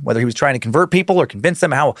talking to him, whether he was trying to convert people or convince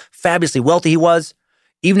them how fabulously wealthy he was.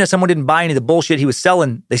 Even if someone didn't buy any of the bullshit he was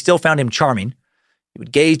selling, they still found him charming. He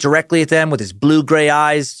would gaze directly at them with his blue-gray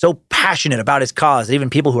eyes, so passionate about his cause that even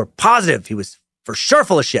people who were positive he was for sure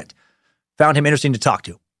full of shit found him interesting to talk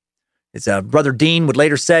to. His brother Dean would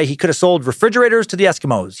later say he could have sold refrigerators to the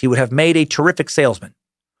Eskimos. He would have made a terrific salesman.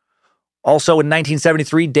 Also, in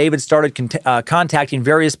 1973, David started contacting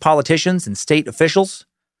various politicians and state officials.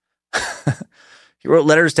 He wrote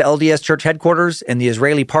letters to LDS Church headquarters and the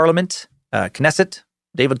Israeli parliament, Knesset.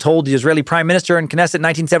 David told the Israeli prime minister in Knesset in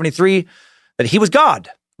 1973 that he was God,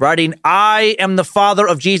 writing, I am the father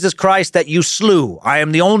of Jesus Christ that you slew. I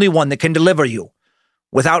am the only one that can deliver you.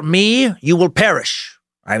 Without me, you will perish.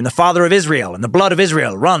 I am the father of Israel, and the blood of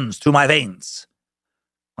Israel runs through my veins.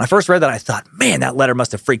 When I first read that, I thought, man, that letter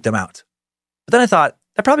must have freaked them out. But then I thought,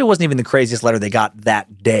 that probably wasn't even the craziest letter they got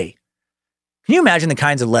that day. Can you imagine the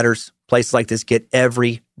kinds of letters places like this get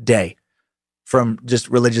every day from just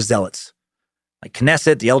religious zealots? Like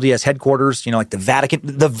Knesset, the LDS headquarters, like the Vatican.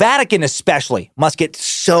 The Vatican especially must get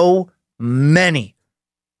so many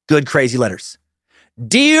good, crazy letters.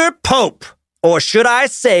 Dear Pope, or should I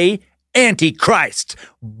say Antichrist,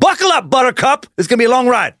 buckle up, Buttercup. It's going to be a long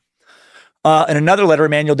ride. In another letter,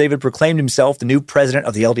 Emmanuel David proclaimed himself the new president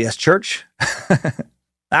of the LDS Church.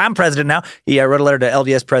 I'm president now. He wrote a letter to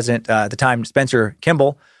LDS president at the time, Spencer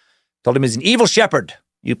Kimball. Told him he's an evil shepherd.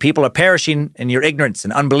 You people are perishing in your ignorance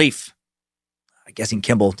and unbelief. I'm guessing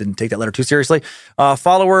Kimball didn't take that letter too seriously.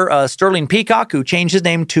 Follower Sterling Peacock, who changed his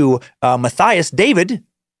name to Matthias David,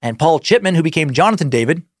 and Paul Chipman, who became Jonathan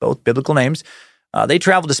David, both biblical names. They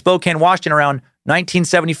traveled to Spokane, Washington around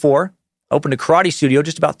 1974, opened a karate studio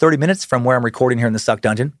just about 30 minutes from where I'm recording here in the Suck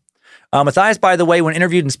Dungeon. Matthias, by the way, when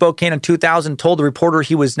interviewed in Spokane in 2000, told the reporter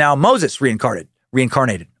he was now Moses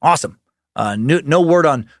reincarnated. Awesome. No word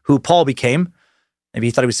on who Paul became. Maybe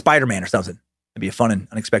he thought he was Spider-Man or something. It'd be a fun and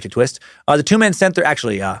unexpected twist. The two men sent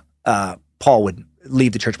their, Paul would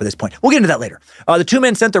leave the church by this point. We'll get into that later. The two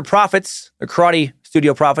men sent their profits, their karate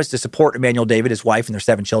studio profits, to support Emmanuel David, his wife, and their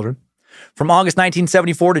 7 children. From August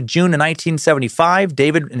 1974 to June of 1975,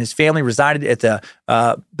 David and his family resided at the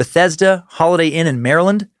Bethesda Holiday Inn in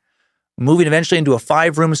Maryland, moving eventually into a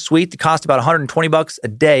 5-room suite that cost about $120 a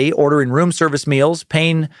day, ordering room service meals,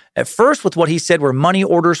 paying at first with what he said were money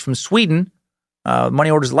orders from Sweden.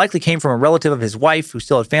 Money orders likely came from a relative of his wife who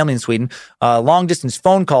still had family in Sweden. Long-distance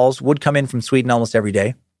phone calls would come in from Sweden almost every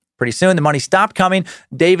day. Pretty soon, the money stopped coming.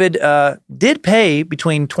 David did pay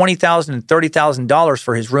between $20,000 and $30,000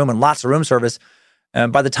 for his room and lots of room service.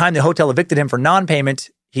 By the time the hotel evicted him for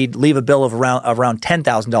non-payment, he'd leave a bill of around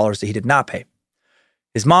 $10,000 that he did not pay.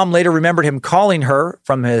 His mom later remembered him calling her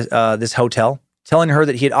from this hotel, telling her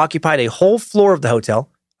that he had occupied a whole floor of the hotel.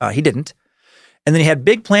 He didn't. And then he had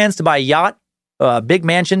big plans to buy a yacht, a big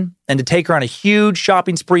mansion, and to take her on a huge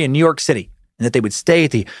shopping spree in New York City, and that they would stay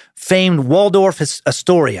at the famed Waldorf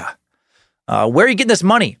Astoria. Where are you getting this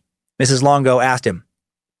money? Mrs. Longo asked him.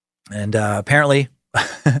 And apparently,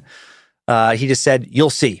 he just said, you'll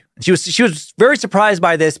see. She was very surprised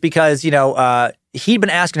by this because, he'd been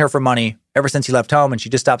asking her for money ever since he left home, and she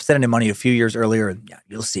just stopped sending him money a few years earlier. And yeah,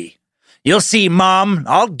 you'll see. You'll see, Mom.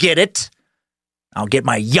 I'll get it. I'll get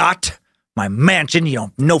my yacht, my mansion. You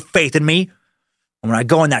don't have no faith in me. And when I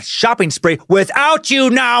go on that shopping spree without you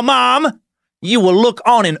now, Mom, you will look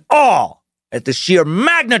on in awe at the sheer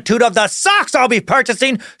magnitude of the socks I'll be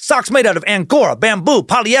purchasing. Socks made out of Angora, bamboo,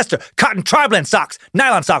 polyester, cotton tri-blend socks,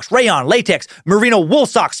 nylon socks, rayon, latex, merino wool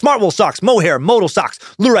socks, smart wool socks, mohair, modal socks,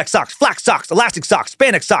 lurex socks, flax socks, elastic socks,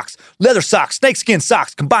 spandex socks, leather socks, snakeskin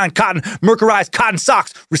socks, combined cotton, mercurized cotton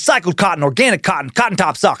socks, recycled cotton, organic cotton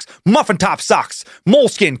top socks, muffin top socks,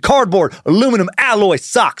 moleskin, cardboard, aluminum alloy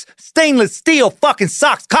socks, stainless steel fucking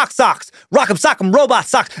socks, cock socks, rock'em sock'em robot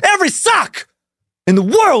socks, every sock in the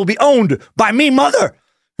world will be owned by me, mother,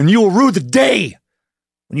 and you will rue the day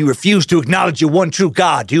when you refuse to acknowledge your one true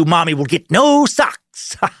God. You, mommy, will get no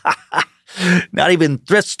socks. Not even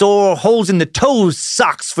thrift store holes in the toes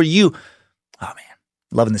socks for you. Oh, man.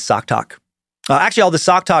 Loving the sock talk. Actually, all the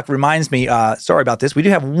sock talk reminds me, sorry about this. We do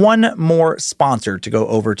have one more sponsor to go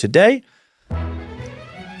over today.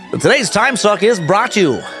 But today's Time Suck is brought to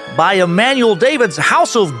you by Emmanuel David's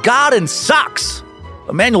House of God and Socks.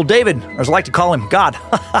 Emmanuel David, or as I like to call him, God.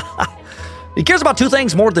 He cares about two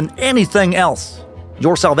things more than anything else.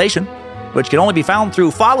 Your salvation, which can only be found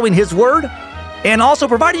through following his word, and also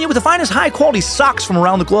providing you with the finest high-quality socks from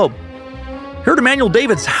around the globe. Here at Emmanuel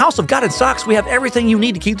David's House of God and Socks, we have everything you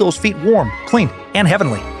need to keep those feet warm, clean, and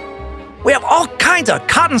heavenly. We have all kinds of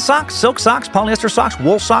cotton socks, silk socks, polyester socks,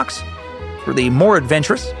 wool socks. For the more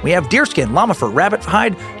adventurous, we have deerskin, llama fur, rabbit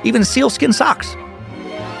hide, even sealskin socks.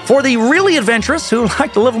 For the really adventurous who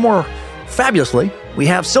like to live more fabulously, we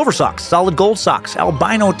have silver socks, solid gold socks,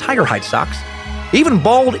 albino tiger hide socks, even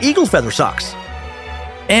bald eagle feather socks.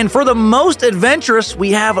 And for the most adventurous,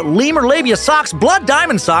 we have lemur labia socks, blood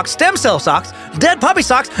diamond socks, stem cell socks, dead puppy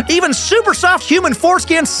socks, even super soft human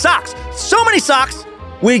foreskin socks. So many socks,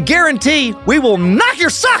 we guarantee we will knock your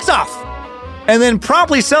socks off and then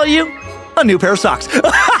promptly sell you a new pair of socks.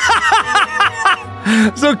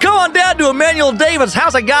 So come on down to Emmanuel David's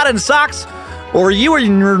House of God and Socks, or you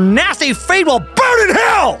and your nasty fate will burn in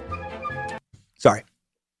hell! Sorry.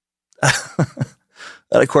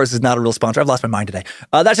 That, of course, is not a real sponsor. I've lost my mind today.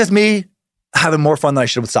 That's just me having more fun than I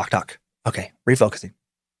should with Sock Talk. Okay, refocusing.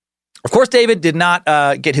 Of course, David did not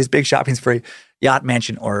get his big shopping spree, yacht,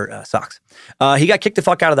 mansion, or socks. He got kicked the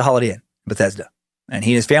fuck out of the Holiday Inn in Bethesda. And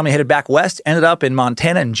he and his family headed back west, ended up in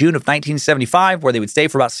Montana in June of 1975, where they would stay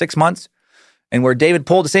for about 6 months, and where David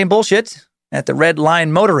pulled the same bullshit at the Red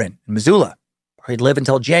Lion Motor Inn in Missoula, where he'd live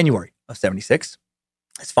until January of 76.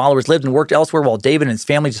 His followers lived and worked elsewhere while David and his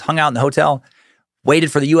family just hung out in the hotel, waited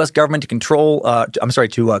for the U.S. government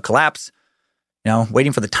to collapse,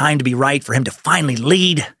 waiting for the time to be right for him to finally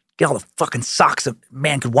lead, get all the fucking socks a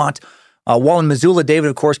man could want. While in Missoula, David,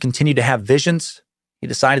 of course, continued to have visions. He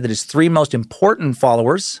decided that his three most important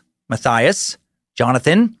followers, Matthias,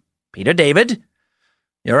 Jonathan, Peter David,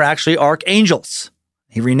 they're actually archangels.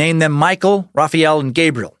 He renamed them Michael, Raphael, and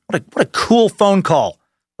Gabriel. What a cool phone call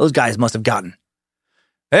those guys must have gotten.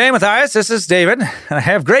 Hey, Matthias, this is David, and I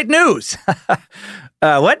have great news.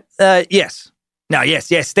 What? Yes. No,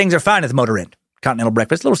 yes, things are fine at the Motor Inn. Continental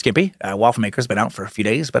breakfast, a little skimpy. Waffle maker's been out for a few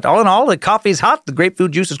days, but all in all, the coffee's hot, the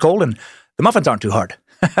grapefruit juice is cold, and the muffins aren't too hard.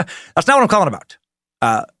 That's not what I'm calling about.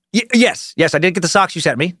 Yes, I did get the socks you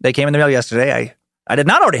sent me. They came in the mail yesterday. I did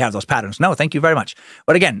not already have those patterns. No, thank you very much.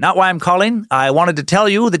 But again, not why I'm calling. I wanted to tell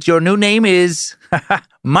you that your new name is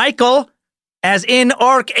Michael, as in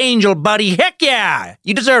Archangel, buddy. Heck yeah,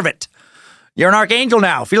 you deserve it. You're an Archangel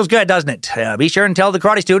now. Feels good, doesn't it? Be sure and tell the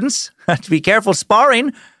karate students to be careful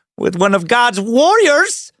sparring with one of God's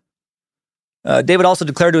warriors. David also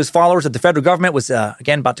declared to his followers that the federal government was,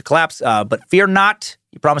 again, about to collapse. But fear not.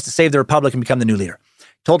 He promised to save the republic and become the new leader.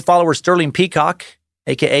 Told followers Sterling Peacock,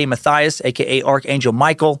 a.k.a. Matthias, a.k.a. Archangel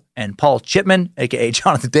Michael, and Paul Chipman, a.k.a.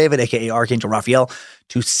 Jonathan David, a.k.a. Archangel Raphael,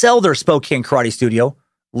 to sell their Spokane karate studio,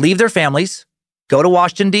 leave their families, go to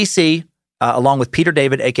Washington, D.C., along with Peter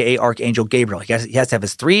David, a.k.a. Archangel Gabriel. He has to have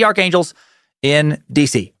his three archangels in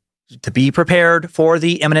D.C. to be prepared for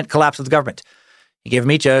the imminent collapse of the government. He gave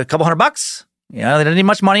them each a couple $100. They didn't need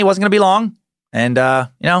much money. It wasn't going to be long. And,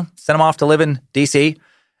 sent them off to live in D.C.,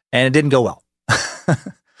 and it didn't go well.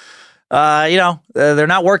 They're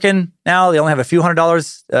not working now. They only have a few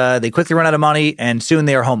 $100. They quickly run out of money, and soon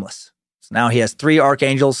they are homeless. So now he has three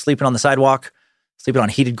archangels sleeping on the sidewalk, sleeping on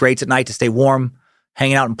heated grates at night to stay warm,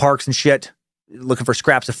 hanging out in parks and shit, looking for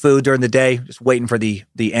scraps of food during the day, just waiting for the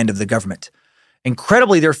end of the government.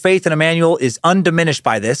 Incredibly, their faith in Emmanuel is undiminished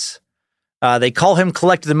by this. They call him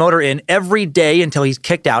Collected the Motor Inn every day until he's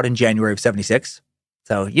kicked out in January of 76.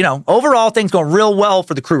 So, overall, things going real well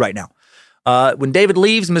for the crew right now. When David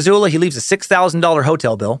leaves Missoula, he leaves a $6,000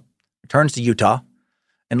 hotel bill, returns to Utah.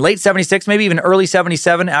 In late 76, maybe even early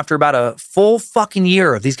 77, after about a full fucking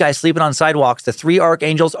year of these guys sleeping on sidewalks, the three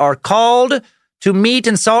archangels are called to meet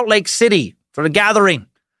in Salt Lake City for a gathering.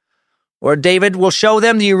 where David will show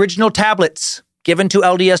them the original tablets given to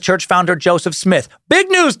LDS Church founder Joseph Smith. Big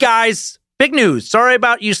news, guys. Big news. Sorry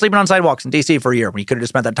about you sleeping on sidewalks in D.C. for a year when you could have just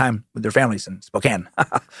spent that time with their families in Spokane.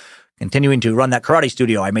 Continuing to run that karate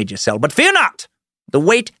studio I made you sell. But fear not. The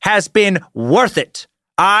wait has been worth it.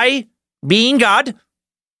 I, being God,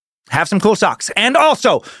 have some cool socks. And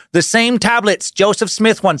also, the same tablets Joseph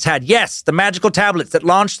Smith once had. Yes, the magical tablets that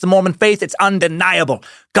launched the Mormon faith. It's undeniable.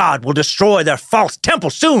 God will destroy their false temple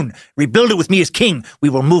soon. Rebuild it with me as king. We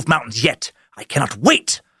will move mountains yet. I cannot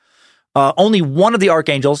wait. Only one of the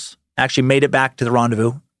archangels actually made it back to the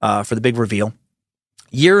rendezvous for the big reveal.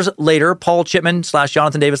 Years later, Paul Chipman /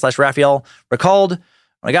 Jonathan Davis / Raphael recalled,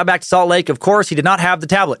 when I got back to Salt Lake, of course, he did not have the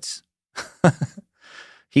tablets.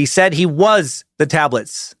 He said he was the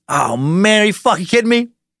tablets. Oh, man, are you fucking kidding me?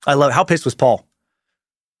 I love it. How pissed was Paul?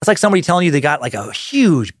 It's like somebody telling you they got like a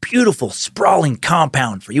huge, beautiful, sprawling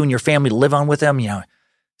compound for you and your family to live on with them. You know,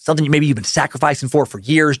 something maybe you've been sacrificing for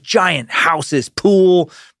years. Giant houses, pool,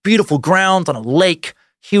 beautiful grounds on a lake,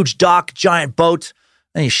 huge dock, giant boat.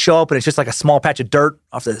 Then you show up and it's just like a small patch of dirt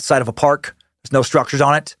off the side of a park. There's no structures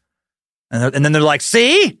on it. And then they're like,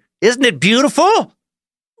 see? Isn't it beautiful?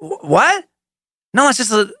 What? No, that's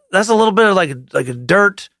just that's a little bit of like a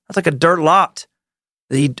dirt. That's like a dirt lot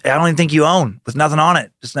that I don't even think you own with nothing on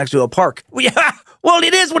it, just next to a park. Well, yeah, well,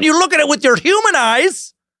 it is when you look at it with your human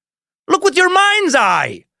eyes. Look with your mind's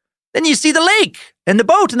eye. Then you see the lake and the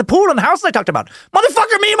boat and the pool and the house that I talked about.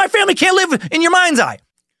 Motherfucker, me and my family can't live in your mind's eye.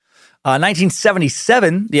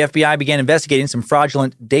 1977, the FBI began investigating some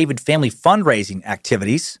fraudulent David family fundraising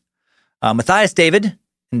activities. Matthias David,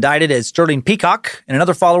 indicted as Sterling Peacock, and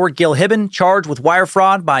another follower, Gil Hibben, charged with wire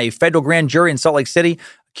fraud by a federal grand jury in Salt Lake City,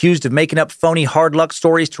 accused of making up phony hard luck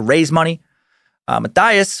stories to raise money.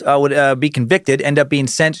 Matthias would be convicted, end up being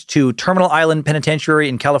sent to Terminal Island Penitentiary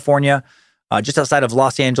in California, just outside of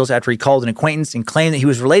Los Angeles, after he called an acquaintance and claimed that he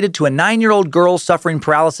was related to a 9-year-old girl suffering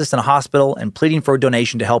paralysis in a hospital and pleading for a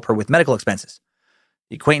donation to help her with medical expenses.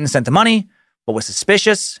 The acquaintance sent the money, but was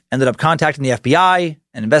suspicious, ended up contacting the FBI,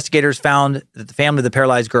 and investigators found that the family of the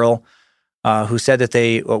paralyzed girl, who said that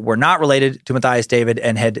they were not related to Matthias David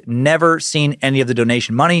and had never seen any of the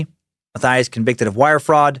donation money. Matthias convicted of wire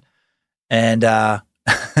fraud and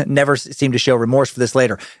never seemed to show remorse for this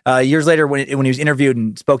later. Years later, when he was interviewed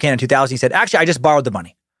in Spokane in 2000, he said, actually, I just borrowed the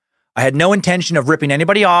money. I had no intention of ripping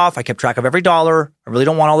anybody off. I kept track of every dollar. I really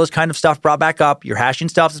don't want all this kind of stuff brought back up. Your hashing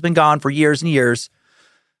stuff has been gone for years and years.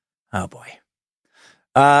 Oh, boy.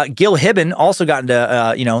 Gil Hibben also got into,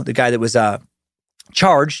 the guy that was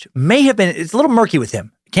charged, may have been, it's a little murky with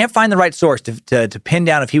him. Can't find the right source to pin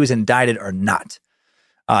down if he was indicted or not.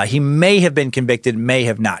 He may have been convicted, may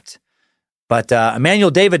have not. But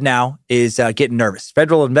Emmanuel David now is getting nervous.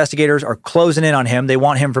 Federal investigators are closing in on him. They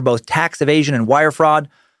want him for both tax evasion and wire fraud.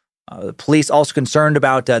 The police also concerned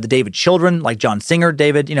about the David children, like John Singer.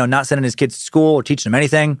 David, not sending his kids to school or teaching them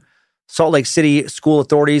anything. Salt Lake City school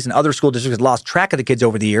authorities and other school districts lost track of the kids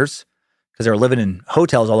over the years because they were living in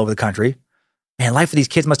hotels all over the country. Man, life for these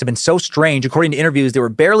kids must have been so strange. According to interviews, they were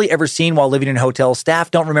barely ever seen while living in hotels.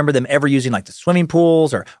 Staff don't remember them ever using like the swimming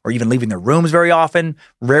pools or even leaving their rooms very often.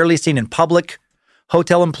 Rarely seen in public.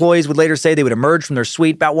 Hotel employees would later say they would emerge from their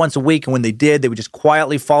suite about once a week, and when they did, they would just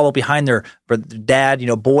quietly follow behind their dad.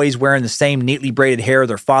 Boys wearing the same neatly braided hair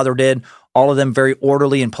their father did. All of them very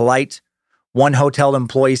orderly and polite. One hotel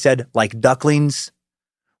employee said, like ducklings.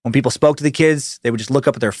 When people spoke to the kids, they would just look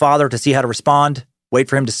up at their father to see how to respond, wait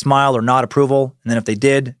for him to smile or nod approval. And then if they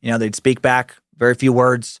did, they'd speak back. Very few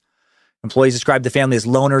words. Employees described the family as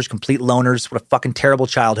loners, complete loners. What a fucking terrible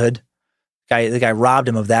childhood. The guy robbed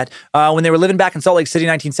him of that. When they were living back in Salt Lake City in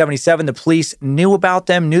 1977, the police knew about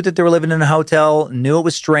them, knew that they were living in a hotel, knew it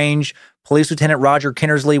was strange. Police Lieutenant Roger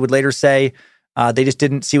Kinnersley would later say, they just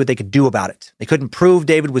didn't see what they could do about it. They couldn't prove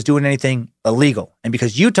David was doing anything illegal. And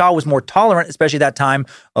because Utah was more tolerant, especially at that time,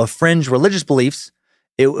 of fringe religious beliefs,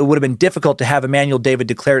 it would have been difficult to have Emmanuel David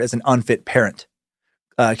declared as an unfit parent.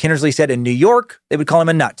 Kinnersley said in New York, they would call him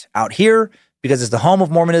a nut. Out here, because it's the home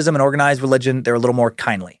of Mormonism and organized religion, they're a little more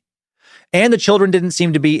kindly. And the children didn't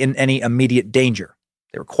seem to be in any immediate danger.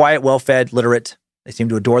 They were quiet, well-fed, literate. They seemed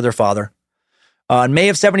to adore their father. In May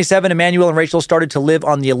of 77, Emmanuel and Rachel started to live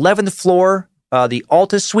on the 11th floor, the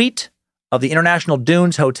Alta Suite of the International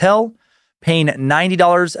Dunes Hotel, paying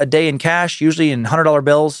 $90 a day in cash, usually in $100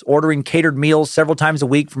 bills, ordering catered meals several times a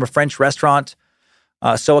week from a French restaurant.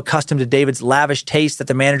 So accustomed to David's lavish taste that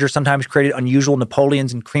the manager sometimes created unusual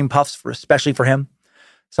Napoleons and cream puffs, especially for him.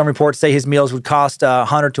 Some reports say his meals would cost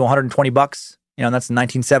 $100 to $120. And that's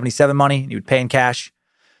 1977 money. He would pay in cash.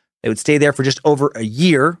 They would stay there for just over a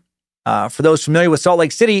year. For those familiar with Salt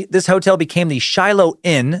Lake City, this hotel became the Shiloh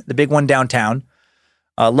Inn, the big one downtown,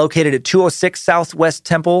 located at 206 Southwest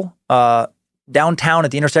Temple, downtown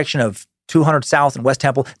at the intersection of 200 South and West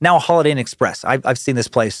Temple, now a Holiday Inn Express. I've seen this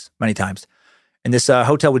place many times. And this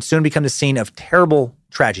hotel would soon become the scene of terrible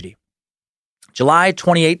tragedy. July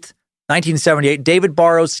 28th, 1978, David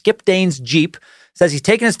borrows Skip Dane's Jeep, says he's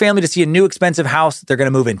taking his family to see a new expensive house that they're going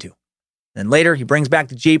to move into. Then later, he brings back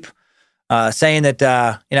the Jeep, saying that,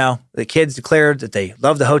 the kids declared that they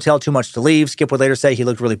loved the hotel too much to leave. Skip would later say he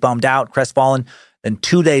looked really bummed out, crestfallen. Then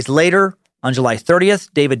 2 days later, on July 30th,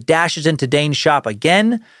 David dashes into Dane's shop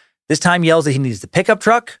again. This time yells that he needs the pickup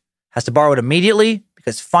truck, has to borrow it immediately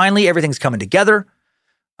because finally everything's coming together.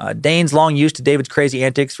 Dane's, long used to David's crazy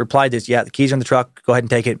antics, replied this, yeah, the keys are in the truck. Go ahead and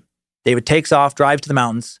take it. David takes off, drives to the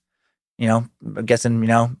mountains. I'm guessing,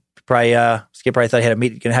 probably Skip probably thought he had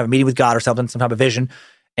going to have a meeting with God or something, some type of vision.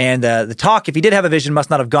 And the talk, if he did have a vision, must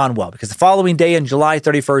not have gone well because the following day, on July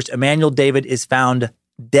 31st, Emmanuel David is found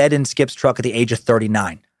dead in Skip's truck at the age of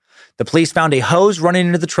 39. The police found a hose running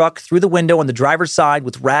into the truck through the window on the driver's side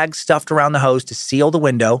with rags stuffed around the hose to seal the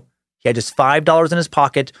window. He had just $5 in his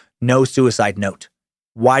pocket, no suicide note.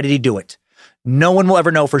 Why did he do it? No one will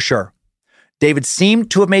ever know for sure. David seemed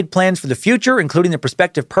to have made plans for the future, including the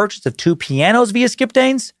prospective purchase of 2 pianos via Skip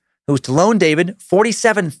Danes, who was to loan David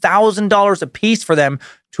 $47,000 apiece for them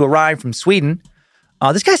to arrive from Sweden.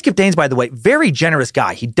 This guy, Skip Danes, by the way, very generous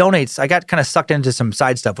guy. He donates. I got kind of sucked into some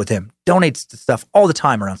side stuff with him. Donates stuff all the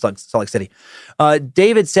time around Salt Lake City.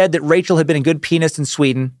 David said that Rachel had been a good pianist in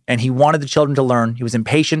Sweden, and he wanted the children to learn. He was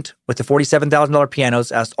impatient with the $47,000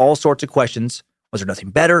 pianos, asked all sorts of questions. Was there nothing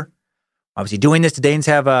better? Why was he doing this? Did Danes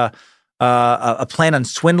have a plan on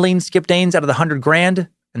swindling Skip Danes out of the $100,000?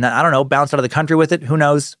 And then, I don't know, bounced out of the country with it? Who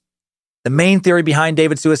knows? The main theory behind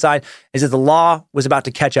David's suicide is that the law was about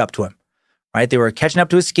to catch up to him. Right? They were catching up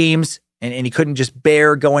to his schemes, and he couldn't just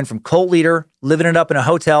bear going from cult leader, living it up in a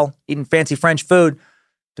hotel, eating fancy French food,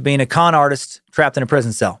 to being a con artist trapped in a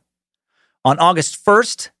prison cell. On August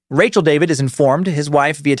 1st, Rachel David is informed, his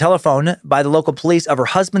wife, via telephone, by the local police of her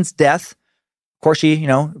husband's death. Of course, she,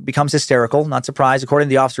 becomes hysterical. Not surprised. According to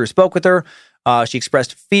the officer who spoke with her, she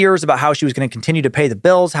expressed fears about how she was going to continue to pay the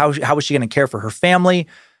bills. How was she going to care for her family?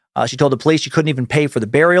 She told the police she couldn't even pay for the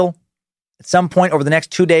burial. At some point over the next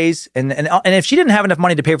 2 days, and if she didn't have enough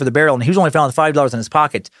money to pay for the burial, and he was only found with $5 in his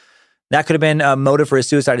pocket, that could have been a motive for his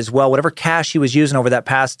suicide as well. Whatever cash he was using over that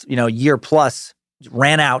past, year plus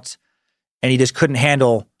ran out, and he just couldn't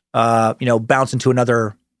handle, bouncing to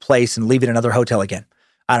another place and leaving another hotel again.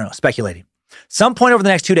 I don't know, speculating. Some point over the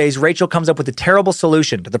next 2 days, Rachel comes up with a terrible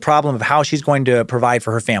solution to the problem of how she's going to provide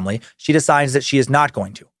for her family. She decides that she is not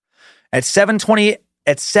going to. At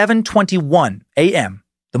 7:21 a.m.,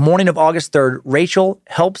 the morning of August 3rd, Rachel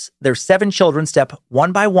helps their 7 children step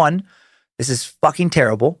one by one. This is fucking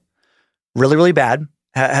terrible. Really, really bad.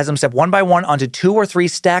 Has them step one by one onto 2 or 3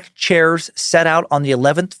 stacked chairs set out on the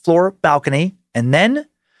 11th floor balcony. And then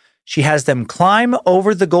she has them climb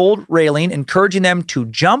over the gold railing, encouraging them to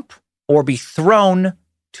jump or be thrown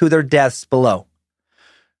to their deaths below.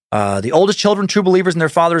 The oldest children, true believers in their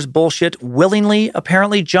father's bullshit, willingly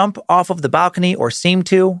apparently jump off of the balcony or seem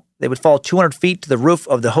to. They would fall 200 feet to the roof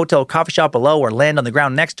of the hotel coffee shop below or land on the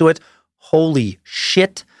ground next to it. Holy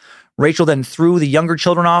shit. Rachel then threw the younger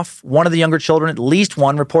children off. One of the younger children, at least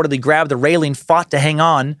one, reportedly grabbed the railing, fought to hang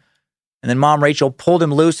on. And then Mom Rachel pulled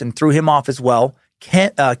him loose and threw him off as well.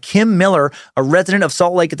 Kim Miller, a resident of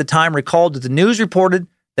Salt Lake at the time, recalled that the news reported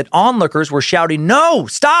that onlookers were shouting, "No,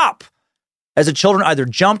 stop!" as the children either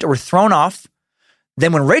jumped or were thrown off.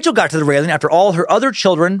 Then when Rachel got to the railing, after all her other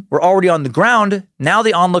children were already on the ground, now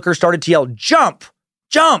the onlookers started to yell, "Jump!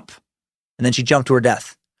 Jump!" And then she jumped to her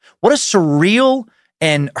death. What a surreal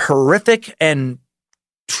and horrific and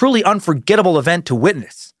truly unforgettable event to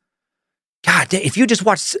witness. God, if you just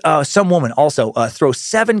watched some woman also throw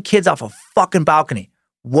 7 kids off a fucking balcony,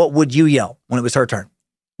 what would you yell when it was her turn?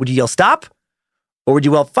 Would you yell, "Stop"? Or would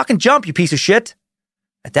you yell, "Fucking jump, you piece of shit"?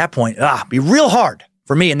 At that point, be real hard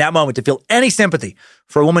for me in that moment to feel any sympathy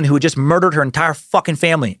for a woman who had just murdered her entire fucking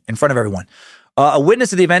family in front of everyone. A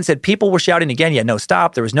witness of the event said people were shouting again, "Yeah, no,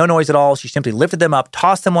 stop." There was no noise at all. She simply lifted them up,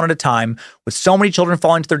 tossed them one at a time. With so many children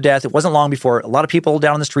falling to their death, it wasn't long before a lot of people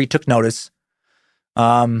down on the street took notice.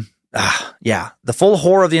 The full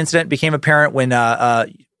horror of the incident became apparent when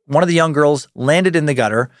one of the young girls landed in the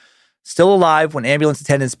gutter, still alive when ambulance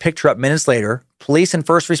attendants picked her up minutes later. Police and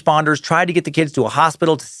first responders tried to get the kids to a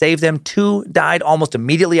hospital to save them. 2 died almost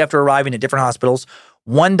immediately after arriving at different hospitals.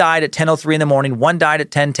 1 died at 10:03 in the morning. 1 died at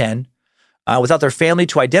 10:10. Without their family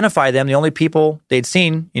to identify them, the only people they'd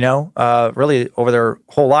seen, really over their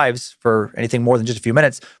whole lives for anything more than just a few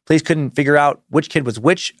minutes, police couldn't figure out which kid was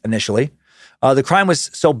which initially. The crime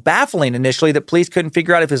was so baffling initially that police couldn't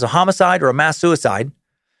figure out if it was a homicide or a mass suicide.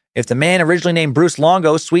 If the man originally named Bruce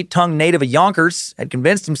Longo, sweet-tongued native of Yonkers, had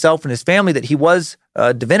convinced himself and his family that he was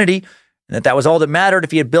a divinity and that was all that mattered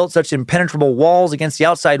if he had built such impenetrable walls against the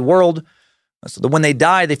outside world, so that when they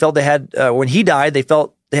died, they felt they had, when he died, they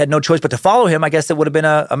felt they had no choice but to follow him, I guess it would have been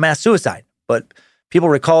a mass suicide. But people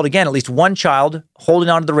recalled, again, at least one child holding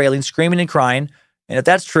onto the railing, screaming and crying. And if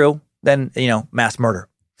that's true, then, mass murder.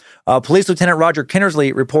 Police Lieutenant Roger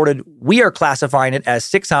Kinnersley reported, "We are classifying it as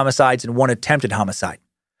 6 homicides and 1 attempted homicide,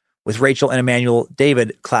 with Rachel and Emmanuel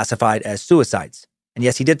David classified as suicides." And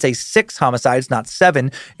yes, he did say 6 homicides, not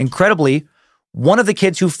 7. Incredibly, one of the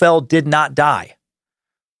kids who fell did not die.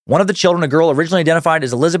 One of the children, a girl originally identified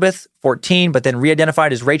as Elizabeth, 14, but then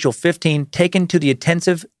re-identified as Rachel, 15, taken to the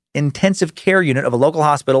intensive care unit of a local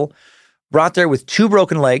hospital, brought there with 2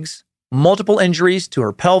 broken legs, multiple injuries to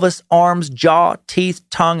her pelvis, arms, jaw, teeth,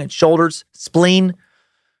 tongue, and shoulders, spleen.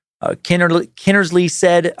 Kinnersley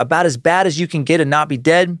said, "About as bad as you can get and not be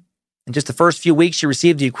dead." In just the first few weeks, she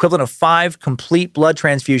received the equivalent of 5 complete blood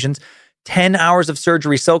transfusions, 10 hours of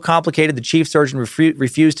surgery so complicated the chief surgeon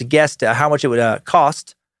refused to guess how much it would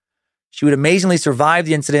cost. She would amazingly survive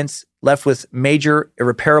the incidents, left with major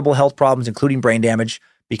irreparable health problems, including brain damage,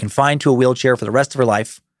 be confined to a wheelchair for the rest of her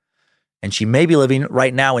life. And she may be living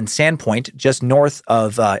right now in Sandpoint, just north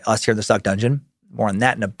of us here in the Suck Dungeon. More on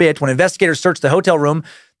that in a bit. When investigators searched the hotel room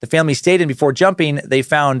the family stayed in before jumping, they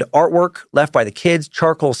found artwork left by the kids,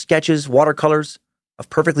 charcoal sketches, watercolors of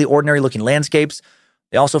perfectly ordinary-looking landscapes.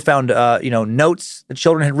 They also found, notes the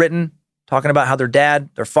children had written, talking about how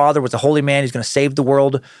their father was a holy man who's going to save the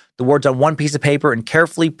world. The words on one piece of paper in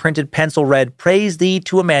carefully printed pencil read, "Praise thee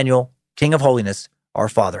to Emmanuel, King of Holiness, our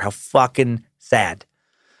Father." How fucking sad.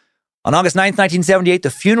 On August 9th, 1978, the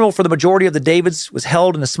funeral for the majority of the Davids was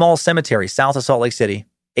held in a small cemetery south of Salt Lake City.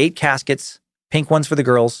 8 caskets, pink ones for the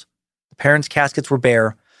girls. The parents' caskets were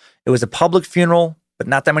bare. It was a public funeral, but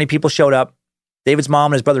not that many people showed up. David's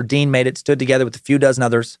mom and his brother Dean made it, stood together with a few dozen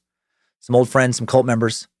others, some old friends, some cult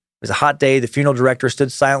members. It was a hot day. The funeral director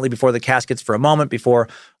stood silently before the caskets for a moment before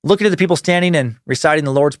looking at the people standing and reciting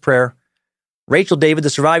the Lord's Prayer. Rachel David, the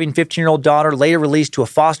surviving 15-year-old daughter, later released to a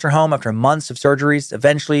foster home after months of surgeries.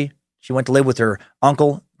 Eventually, she went to live with her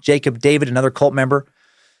uncle, Jacob David, another cult member.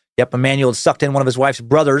 Yep, Emmanuel had sucked in one of his wife's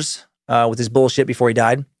brothers with his bullshit before he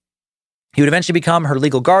died. He would eventually become her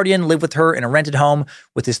legal guardian, live with her in a rented home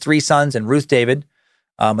with his 3 sons and Ruth David,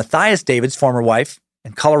 Matthias David's former wife,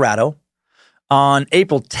 in Colorado. On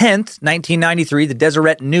April 10th, 1993, the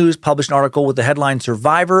Deseret News published an article with the headline,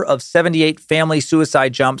 "Survivor of 78 Family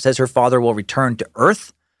Suicide Jump Says Her Father Will Return to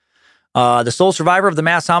Earth." The sole survivor of the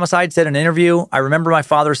mass homicide said in an interview, "I remember my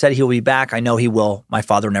father said he will be back. I know he will. My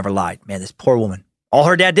father never lied." Man, this poor woman. All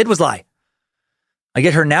her dad did was lie. I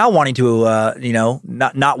get her now wanting to,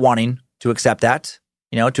 not wanting to accept that.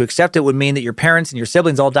 To accept it would mean that your parents and your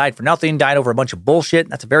siblings all died for nothing, died over a bunch of bullshit.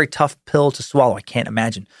 That's a very tough pill to swallow. I can't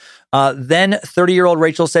imagine. Then 30-year-old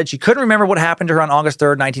Rachel said she couldn't remember what happened to her on August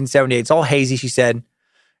 3rd, 1978. It's all hazy, she said.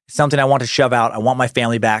 It's something I want to shove out. I want my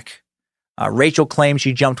family back. Rachel claimed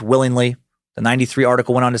she jumped willingly. The 93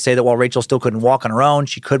 article went on to say that while Rachel still couldn't walk on her own,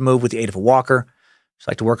 she could move with the aid of a walker. She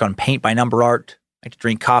liked to work on paint-by-number art, liked to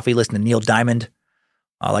drink coffee, listen to Neil Diamond,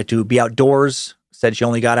 liked to be outdoors. Said she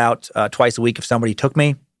only got out twice a week if somebody took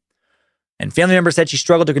me. And family members said she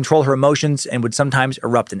struggled to control her emotions and would sometimes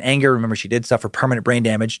erupt in anger. Remember, she did suffer permanent brain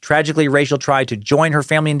damage. Tragically, Rachel tried to join her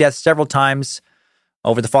family in death several times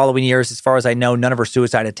over the following years. As far as I know, none of her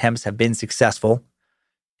suicide attempts have been successful.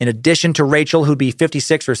 In addition to Rachel, who'd be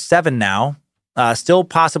 56 or 7 now, still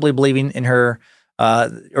possibly believing in her,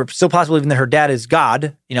 or still possibly believing that her dad is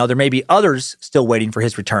God, there may be others still waiting for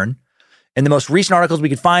his return. In the most recent articles we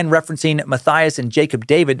could find referencing Matthias and Jacob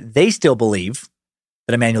David, they still believe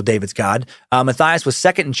that Emmanuel David's God. Matthias was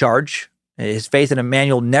second in charge. His faith in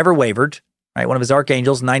Emmanuel never wavered. Right, one of his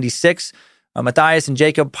archangels, 96. Matthias and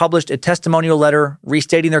Jacob published a testimonial letter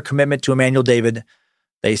restating their commitment to Emmanuel David.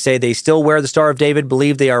 They say they still wear the Star of David,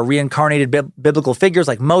 believe they are reincarnated biblical figures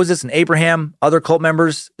like Moses and Abraham. Other cult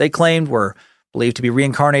members, they claimed, were believed to be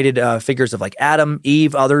reincarnated figures of like Adam,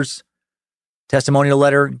 Eve, others. Testimonial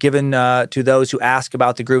letter given to those who ask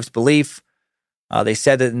about the group's belief. They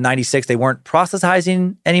said that in 96, they weren't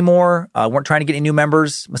proselytizing anymore, weren't trying to get any new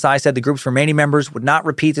members. Messiah said the group's remaining members would not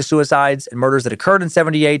repeat the suicides and murders that occurred in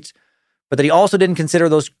 78, but that he also didn't consider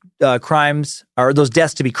those crimes, or those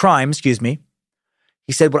deaths to be crimes,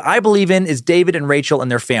 He said, "What I believe in is David and Rachel and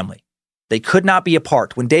their family. They could not be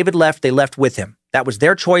apart. When David left, they left with him. That was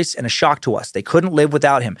their choice and a shock to us. They couldn't live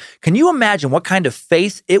without him. Can you imagine what kind of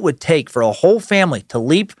faith it would take for a whole family to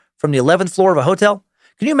leap from the 11th floor of a hotel?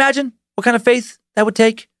 Can you imagine what kind of faith that would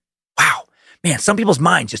take? Wow. Man, some people's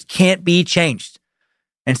minds just can't be changed.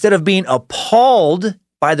 Instead of being appalled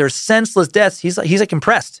by their senseless deaths, he's like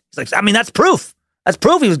impressed. He's like, I mean, that's proof. That's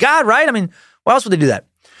proof he was God, right? I mean, why else would they do that?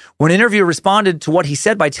 When an interviewer responded to what he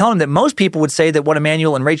said by telling him that most people would say that what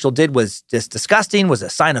Emmanuel and Rachel did was just disgusting, was a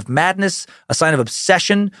sign of madness, a sign of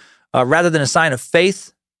obsession, rather than a sign of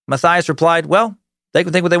faith, Matthias replied, well, they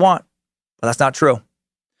can think what they want, but that's not true.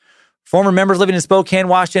 Former members living in Spokane,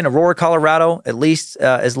 Washington, Aurora, Colorado, at least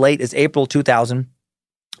as late as April 2000,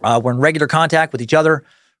 were in regular contact with each other,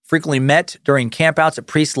 frequently met during campouts at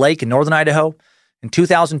Priest Lake in northern Idaho. In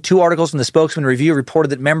 2002, articles from the Spokesman Review reported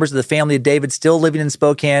that members of the family of David still living in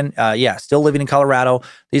Spokane, still living in Colorado.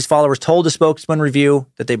 These followers told the Spokesman Review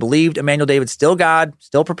that they believed Emmanuel David still God,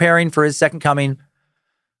 still preparing for his second coming.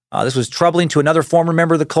 This was troubling to another former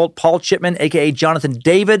member of the cult, Paul Chipman, a.k.a. Jonathan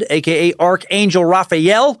David, a.k.a. Archangel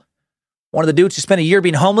Raphael, one of the dudes who spent a year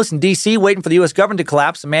being homeless in D.C. waiting for the U.S. government to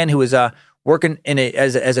collapse, a man who was working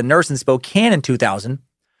as a nurse in Spokane in 2000.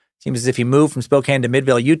 Seems as if he moved from Spokane to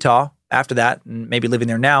Midvale, Utah after that, and maybe living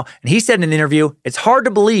there now. And he said in an interview, it's hard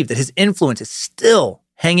to believe that his influence is still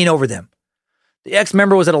hanging over them. The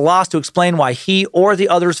ex-member was at a loss to explain why he or the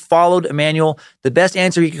others followed Emmanuel. The best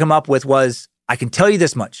answer he could come up with was, I can tell you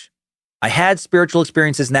this much. I had spiritual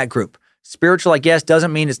experiences in that group. Spiritual, I guess,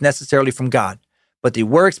 doesn't mean it's necessarily from God, but they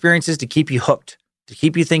were experiences to keep you hooked, to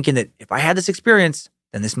keep you thinking that if I had this experience,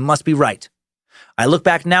 then this must be right. I look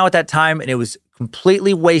back now at that time and it was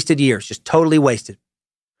completely wasted years, just totally wasted.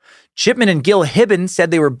 Chipman and Gil Hibben said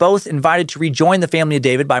they were both invited to rejoin the family of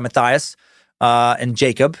David by Matthias and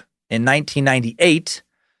Jacob in 1998.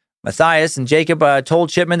 Matthias and Jacob told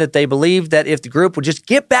Chipman that they believed that if the group would just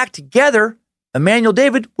get back together, Emmanuel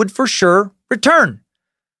David would for sure return.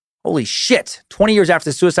 Holy shit. 20 years after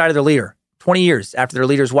the suicide of their leader. 20 years after their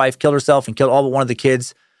leader's wife killed herself and killed all but one of the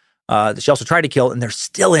kids that she also tried to kill, and they're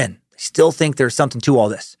still in. They still think there's something to all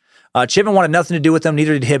this. Chipman wanted nothing to do with them,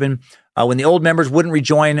 neither did Hibben. When the old members wouldn't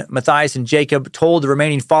rejoin, Matthias and Jacob told the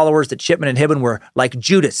remaining followers that Chipman and Hibben were like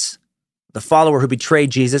Judas, the follower who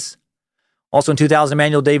betrayed Jesus. Also in 2000,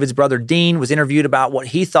 Emmanuel David's brother Dean was interviewed about what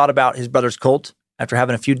he thought about his brother's cult after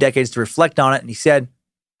having a few decades to reflect on it. And he said,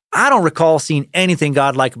 I don't recall seeing anything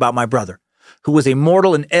godlike about my brother, who was a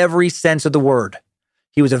mortal in every sense of the word.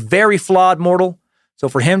 He was a very flawed mortal. So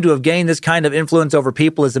for him to have gained this kind of influence over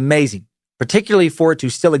people is amazing, particularly for it to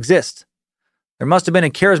still exist. There must have been a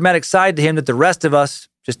charismatic side to him that the rest of us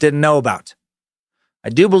just didn't know about. I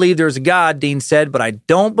do believe there is a God, Dean said, but I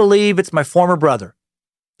don't believe it's my former brother.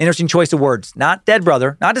 Interesting choice of words. Not dead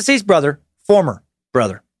brother, not deceased brother, former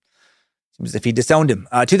brother. Seems as if he disowned him.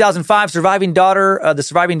 2005, the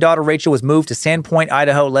surviving daughter, Rachel, was moved to Sandpoint,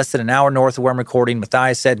 Idaho, less than an hour north of where I'm recording.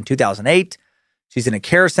 Matthias said in 2008, she's in a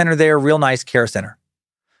care center there, real nice care center.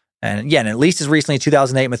 And at least as recently,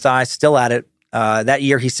 2008, Matthias still at it. That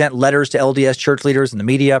year, he sent letters to LDS church leaders and the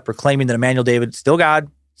media proclaiming that Emmanuel David, still God,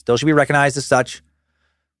 still should be recognized as such.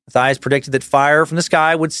 Matthias predicted that fire from the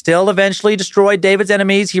sky would still eventually destroy David's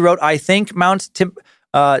enemies. He wrote, I think Mount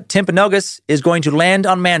Timpanogos is going to land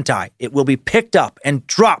on Manti. It will be picked up and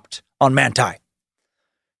dropped on Manti.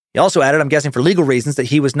 He also added, I'm guessing for legal reasons, that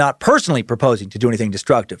he was not personally proposing to do anything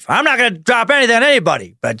destructive. I'm not going to drop anything on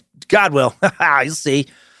anybody, but God will. You'll see.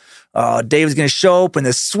 David's going to show up in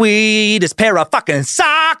the sweetest pair of fucking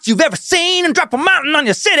socks you've ever seen and drop a mountain on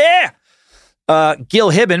your city. Gil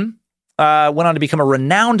Hibben went on to become a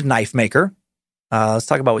renowned knife maker. Let's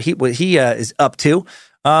talk about what he is up to.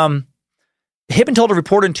 Hibben told a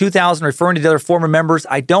reporter in 2000, referring to the other former members,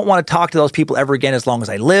 I don't want to talk to those people ever again as long as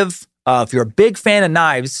I live. If you're a big fan of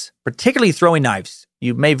knives, particularly throwing knives,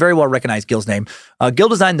 you may very well recognize Gil's name. Gil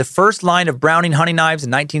designed the first line of Browning hunting knives in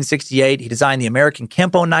 1968. He designed the American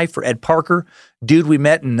Kempo knife for Ed Parker, dude we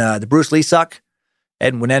met in the Bruce Lee suck.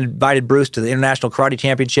 Ed invited Bruce to the International Karate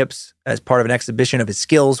Championships as part of an exhibition of his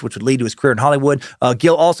skills, which would lead to his career in Hollywood.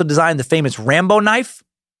 Gil also designed the famous Rambo knife,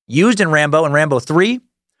 used in Rambo and Rambo 3.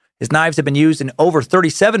 His knives have been used in over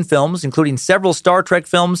 37 films, including several Star Trek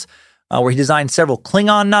films, where he designed several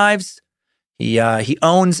Klingon knives. He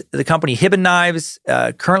owns the company Hibben Knives,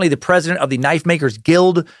 currently the president of the Knife Makers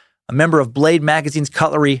Guild, a member of Blade Magazine's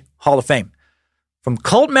Cutlery Hall of Fame. From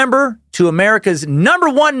cult member to America's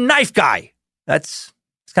 #1 knife guy. It's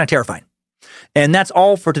kind of terrifying. And that's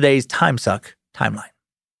all for today's Time Suck Timeline.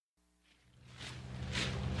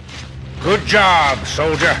 Good job,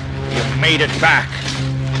 soldier. You made it back.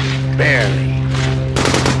 Barely.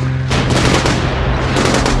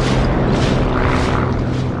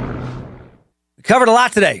 Covered a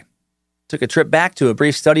lot today. Took a trip back to a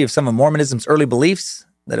brief study of some of Mormonism's early beliefs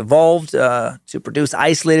that evolved to produce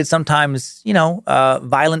isolated, sometimes,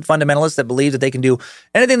 violent fundamentalists that believe that they can do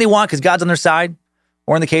anything they want because God's on their side.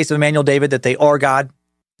 Or in the case of Emmanuel David, that they are God.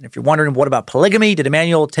 And if you're wondering, what about polygamy? Did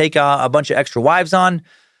Emmanuel take a bunch of extra wives on?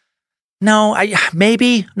 No,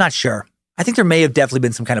 maybe. I'm not sure. I think there may have definitely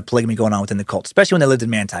been some kind of polygamy going on within the cult, especially when they lived in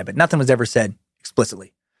Manti, but nothing was ever said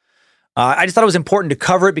explicitly. I just thought it was important to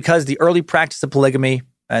cover it because the early practice of polygamy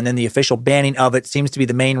and then the official banning of it seems to be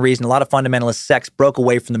the main reason a lot of fundamentalist sects broke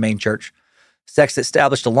away from the main church. Sects that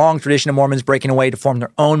established a long tradition of Mormons breaking away to form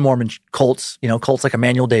their own Mormon cults, cults like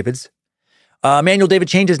Emmanuel David's. Emmanuel David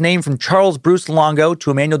changed his name from Charles Bruce Longo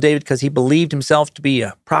to Emmanuel David because he believed himself to be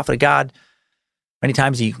a prophet of God. Many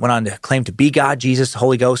times he went on to claim to be God, Jesus, the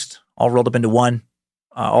Holy Ghost, all rolled up into one.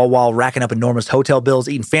 All while racking up enormous hotel bills,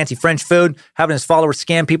 eating fancy French food, having his followers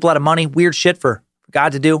scam people out of money. Weird shit for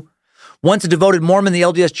God to do. Once a devoted Mormon, the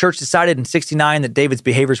LDS Church decided in 1969 that David's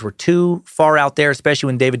behaviors were too far out there, especially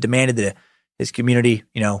when David demanded that his community,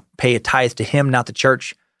 pay a tithe to him, not the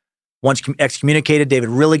church. Once excommunicated, David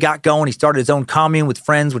really got going. He started his own commune with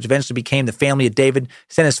friends, which eventually became the family of David.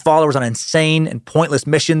 Sent his followers on insane and pointless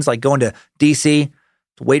missions like going to D.C.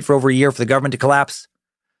 to wait for over a year for the government to collapse.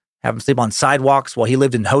 Have them sleep on sidewalks while he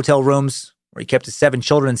lived in hotel rooms where he kept his 7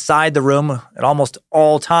 children inside the room at almost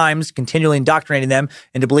all times, continually indoctrinating them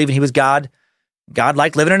into believing he was God. God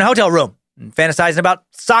liked living in a hotel room and fantasizing about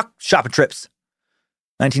sock shopping trips.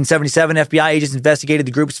 1977, FBI agents investigated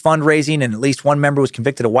the group's fundraising, and at least one member was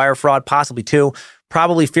convicted of wire fraud, possibly 2.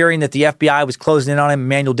 Probably fearing that the FBI was closing in on him,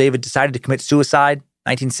 Emmanuel David decided to commit suicide.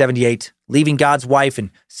 1978, leaving God's wife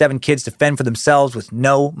and 7 kids to fend for themselves with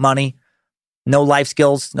no money, no life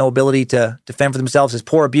skills, no ability to defend for themselves. His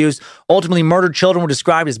poor, abused, ultimately murdered children were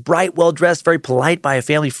described as bright, well-dressed, very polite by a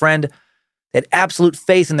family friend. They had absolute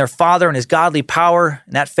faith in their father and his godly power,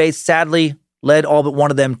 and that faith sadly led all but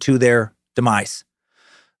one of them to their demise.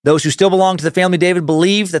 Those who still belong to the family of David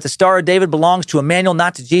believe that the Star of David belongs to Emmanuel,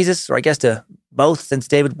 not to Jesus, or I guess to both, since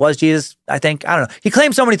David was Jesus, I think. I don't know. He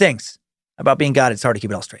claims so many things about being God, it's hard to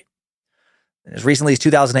keep it all straight. As recently as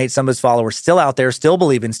 2008, some of his followers still out there, still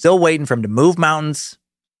believing, still waiting for him to move mountains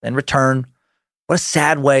and return. What a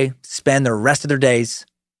sad way to spend the rest of their days.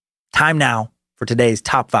 Time now for today's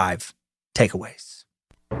top 5 takeaways.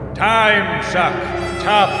 Time Suck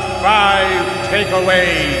Top 5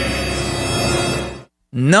 Takeaways.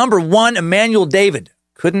 Number 1, Emmanuel David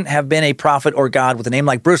couldn't have been a prophet or God with a name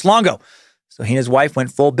like Bruce Longo. So he and his wife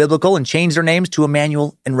went full biblical and changed their names to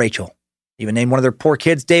Emmanuel and Rachel. Even named one of their poor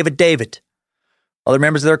kids David. Other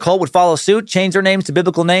members of their cult would follow suit, change their names to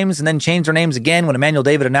biblical names, and then change their names again when Emmanuel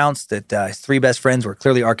David announced that his 3 best friends were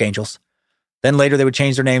clearly archangels. Then later they would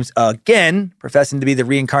change their names again, professing to be the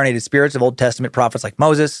reincarnated spirits of Old Testament prophets like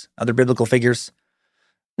Moses, other biblical figures.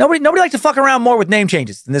 Nobody liked to fuck around more with name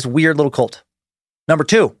changes than this weird little cult. Number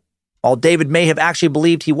 2, while David may have actually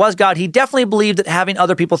believed he was God, he definitely believed that having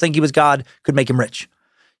other people think he was God could make him rich.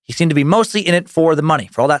 He seemed to be mostly in it for the money,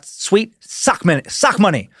 for all that sweet sock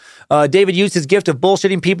money. David used his gift of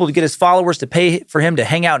bullshitting people to get his followers to pay for him to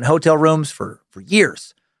hang out in hotel rooms for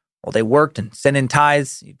years. While they worked and sent in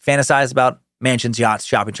tithes, he'd fantasize about mansions, yachts,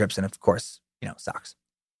 shopping trips, and of course, socks.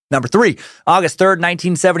 Number 3, August 3rd,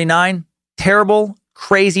 1979. Terrible,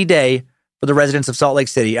 crazy day for the residents of Salt Lake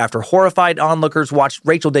City after horrified onlookers watched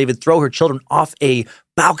Rachel David throw her children off a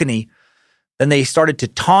balcony. Then they started to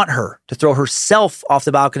taunt her to throw herself off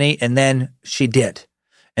the balcony, and then she did.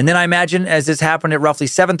 And then I imagine as this happened at roughly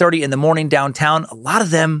 7:30 in the morning downtown, a lot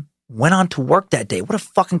of them went on to work that day. What a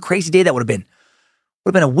fucking crazy day that would have been.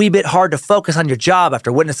 Would have been a wee bit hard to focus on your job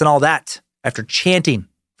after witnessing all that, after chanting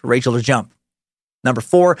for Rachel to jump. Number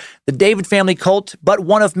 4, the David family cult, but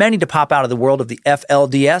one of many to pop out of the world of the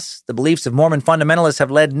FLDS. The beliefs of Mormon fundamentalists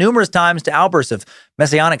have led numerous times to outbursts of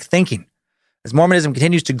messianic thinking. As Mormonism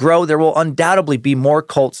continues to grow, there will undoubtedly be more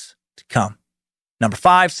cults to come. Number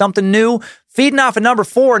 5, something new. Feeding off of number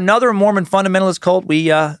 4, another Mormon fundamentalist cult we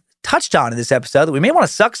touched on in this episode that we may want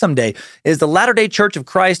to suck someday is the Latter-day Church of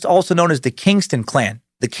Christ, also known as the Kingston Clan,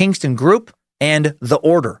 the Kingston Group, and the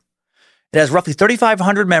Order. It has roughly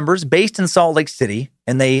 3,500 members based in Salt Lake City,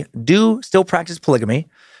 and they do still practice polygamy.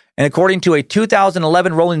 And according to a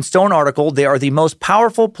 2011 Rolling Stone article, they are the most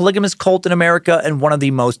powerful polygamous cult in America and one of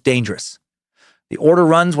the most dangerous. The Order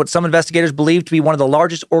runs what some investigators believe to be one of the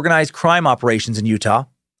largest organized crime operations in Utah.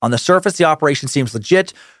 On the surface, the operation seems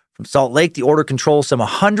legit. From Salt Lake, the Order controls some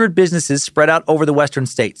 100 businesses spread out over the western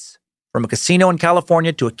states. From a casino in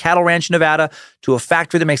California to a cattle ranch in Nevada to a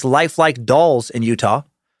factory that makes lifelike dolls in Utah.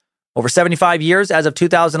 Over 75 years, as of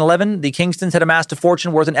 2011, the Kingstons had amassed a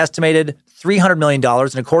fortune worth an estimated $300 million,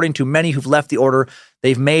 and according to many who've left the order,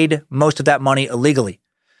 they've made most of that money illegally.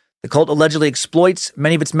 The cult allegedly exploits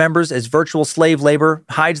many of its members as virtual slave labor,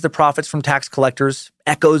 hides the profits from tax collectors,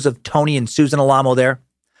 echoes of Tony and Susan Alamo there.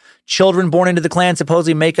 Children born into the clan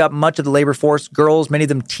supposedly make up much of the labor force. Girls, many of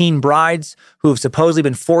them teen brides, who have supposedly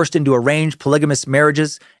been forced into arranged polygamous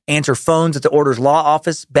marriages, answer phones at the order's law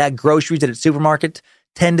office, bag groceries at its supermarket,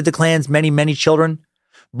 tend to the clan's many children.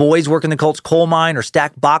 Boys work in the cult's coal mine or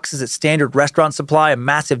stack boxes at Standard Restaurant Supply, a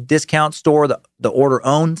massive discount store the order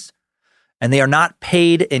owns. And they are not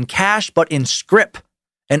paid in cash, but in scrip,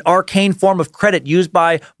 an arcane form of credit used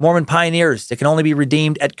by Mormon pioneers that can only be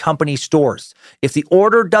redeemed at company stores. If the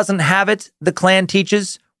order doesn't have it, the clan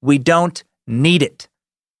teaches, we don't need it.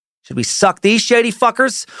 Should we suck these shady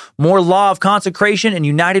fuckers? More law of consecration and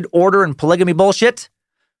united order and polygamy bullshit?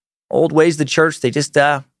 Old ways of the church, they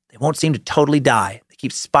won't seem to totally die. They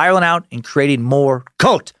keep spiraling out and creating more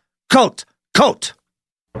cult. Time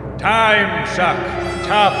Suck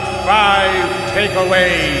Top 5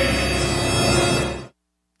 Takeaways.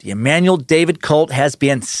 The Emmanuel David cult has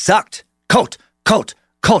been sucked. Cult.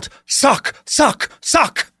 Suck.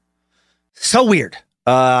 So weird.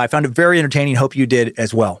 I found it very entertaining. Hope you did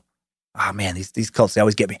as well. Oh man, these cults, they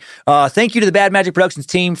always get me. Thank you to the Bad Magic Productions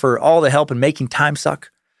team for all the help in making Time Suck.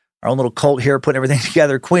 Our own little cult here, putting everything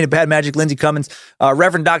together. Queen of Bad Magic, Lindsay Cummins.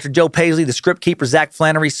 Reverend Dr. Joe Paisley, the Script Keeper, Zach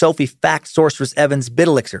Flannery, Sophie Fact, Sorceress Evans,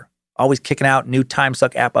 Bidelixer. Always kicking out new Time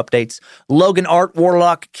Suck app updates. Logan Art,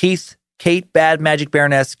 Warlock, Keith, Kate, Bad Magic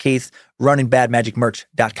Baroness, Keith, running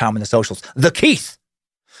badmagicmerch.com in the socials. The Keith.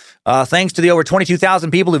 Thanks to the over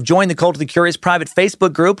 22,000 people who've joined the Cult of the Curious private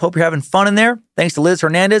Facebook group. Hope you're having fun in there. Thanks to Liz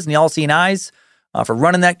Hernandez and the All Seeing Eyes for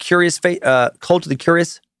running that Cult of the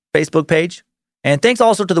Curious Facebook page. And thanks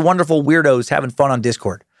also to the wonderful weirdos having fun on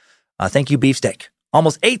Discord. Thank you, Beefsteak.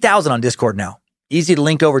 Almost 8,000 on Discord now. Easy to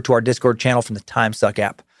link over to our Discord channel from the Time Suck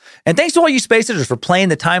app. And thanks to all you Spacers for playing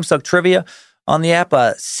the Time Suck trivia on the app.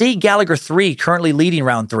 C. Gallagher 3 currently leading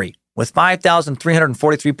round 3 with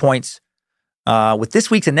 5,343 points. With this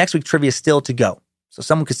week's and next week's trivia still to go. So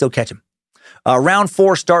someone could still catch him. Round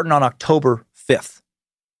 4 starting on October 5th.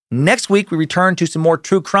 Next week, we return to some more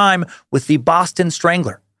true crime with the Boston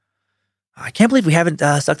Strangler. I can't believe we haven't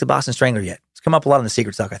sucked the Boston Strangler yet. It's come up a lot in the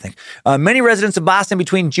Secret Suck, I think. Many residents of Boston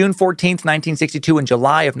between June 14th, 1962 and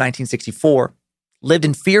July of 1964 lived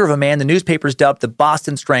in fear of a man the newspapers dubbed the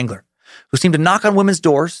Boston Strangler, who seemed to knock on women's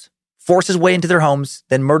doors, force his way into their homes,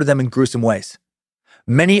 then murder them in gruesome ways.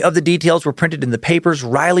 Many of the details were printed in the papers,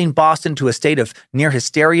 riling Boston to a state of near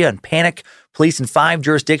hysteria and panic. Police in 5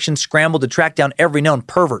 jurisdictions scrambled to track down every known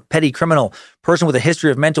pervert, petty criminal, person with a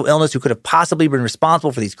history of mental illness who could have possibly been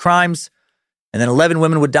responsible for these crimes. And then 11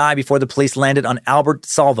 women would die before the police landed on Albert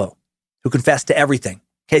DeSalvo, who confessed to everything.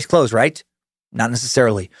 Case closed, right? Not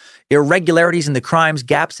necessarily. Irregularities in the crimes,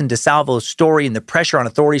 gaps in DeSalvo's story, and the pressure on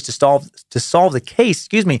authorities to solve the case,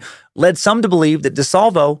 led some to believe that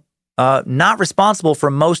DeSalvo not responsible for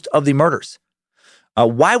most of the murders.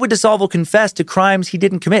 Why would DeSalvo confess to crimes he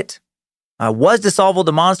didn't commit? Was DeSalvo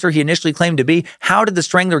the monster he initially claimed to be? How did the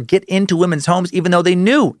Strangler get into women's homes even though they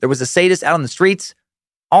knew there was a sadist out on the streets?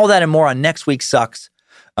 All that and more on next week's Sucks.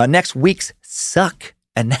 Next week's Suck.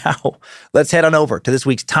 And now, let's head on over to this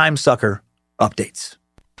week's Time Sucker updates.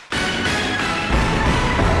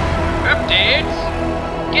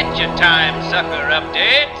 Updates? Get your Time Sucker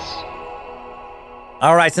updates.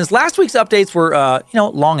 All right, since last week's updates were,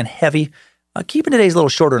 long and heavy, keeping today's a little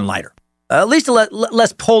shorter and lighter. At least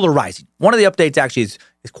less polarizing. One of the updates actually is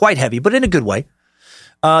quite heavy, but in a good way.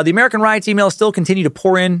 The American Riots emails still continue to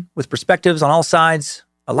pour in with perspectives on all sides.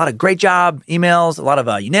 A lot of great job emails, a lot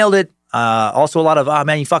of you nailed it. Also a lot of,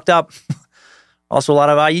 man, you fucked up. Also a lot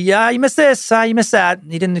of, you missed this, you missed that.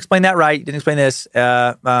 You didn't explain that right. You didn't explain this.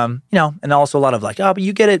 And also a lot of but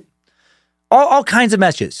you get it. All kinds of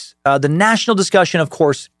messages. The national discussion, of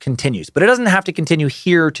course, continues, but it doesn't have to continue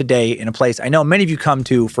here today in a place I know many of you come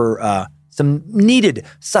to for some needed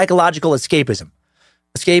psychological escapism.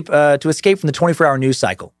 To escape from the 24-hour news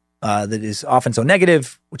cycle that is often so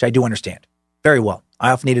negative, which I do understand very well.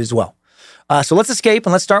 I often need it as well. So let's escape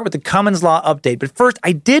and let's start with the Cummins Law update. But first,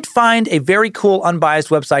 I did find a very cool, unbiased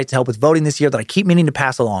website to help with voting this year that I keep meaning to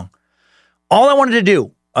pass along. All I wanted to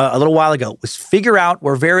do a little while ago was figure out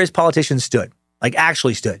where various politicians stood,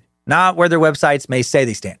 actually stood, not where their websites may say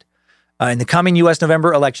they stand, in the coming U.S.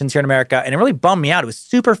 November elections here in America. And it really bummed me out. It was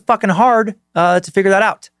super fucking hard to figure that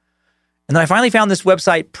out. And then I finally found this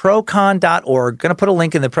website, procon.org. Going to put a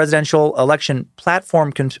link in the presidential election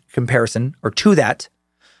platform comparison, or to that,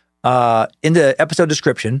 in the episode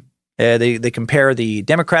description. They compare the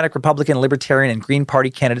Democratic, Republican, Libertarian, and Green Party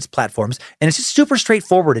candidates' platforms, and it's just super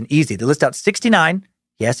straightforward and easy. They list out 69,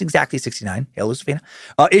 yes, exactly 69, hail Lucifina,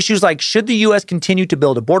 issues like, should the U.S. continue to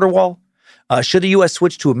build a border wall? Should the U.S.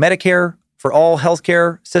 switch to a Medicare for all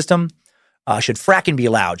healthcare system? Should fracking be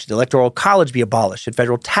allowed? Should the Electoral College be abolished? Should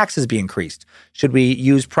federal taxes be increased? Should we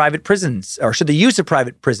use private prisons, or should the use of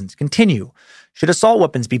private prisons continue? Should assault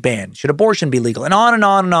weapons be banned? Should abortion be legal? And on and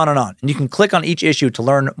on and on and on. And you can click on each issue to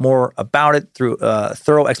learn more about it through a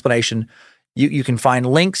thorough explanation. You can find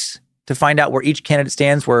links to find out where each candidate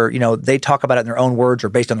stands, where, they talk about it in their own words or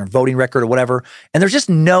based on their voting record or whatever. And there's just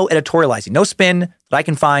no editorializing, no spin that I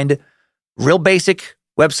can find. Real basic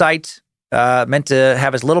website, meant to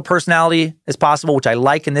have as little personality as possible, which I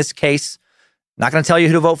like in this case. Not going to tell you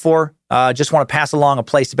who to vote for. Just want to pass along a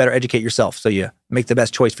place to better educate yourself so you make the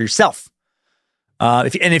best choice for yourself.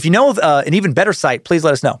 If you know of an even better site, please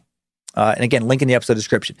let us know. And again, link in the episode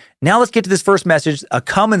description. Now let's get to this first message. A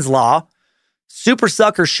Cummins Law. Super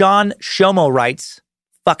sucker Sean Shomo writes,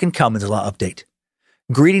 fucking Cummins Law update.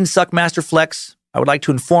 Greetings, Suckmaster Flex. I would like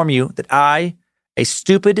to inform you that I, a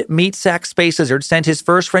stupid meat sack space lizard, sent his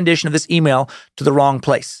first rendition of this email to the wrong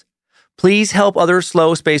place. Please help other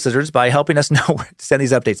slow space lizards by helping us know where to send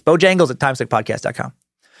these updates. Bojangles at timesuckpodcast.com.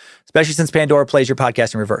 Especially since Pandora plays your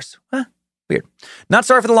podcast in reverse. Weird. Not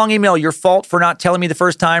sorry for the long email. Your fault for not telling me the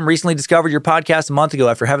first time. Recently discovered your podcast a month ago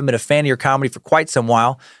after having been a fan of your comedy for quite some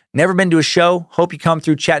while. Never been to a show. Hope you come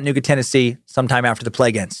through Chattanooga, Tennessee sometime after the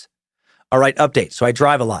plague ends. All right, update. So I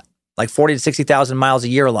drive a lot, like 40 to 60,000 miles a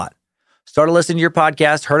year a lot. Started listening to your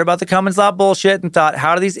podcast, heard about the Cummins Law bullshit, and thought,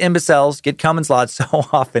 how do these imbeciles get Cummins Law so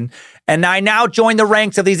often? And I now join the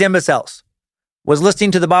ranks of these imbeciles. Was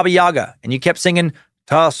listening to the Baba Yaga, and you kept singing,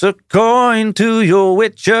 toss a coin to your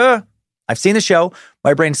witcher. I've seen the show.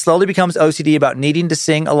 My brain slowly becomes OCD about needing to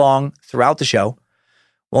sing along throughout the show.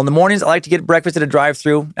 Well, in the mornings, I like to get breakfast at a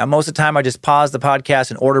drive-thru. Now, most of the time, I just pause the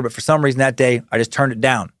podcast and order, but for some reason that day, I just turned it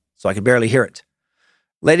down, so I could barely hear it.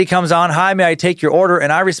 Lady comes on, hi, may I take your order?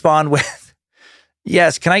 And I respond with,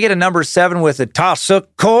 yes, can I get a number 7 with a toss a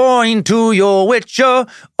coin to your witcher?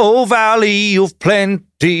 Oh, valley of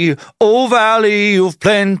plenty. Oh, valley of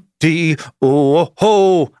plenty. Oh,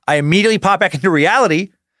 ho. I immediately pop back into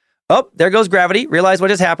reality. Oh, there goes gravity. Realize what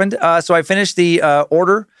just happened. So I finished the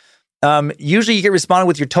order. Usually you get responded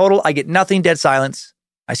with your total. I get nothing, dead silence.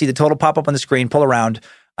 I see the total pop up on the screen, pull around.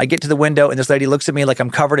 I get to the window and this lady looks at me like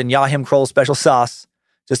I'm covered in Yahim Kroll special sauce.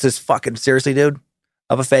 Just this fucking, seriously, dude,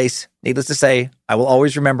 of a face. Needless to say, I will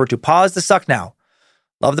always remember to pause the suck now.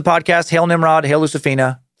 Love the podcast. Hail Nimrod. Hail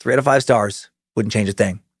Lucifina. 3 out of 5 stars. Wouldn't change a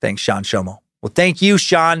thing. Thanks, Sean Shomo. Well, thank you,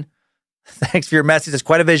 Sean. Thanks for your message. It's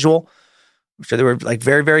quite a visual. I'm sure they were like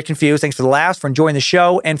very, very confused. Thanks for the laughs, for enjoying the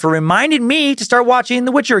show, and for reminding me to start watching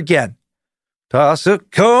The Witcher again. Toss a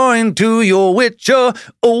coin to your Witcher,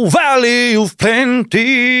 oh valley of plenty.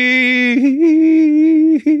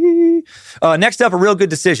 Next up, a real good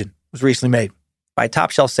decision was recently made by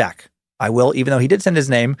Top Shelf Sack. I will, even though he did send his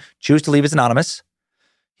name, choose to leave as anonymous.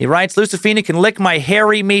 He writes, Lucifina can lick my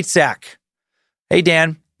hairy meat sack. Hey,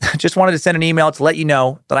 Dan, just wanted to send an email to let you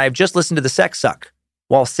know that I have just listened to the Sex Suck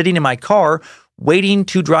while sitting in my car waiting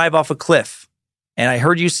to drive off a cliff. And I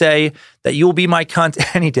heard you say that you will be my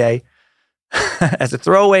cunt any day. As a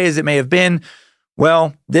throwaway as it may have been,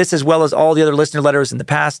 well, this as well as all the other listener letters in the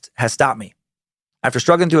past has stopped me. After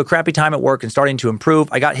struggling through a crappy time at work and starting to improve,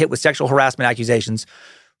 I got hit with sexual harassment accusations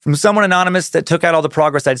from someone anonymous that took out all the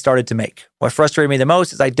progress I'd started to make. What frustrated me the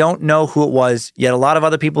most is I don't know who it was, yet a lot of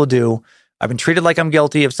other people do. I've been treated like I'm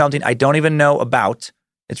guilty of something I don't even know about.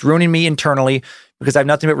 It's ruining me internally because I have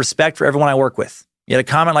nothing but respect for everyone I work with. Yet a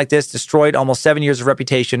comment like this destroyed almost 7 years of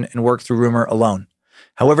reputation and work through rumor alone.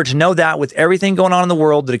 However, to know that with everything going on in the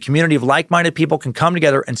world, that a community of like-minded people can come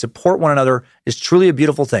together and support one another is truly a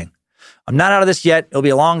beautiful thing. I'm not out of this yet. It'll be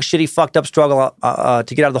a long, shitty, fucked up struggle to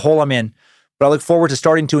get out of the hole I'm in, but I look forward to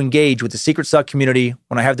starting to engage with the Secret Suck community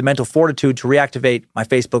when I have the mental fortitude to reactivate my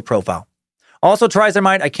Facebook profile. Also, try as I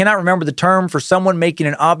might, I cannot remember the term for someone making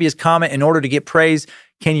an obvious comment in order to get praise.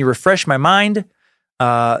 Can you refresh my mind?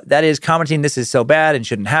 That is commenting, this is so bad and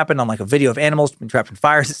shouldn't happen on like a video of animals being trapped in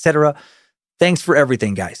fires, etc. Thanks for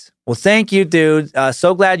everything, guys. Well, thank you, dude.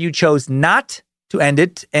 So glad you chose not to end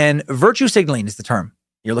it. And virtue signaling is the term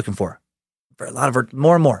you're looking for. For a lot of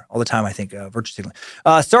more and more all the time, I think, virtue signaling.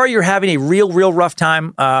 Sorry you're having a real rough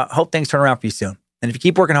time. Hope things turn around for you soon. And if you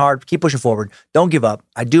keep working hard, keep pushing forward, don't give up.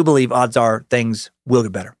 I do believe odds are things will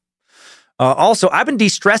get better. Also, I've been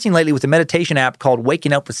de-stressing lately with a meditation app called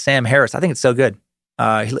Waking Up with Sam Harris. I think it's so good.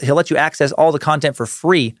 He'll let you access all the content for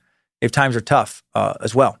free if times are tough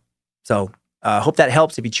as well. So hope that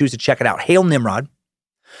helps if you choose to check it out. Hail Nimrod.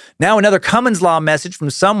 Now another Cummins Law message from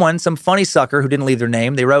some funny sucker who didn't leave their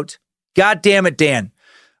name. They wrote, "God damn it, Dan.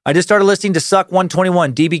 I just started listening to Suck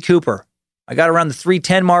 121, DB Cooper. I got around the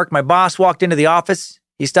 3:10 mark. My boss walked into the office.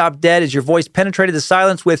 He stopped dead as your voice penetrated the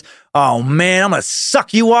silence with, 'Oh man, I'm going to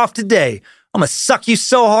suck you off today. I'm going to suck you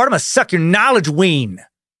so hard, I'm going to suck your knowledge ween.'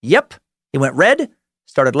 Yep." He went red,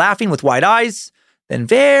 started laughing with wide eyes, then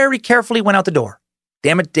very carefully went out the door.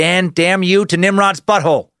 Damn it, Dan. Damn you to Nimrod's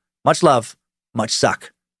butthole. Much love. Much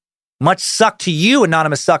suck. Much suck to you,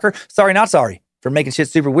 anonymous sucker. Sorry, not sorry, for making shit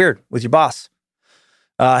super weird with your boss.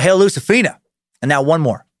 Hail Lucifina. And now one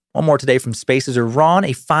more. One more today from Spaces or Ron,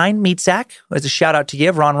 a fine meat sack, who has a shout out to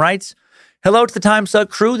give. Ron writes, "Hello to the Time Suck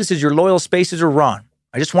crew. This is your loyal Spaces or Ron.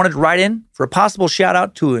 I just wanted to write in for a possible shout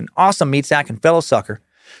out to an awesome meat sack and fellow sucker.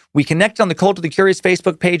 We connected on the Cult of the Curious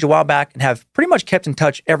Facebook page a while back and have pretty much kept in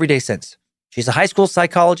touch every day since. She's a high school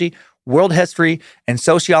psychology, world history, and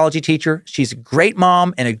sociology teacher. She's a great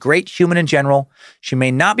mom and a great human in general. She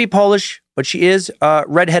may not be Polish, but she is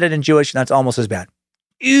redheaded and Jewish, and that's almost as bad.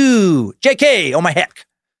 Ew, JK, oh my heck."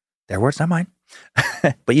 Their words, not mine.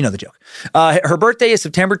 But you know the joke. Her birthday is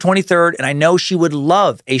September 23rd, and I know she would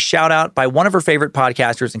love a shout out by one of her favorite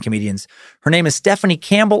podcasters and comedians. Her name is Stephanie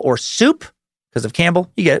Campbell, or Soup, because of Campbell,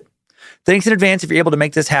 you get it. Thanks in advance if you're able to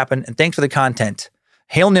make this happen, and thanks for the content.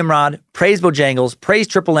 Hail Nimrod, praise Bojangles, praise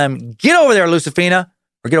Triple M. Get over there, Lucifina,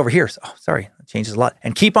 or get over here. Oh, sorry, that changes a lot.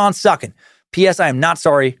 And keep on sucking. P.S. I am not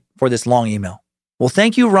sorry for this long email. Well,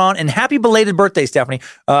 thank you, Ron, and happy belated birthday, Stephanie.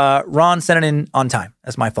 Ron sent it in on time.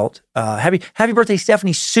 That's my fault. Happy birthday,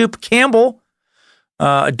 Stephanie Soup Campbell.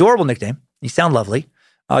 Adorable nickname. You sound lovely.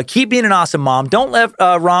 Keep being an awesome mom. Don't let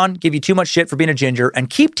Ron give you too much shit for being a ginger, and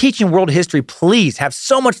keep teaching world history, please. Have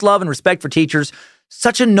so much love and respect for teachers.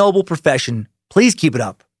 Such a noble profession. Please keep it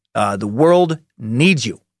up. The world needs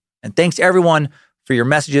you. And thanks everyone for your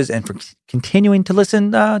messages and for continuing to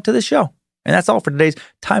listen to this show. And that's all for today's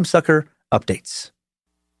Time Sucker updates.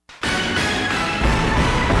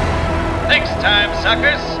 Thanks, Time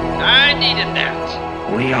Suckers. I needed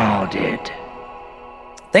that. We all did.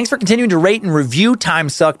 Thanks for continuing to rate and review Time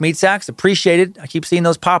Suck Meat Sacks. Appreciate it. I keep seeing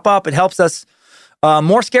those pop up. It helps us.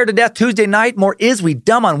 More Scared to Death Tuesday night. More Is We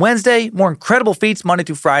Dumb on Wednesday. More Incredible Feats Monday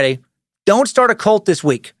through Friday. Don't start a cult this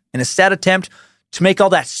week in a sad attempt to make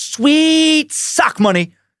all that sweet sock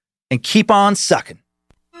money and keep on sucking.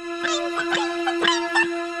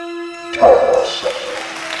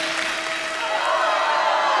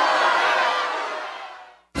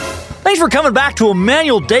 Thanks for coming back to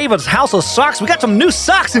Emmanuel David's House of Socks. We got some new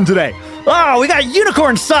socks in today. Oh, we got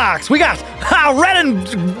unicorn socks. We got red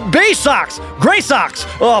and beige socks, gray socks,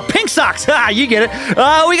 pink socks. You get it.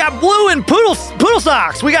 We got blue and poodle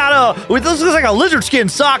socks. We got this looks like a lizard skin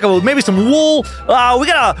sock with maybe some wool. We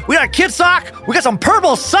got a kid sock. We got some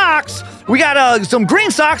purple socks. We got some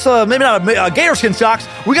green socks, maybe not a gator skin socks.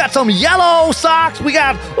 We got some yellow socks. We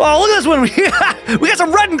got look at this one. We got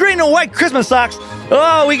some red and green and white Christmas socks.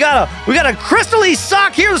 Oh, we got a crystal-y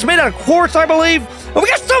sock here that's made out of quartz, I believe. We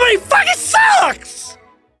got so many fucking socks!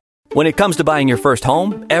 When it comes to buying your first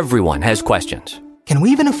home, everyone has questions. Can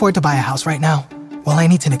we even afford to buy a house right now? Well, I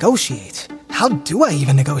need to negotiate. How do I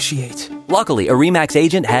even negotiate? Luckily, a RE/MAX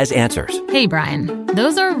agent has answers. Hey, Brian,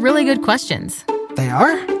 those are really good questions. They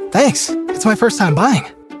are? Thanks. It's my first time buying.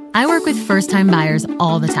 I work with first-time buyers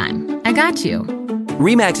all the time. I got you.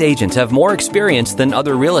 RE/MAX agents have more experience than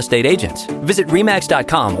other real estate agents. Visit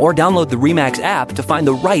RE/MAX.com or download the RE/MAX app to find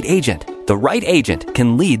the right agent. The right agent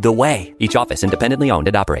can lead the way. Each office independently owned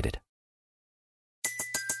and operated.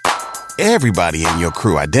 Everybody in your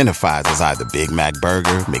crew identifies as either Big Mac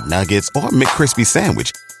Burger, McNuggets, or McCrispy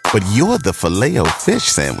Sandwich. But you're the Filet-O-Fish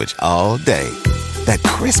Sandwich all day. That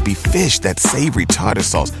crispy fish, that savory tartar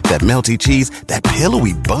sauce, that melty cheese, that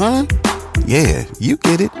pillowy bun. Yeah, you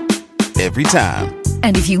get it. Every time.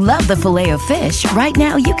 And if you love the Filet-O-Fish, right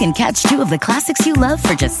now you can catch two of the classics you love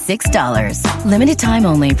for just $6. Limited time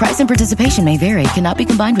only. Price and participation may vary. Cannot be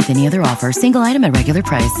combined with any other offer. Single item at regular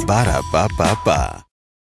price. Ba-da-ba-ba-ba.